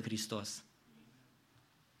ascultării de Hristos.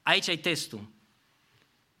 Aici ai testul.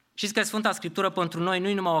 Știți că Sfânta Scriptură pentru noi nu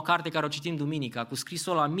e numai o carte care o citim duminica, cu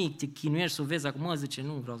scrisul ăla mic, te chinuiești să o vezi acum, zice,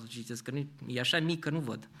 nu vreau să citesc, că e așa mic că nu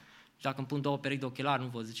văd. Și dacă îmi pun 2 perechi de ochelari, nu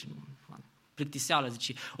văd, zice, nu, plictiseală,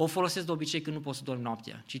 zice, o folosesc de obicei când nu pot să dorm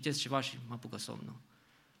noaptea. Citesc ceva și mă apucă somnul.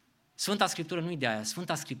 Sfânta Scriptură nu-i de aia.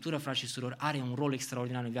 Sfânta Scriptură, frați și surori, are un rol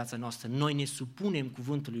extraordinar în viața noastră. Noi ne supunem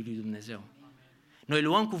cuvântului lui Dumnezeu. Noi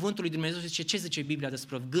luăm cuvântul lui Dumnezeu și zice, ce zice Biblia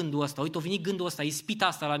despre gândul ăsta? Uite, a venit gândul ăsta, ispita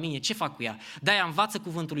asta la mine, ce fac cu ea? De-aia învață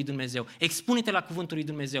cuvântul lui Dumnezeu, expune-te la cuvântul lui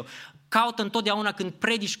Dumnezeu. Caută întotdeauna când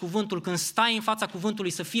predici cuvântul, când stai în fața cuvântului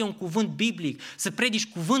să fie un cuvânt biblic, să predici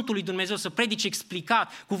cuvântul lui Dumnezeu, să predici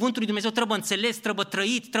explicat. Cuvântul lui Dumnezeu trebuie înțeles, trebuie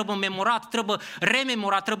trăit, trebuie memorat, trebuie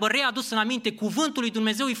rememorat, trebuie readus în aminte. Cuvântul lui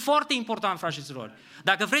Dumnezeu e foarte important, frați și surori.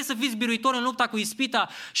 Dacă vreți să fiți biruitori în lupta cu ispita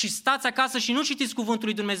și stați acasă și nu citiți cuvântul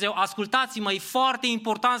lui Dumnezeu, ascultați-mă, e foarte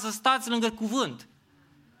important să stați lângă cuvânt.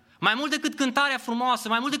 Mai mult decât cântarea frumoasă,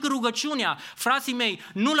 mai mult decât rugăciunea, frații mei,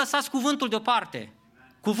 nu lăsați cuvântul deoparte.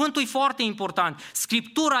 Cuvântul e foarte important.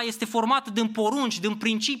 Scriptura este formată din porunci, din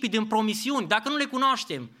principii, din promisiuni. Dacă nu le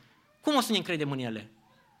cunoaștem, cum o să ne încredem în ele?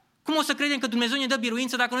 Cum o să credem că Dumnezeu ne dă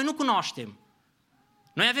biruință dacă noi nu cunoaștem?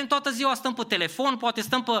 Noi avem toată ziua, stăm pe telefon, poate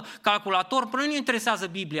stăm pe calculator, până nu ne interesează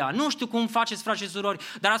Biblia. Nu știu cum faceți, frați și surori,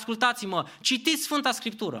 dar ascultați-mă, citiți Sfânta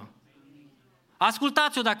Scriptură.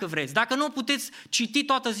 Ascultați-o dacă vreți. Dacă nu puteți citi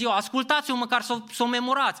toată ziua, ascultați-o măcar să o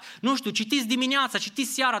memorați. Nu știu, citiți dimineața,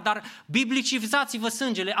 citiți seara, dar biblicizați-vă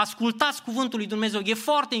sângele, ascultați cuvântul lui Dumnezeu. E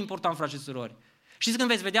foarte important, frați și surori. Știți când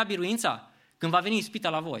veți vedea biruința? Când va veni ispita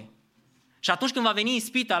la voi. Și atunci când va veni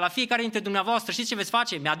ispita la fiecare dintre dumneavoastră, știți ce veți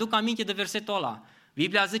face? Mi-aduc aminte de versetul ăla.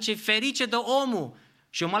 Biblia zice, ferice de omul.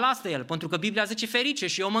 Și eu mă las de el, pentru că Biblia zice ferice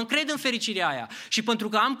și eu mă încred în fericirea aia. Și pentru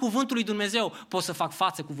că am cuvântul lui Dumnezeu, pot să fac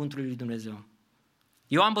față cuvântului lui Dumnezeu.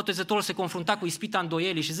 Ioan Botezătorul se confrunta cu ispita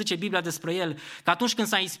îndoielii și zice Biblia despre el că atunci când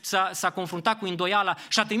s-a confruntat cu îndoiala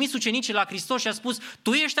și a trimis ucenicii la Hristos și a spus,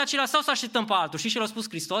 tu ești acela sau să așteptăm pe altul? Și ce l-a spus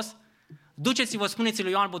Hristos? Duceți-vă, spuneți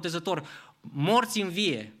lui Ioan Botezător, morți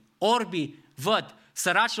învie, orbii văd,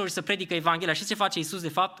 săracilor să predică Evanghelia. Și ce face Iisus de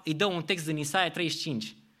fapt? Îi dă un text din Isaia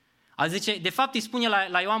 35. Zice, de fapt îi spune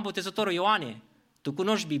la Ioan Botezătorul: Ioane, tu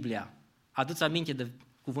cunoști Biblia, adu-ți aminte de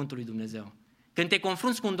cuvântul lui Dumnezeu. Când te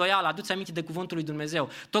confrunți cu îndoială, adu-ți aminte de cuvântul lui Dumnezeu.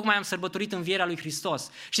 Tocmai am sărbătorit învierea lui Hristos.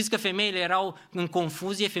 Știți că femeile erau în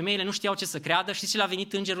confuzie, femeile nu știau ce să creadă. Știți ce le-a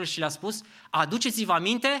venit îngerul și le-a spus? Aduceți-vă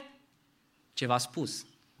aminte ce v-a spus.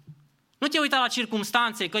 Nu te uita la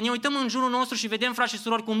circumstanțe, că ne uităm în jurul nostru și vedem, frați și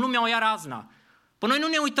surori, cum lumea o ia razna. Păi noi nu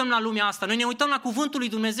ne uităm la lumea asta, noi ne uităm la cuvântul lui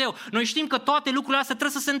Dumnezeu. Noi știm că toate lucrurile astea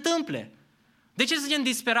trebuie să se întâmple. De ce suntem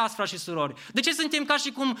disperați, frați și surori? De ce suntem ca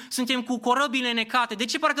și cum suntem cu corăbile necate? De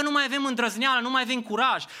ce parcă nu mai avem îndrăzneală, nu mai avem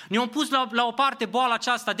curaj? Ne-am pus la o parte boala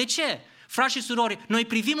aceasta. De ce? Frați și surori, noi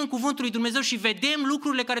privim în cuvântul lui Dumnezeu și vedem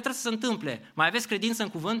lucrurile care trebuie să se întâmple. Mai aveți credință în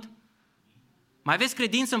cuvânt? Mai aveți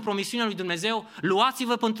credință în promisiunea lui Dumnezeu?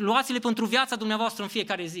 Luați-le pentru viața dumneavoastră în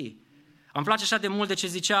fiecare zi. Îmi place așa de mult de ce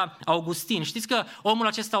zicea Augustin. Știți că omul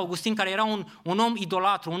acesta, Augustin, care era un om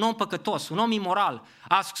idolatru, un om păcătos, un om imoral,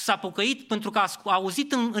 s-a pocăit pentru că a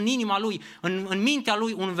auzit în inima lui, în mintea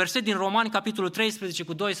lui, un verset din Romani, capitolul 13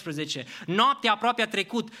 cu 12. Noaptea aproape a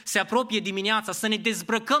trecut, se apropie dimineața, să ne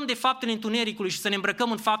dezbrăcăm de faptele întunericului și să ne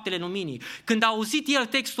îmbrăcăm în faptele luminii. Când a auzit el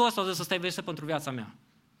textul ăsta, a zis: ăsta e verset pentru viața mea.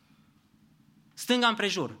 Stânga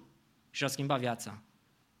împrejur și a schimbat viața.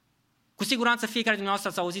 Cu siguranță fiecare din noastre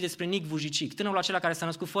ați auzit despre Nic Vujicic, tânărul acela care s-a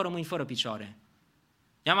născut fără mâini, fără picioare.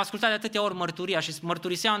 I-am ascultat de atâtea ori mărturia și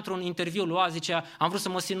mărturisea într-un interviu lui azi, zicea: am vrut să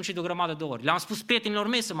mă sinucid de o grămadă de ori. Le-am spus prietenilor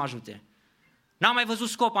mei să mă ajute. N-am mai văzut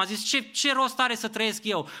scop, am zis: ce rost are să trăiesc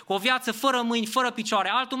eu cu o viață fără mâini, fără picioare?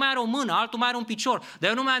 Altul mai are o mână, altul mai are un picior, dar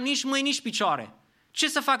eu nu mai am nici mâini, nici picioare. Ce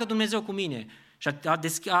să facă Dumnezeu cu mine? Și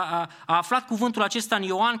a aflat cuvântul acesta în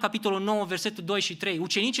Ioan, capitolul 9, versetul 2 și 3.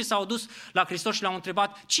 Ucenicii s-au dus la Hristos și l-au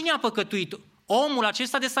întrebat: cine a păcătuit? Omul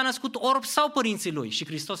acesta de s-a născut orb sau părinții lui? Și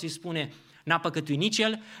Hristos îi spune: n-a păcătuit nici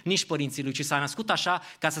el, nici părinții lui, ci s-a născut așa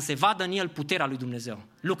ca să se vadă în el puterea lui Dumnezeu,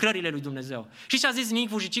 lucrările lui Dumnezeu. Și ce a zis Nic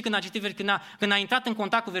Vujicic când a citit, când a intrat în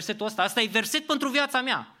contact cu versetul ăsta? Asta e verset pentru viața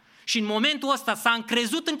mea. Și în momentul ăsta s-a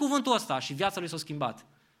încrezut în cuvântul ăsta și viața lui s-a schimbat.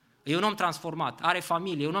 E un om transformat, are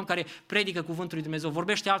familie, e un om care predică cuvântul lui Dumnezeu,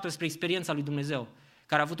 vorbește altor despre experiența lui Dumnezeu,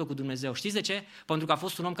 care a avut-o cu Dumnezeu. Știți de ce? Pentru că a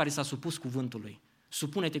fost un om care s-a supus cuvântului.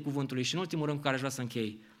 Supune-te cuvântului. Și în ultimul rând cu care aș vrea să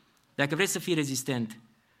închei: dacă vrei să fii rezistent,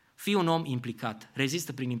 fii un om implicat,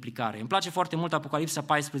 rezistă prin implicare. Îmi place foarte mult Apocalipsa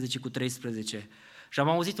 14 cu 13 și am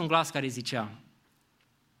auzit un glas care zicea: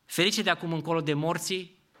 ferice de acum încolo de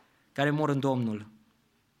morții care mor în Domnul.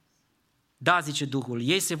 Da, zice Duhul,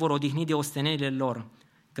 ei se vor odihni de ostenerile lor,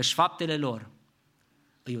 căci faptele lor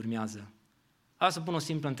îi urmează. Vreau să pun o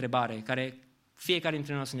simplă întrebare, care fiecare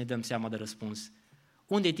dintre noi să ne dăm seama de răspuns.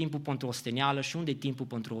 Unde e timpul pentru osteneală și unde e timpul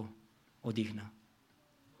pentru odihnă?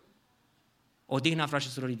 Odihna, frați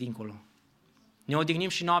și surori, dincolo. Ne odihnim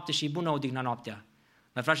și noapte și e bună odihna noaptea.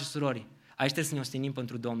 Dar, frați și surori, aici trebuie să ne ostenim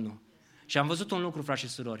pentru Domnul. Și am văzut un lucru, frați și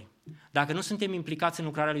surori. Dacă nu suntem implicați în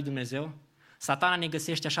lucrarea lui Dumnezeu, Satana ne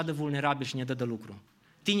găsește așa de vulnerabil și ne dă de lucru.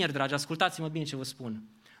 Tineri dragi, ascultați-mă bine ce vă spun.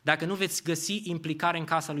 Dacă nu veți găsi implicare în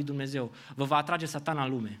casa lui Dumnezeu, vă va atrage Satana în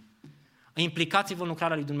lume. Implicați-vă în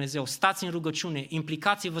lucrarea lui Dumnezeu, stați în rugăciune,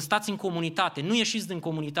 implicați-vă, stați în comunitate, nu ieșiți din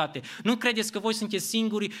comunitate. Nu credeți că voi sunteți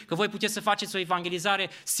singuri, că voi puteți să faceți o evangelizare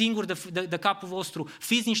singuri de capul vostru.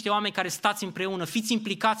 Fiți niște oameni care stați împreună, fiți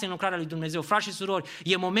implicați în lucrarea lui Dumnezeu. Frați și surori,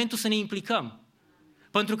 e momentul să ne implicăm.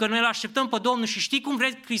 Pentru că noi îl așteptăm pe Domnul și știi cum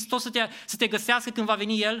vrei Hristos să te găsească când va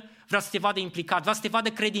veni El? Vrea să te vadă implicat, vrea să te vadă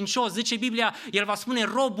credincios. Zice Biblia, El va spune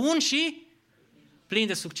rob bun și plin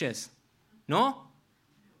de succes. Nu?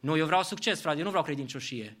 Nu, eu vreau succes, frate, eu nu vreau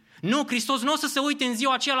credincioșie. Nu, Hristos nu o să se uite în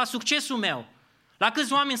ziua aceea la succesul meu. La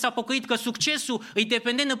câți oameni s-a păcăit că succesul îi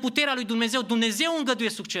depinde de puterea lui Dumnezeu. Dumnezeu îngăduie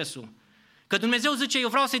succesul. Că Dumnezeu zice, eu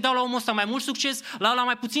vreau să-i dau la omul ăsta mai mult succes, la ăla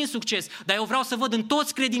mai puțin succes, dar eu vreau să văd în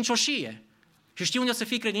toți credincioșie. Și știi unde o să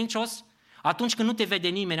fii credincios? Atunci când nu te vede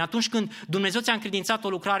nimeni, atunci când Dumnezeu ți-a încredințat o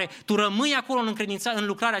lucrare, tu rămâi acolo în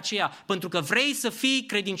lucrarea aceea, pentru că vrei să fii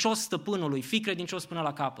credincios stăpânului, fii credincios până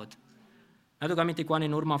la capăt. Mi-aduc aminte cu ani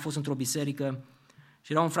în urmă, am fost într-o biserică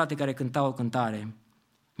și era un frate care cânta o cântare.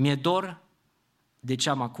 Mi-e dor de ce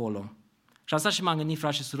am acolo. Și asta și m-am gândit,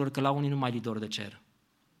 frați și surori, că la unii nu mai li dor de cer.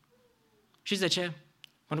 Știți de ce?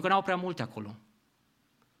 Pentru că n-au prea multe acolo.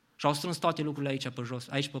 Și au strâns toate lucrurile aici pe jos,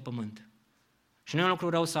 aici pe pământ. Și nu e un lucru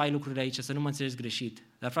rău să ai lucrurile aici, să nu mă înțelegi greșit.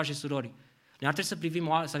 Dar, frați și surori, noi ar trebui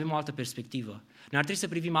să avem o altă perspectivă. Noi ar trebui să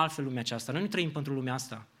privim altfel lumea aceasta. Noi nu trăim pentru lumea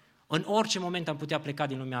asta. În orice moment am putea pleca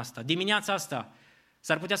din lumea asta. Dimineața asta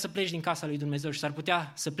s-ar putea să pleci din casa lui Dumnezeu și s-ar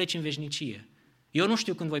putea să pleci în veșnicie. Eu nu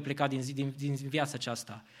știu când voi pleca din viața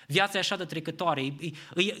aceasta. Viața e așa de trecătoare.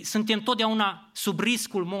 Suntem totdeauna sub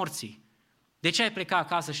riscul morții. De ce ai pleca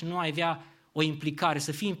acasă și nu ai avea o implicare,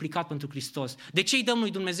 să fii implicat pentru Hristos. De ce îi dăm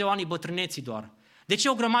lui Dumnezeu anii bătrâneții doar? De ce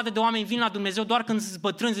o grămadă de oameni vin la Dumnezeu doar când sunt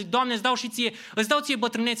bătrâni? Zic, Doamne, îți dau ție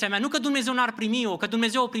bătrânețea mea. Nu că Dumnezeu n-ar primi-o, că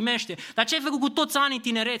Dumnezeu o primește. Dar ce ai făcut cu toți anii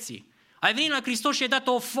tinereții? Ai venit la Hristos și ai dat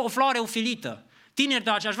o floare ofilită. Tineri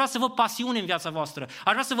dragi, aș vrea să văd pasiune în viața voastră.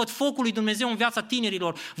 Aș vrea să văd focul lui Dumnezeu în viața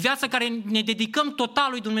tinerilor. Viața care ne dedicăm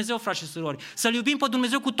total lui Dumnezeu, frați și surori. Să-L iubim pe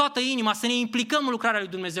Dumnezeu cu toată inima, să ne implicăm în lucrarea lui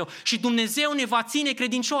Dumnezeu. Și Dumnezeu ne va ține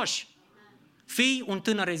credincioși. Fii un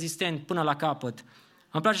tânăr rezistent până la capăt.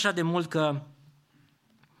 Îmi place așa de mult că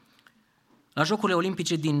la Jocurile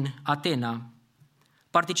Olimpice din Atena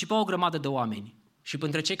participau o grămadă de oameni. Și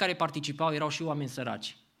printre cei care participau erau și oameni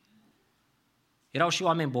săraci. Erau și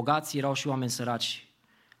oameni bogați, erau și oameni săraci.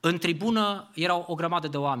 În tribună erau o grămadă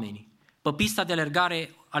de oameni. Pe pista de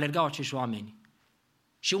alergare alergau acești oameni.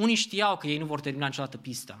 Și unii știau că ei nu vor termina niciodată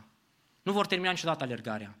pista. Nu vor termina niciodată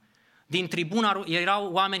alergarea. Din tribună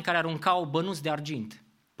erau oameni care aruncau bănuți de argint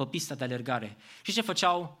pe pista de alergare. Și ce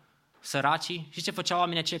făceau săracii? Și ce făceau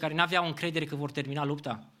oamenii aceia care n-aveau încredere că vor termina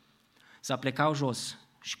lupta? Se aplecau jos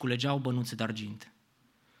și culegeau bănuți de argint.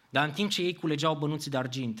 Dar în timp ce ei culegeau bănuți de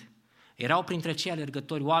argint, erau printre cei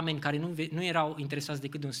alergători oameni care nu erau interesați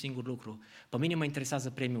decât de un singur lucru. Pe mine mă interesează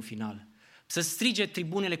premiul final. Să strige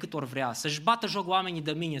tribunele cât ori vrea, să-și bată joc oamenii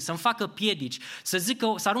de mine, să-mi facă piedici,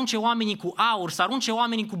 să arunce oamenii cu aur, să arunce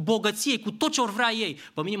oamenii cu bogăție, cu tot ce ori vrea ei.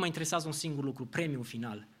 Pe mine mă interesează un singur lucru, premiul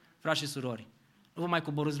final. Frați și surori, nu vă mai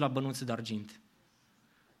coborâți la bănuți de argint.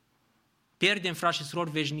 Pierdem, frați și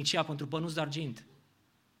surori, veșnicia pentru bănuți de argint.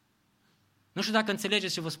 Nu știu dacă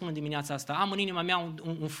înțelegeți ce vă spun în dimineața asta. Am în inima mea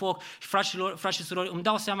un foc și frați și surori, îmi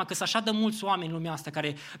dau seama că sunt așa de mulți oameni în lumea asta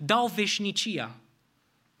care dau veșnicia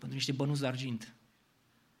pentru niște bănuți de argint.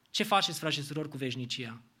 Ce faceți, frați și surori, cu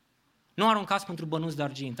veșnicia? Nu aruncați pentru bănuți de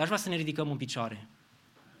argint. Aș vrea să ne ridicăm în picioare.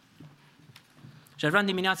 Și aș vrea în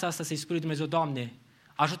dimineața asta să-i spui lui Dumnezeu, Doamne,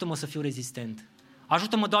 ajută-mă să fiu rezistent.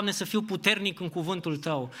 Ajută-mă, Doamne, să fiu puternic în cuvântul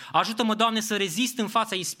Tău. Ajută-mă, Doamne, să rezist în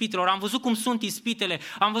fața ispitelor. Am văzut cum sunt ispitele.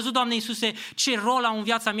 Am văzut, Doamne Iisuse, ce rol au în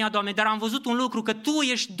viața mea, Doamne, dar am văzut un lucru, că Tu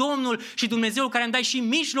ești Domnul și Dumnezeul care îmi dai și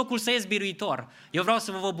mijlocul să ies biruitor. Eu vreau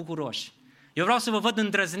să vă văd bucuroși. Eu vreau să vă văd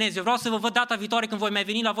îndrăznezi. Eu vreau să vă văd data viitoare când voi mai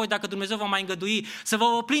veni la voi, dacă Dumnezeu va mai îngădui, să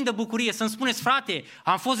vă plin de bucurie, să-mi spuneți, frate,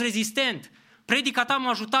 am fost rezistent. Predica ta m-a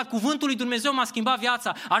ajutat, cuvântul lui Dumnezeu m-a schimbat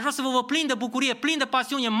viața. Aș vrea să vă plin de bucurie, plin de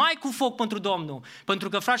pasiune, mai cu foc pentru Domnul. Pentru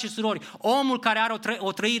că, frați și surori, omul care are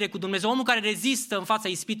o trăire cu Dumnezeu, omul care rezistă în fața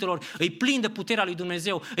ispitelor, îi plin de puterea lui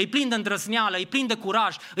Dumnezeu, îi plin de îndrăzneală, îi plin de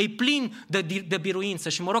curaj, îi plin de biruință.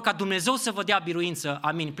 Și mă rog ca Dumnezeu să vă dea biruință.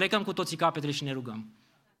 Amin. Plecăm cu toții capetele și ne rugăm.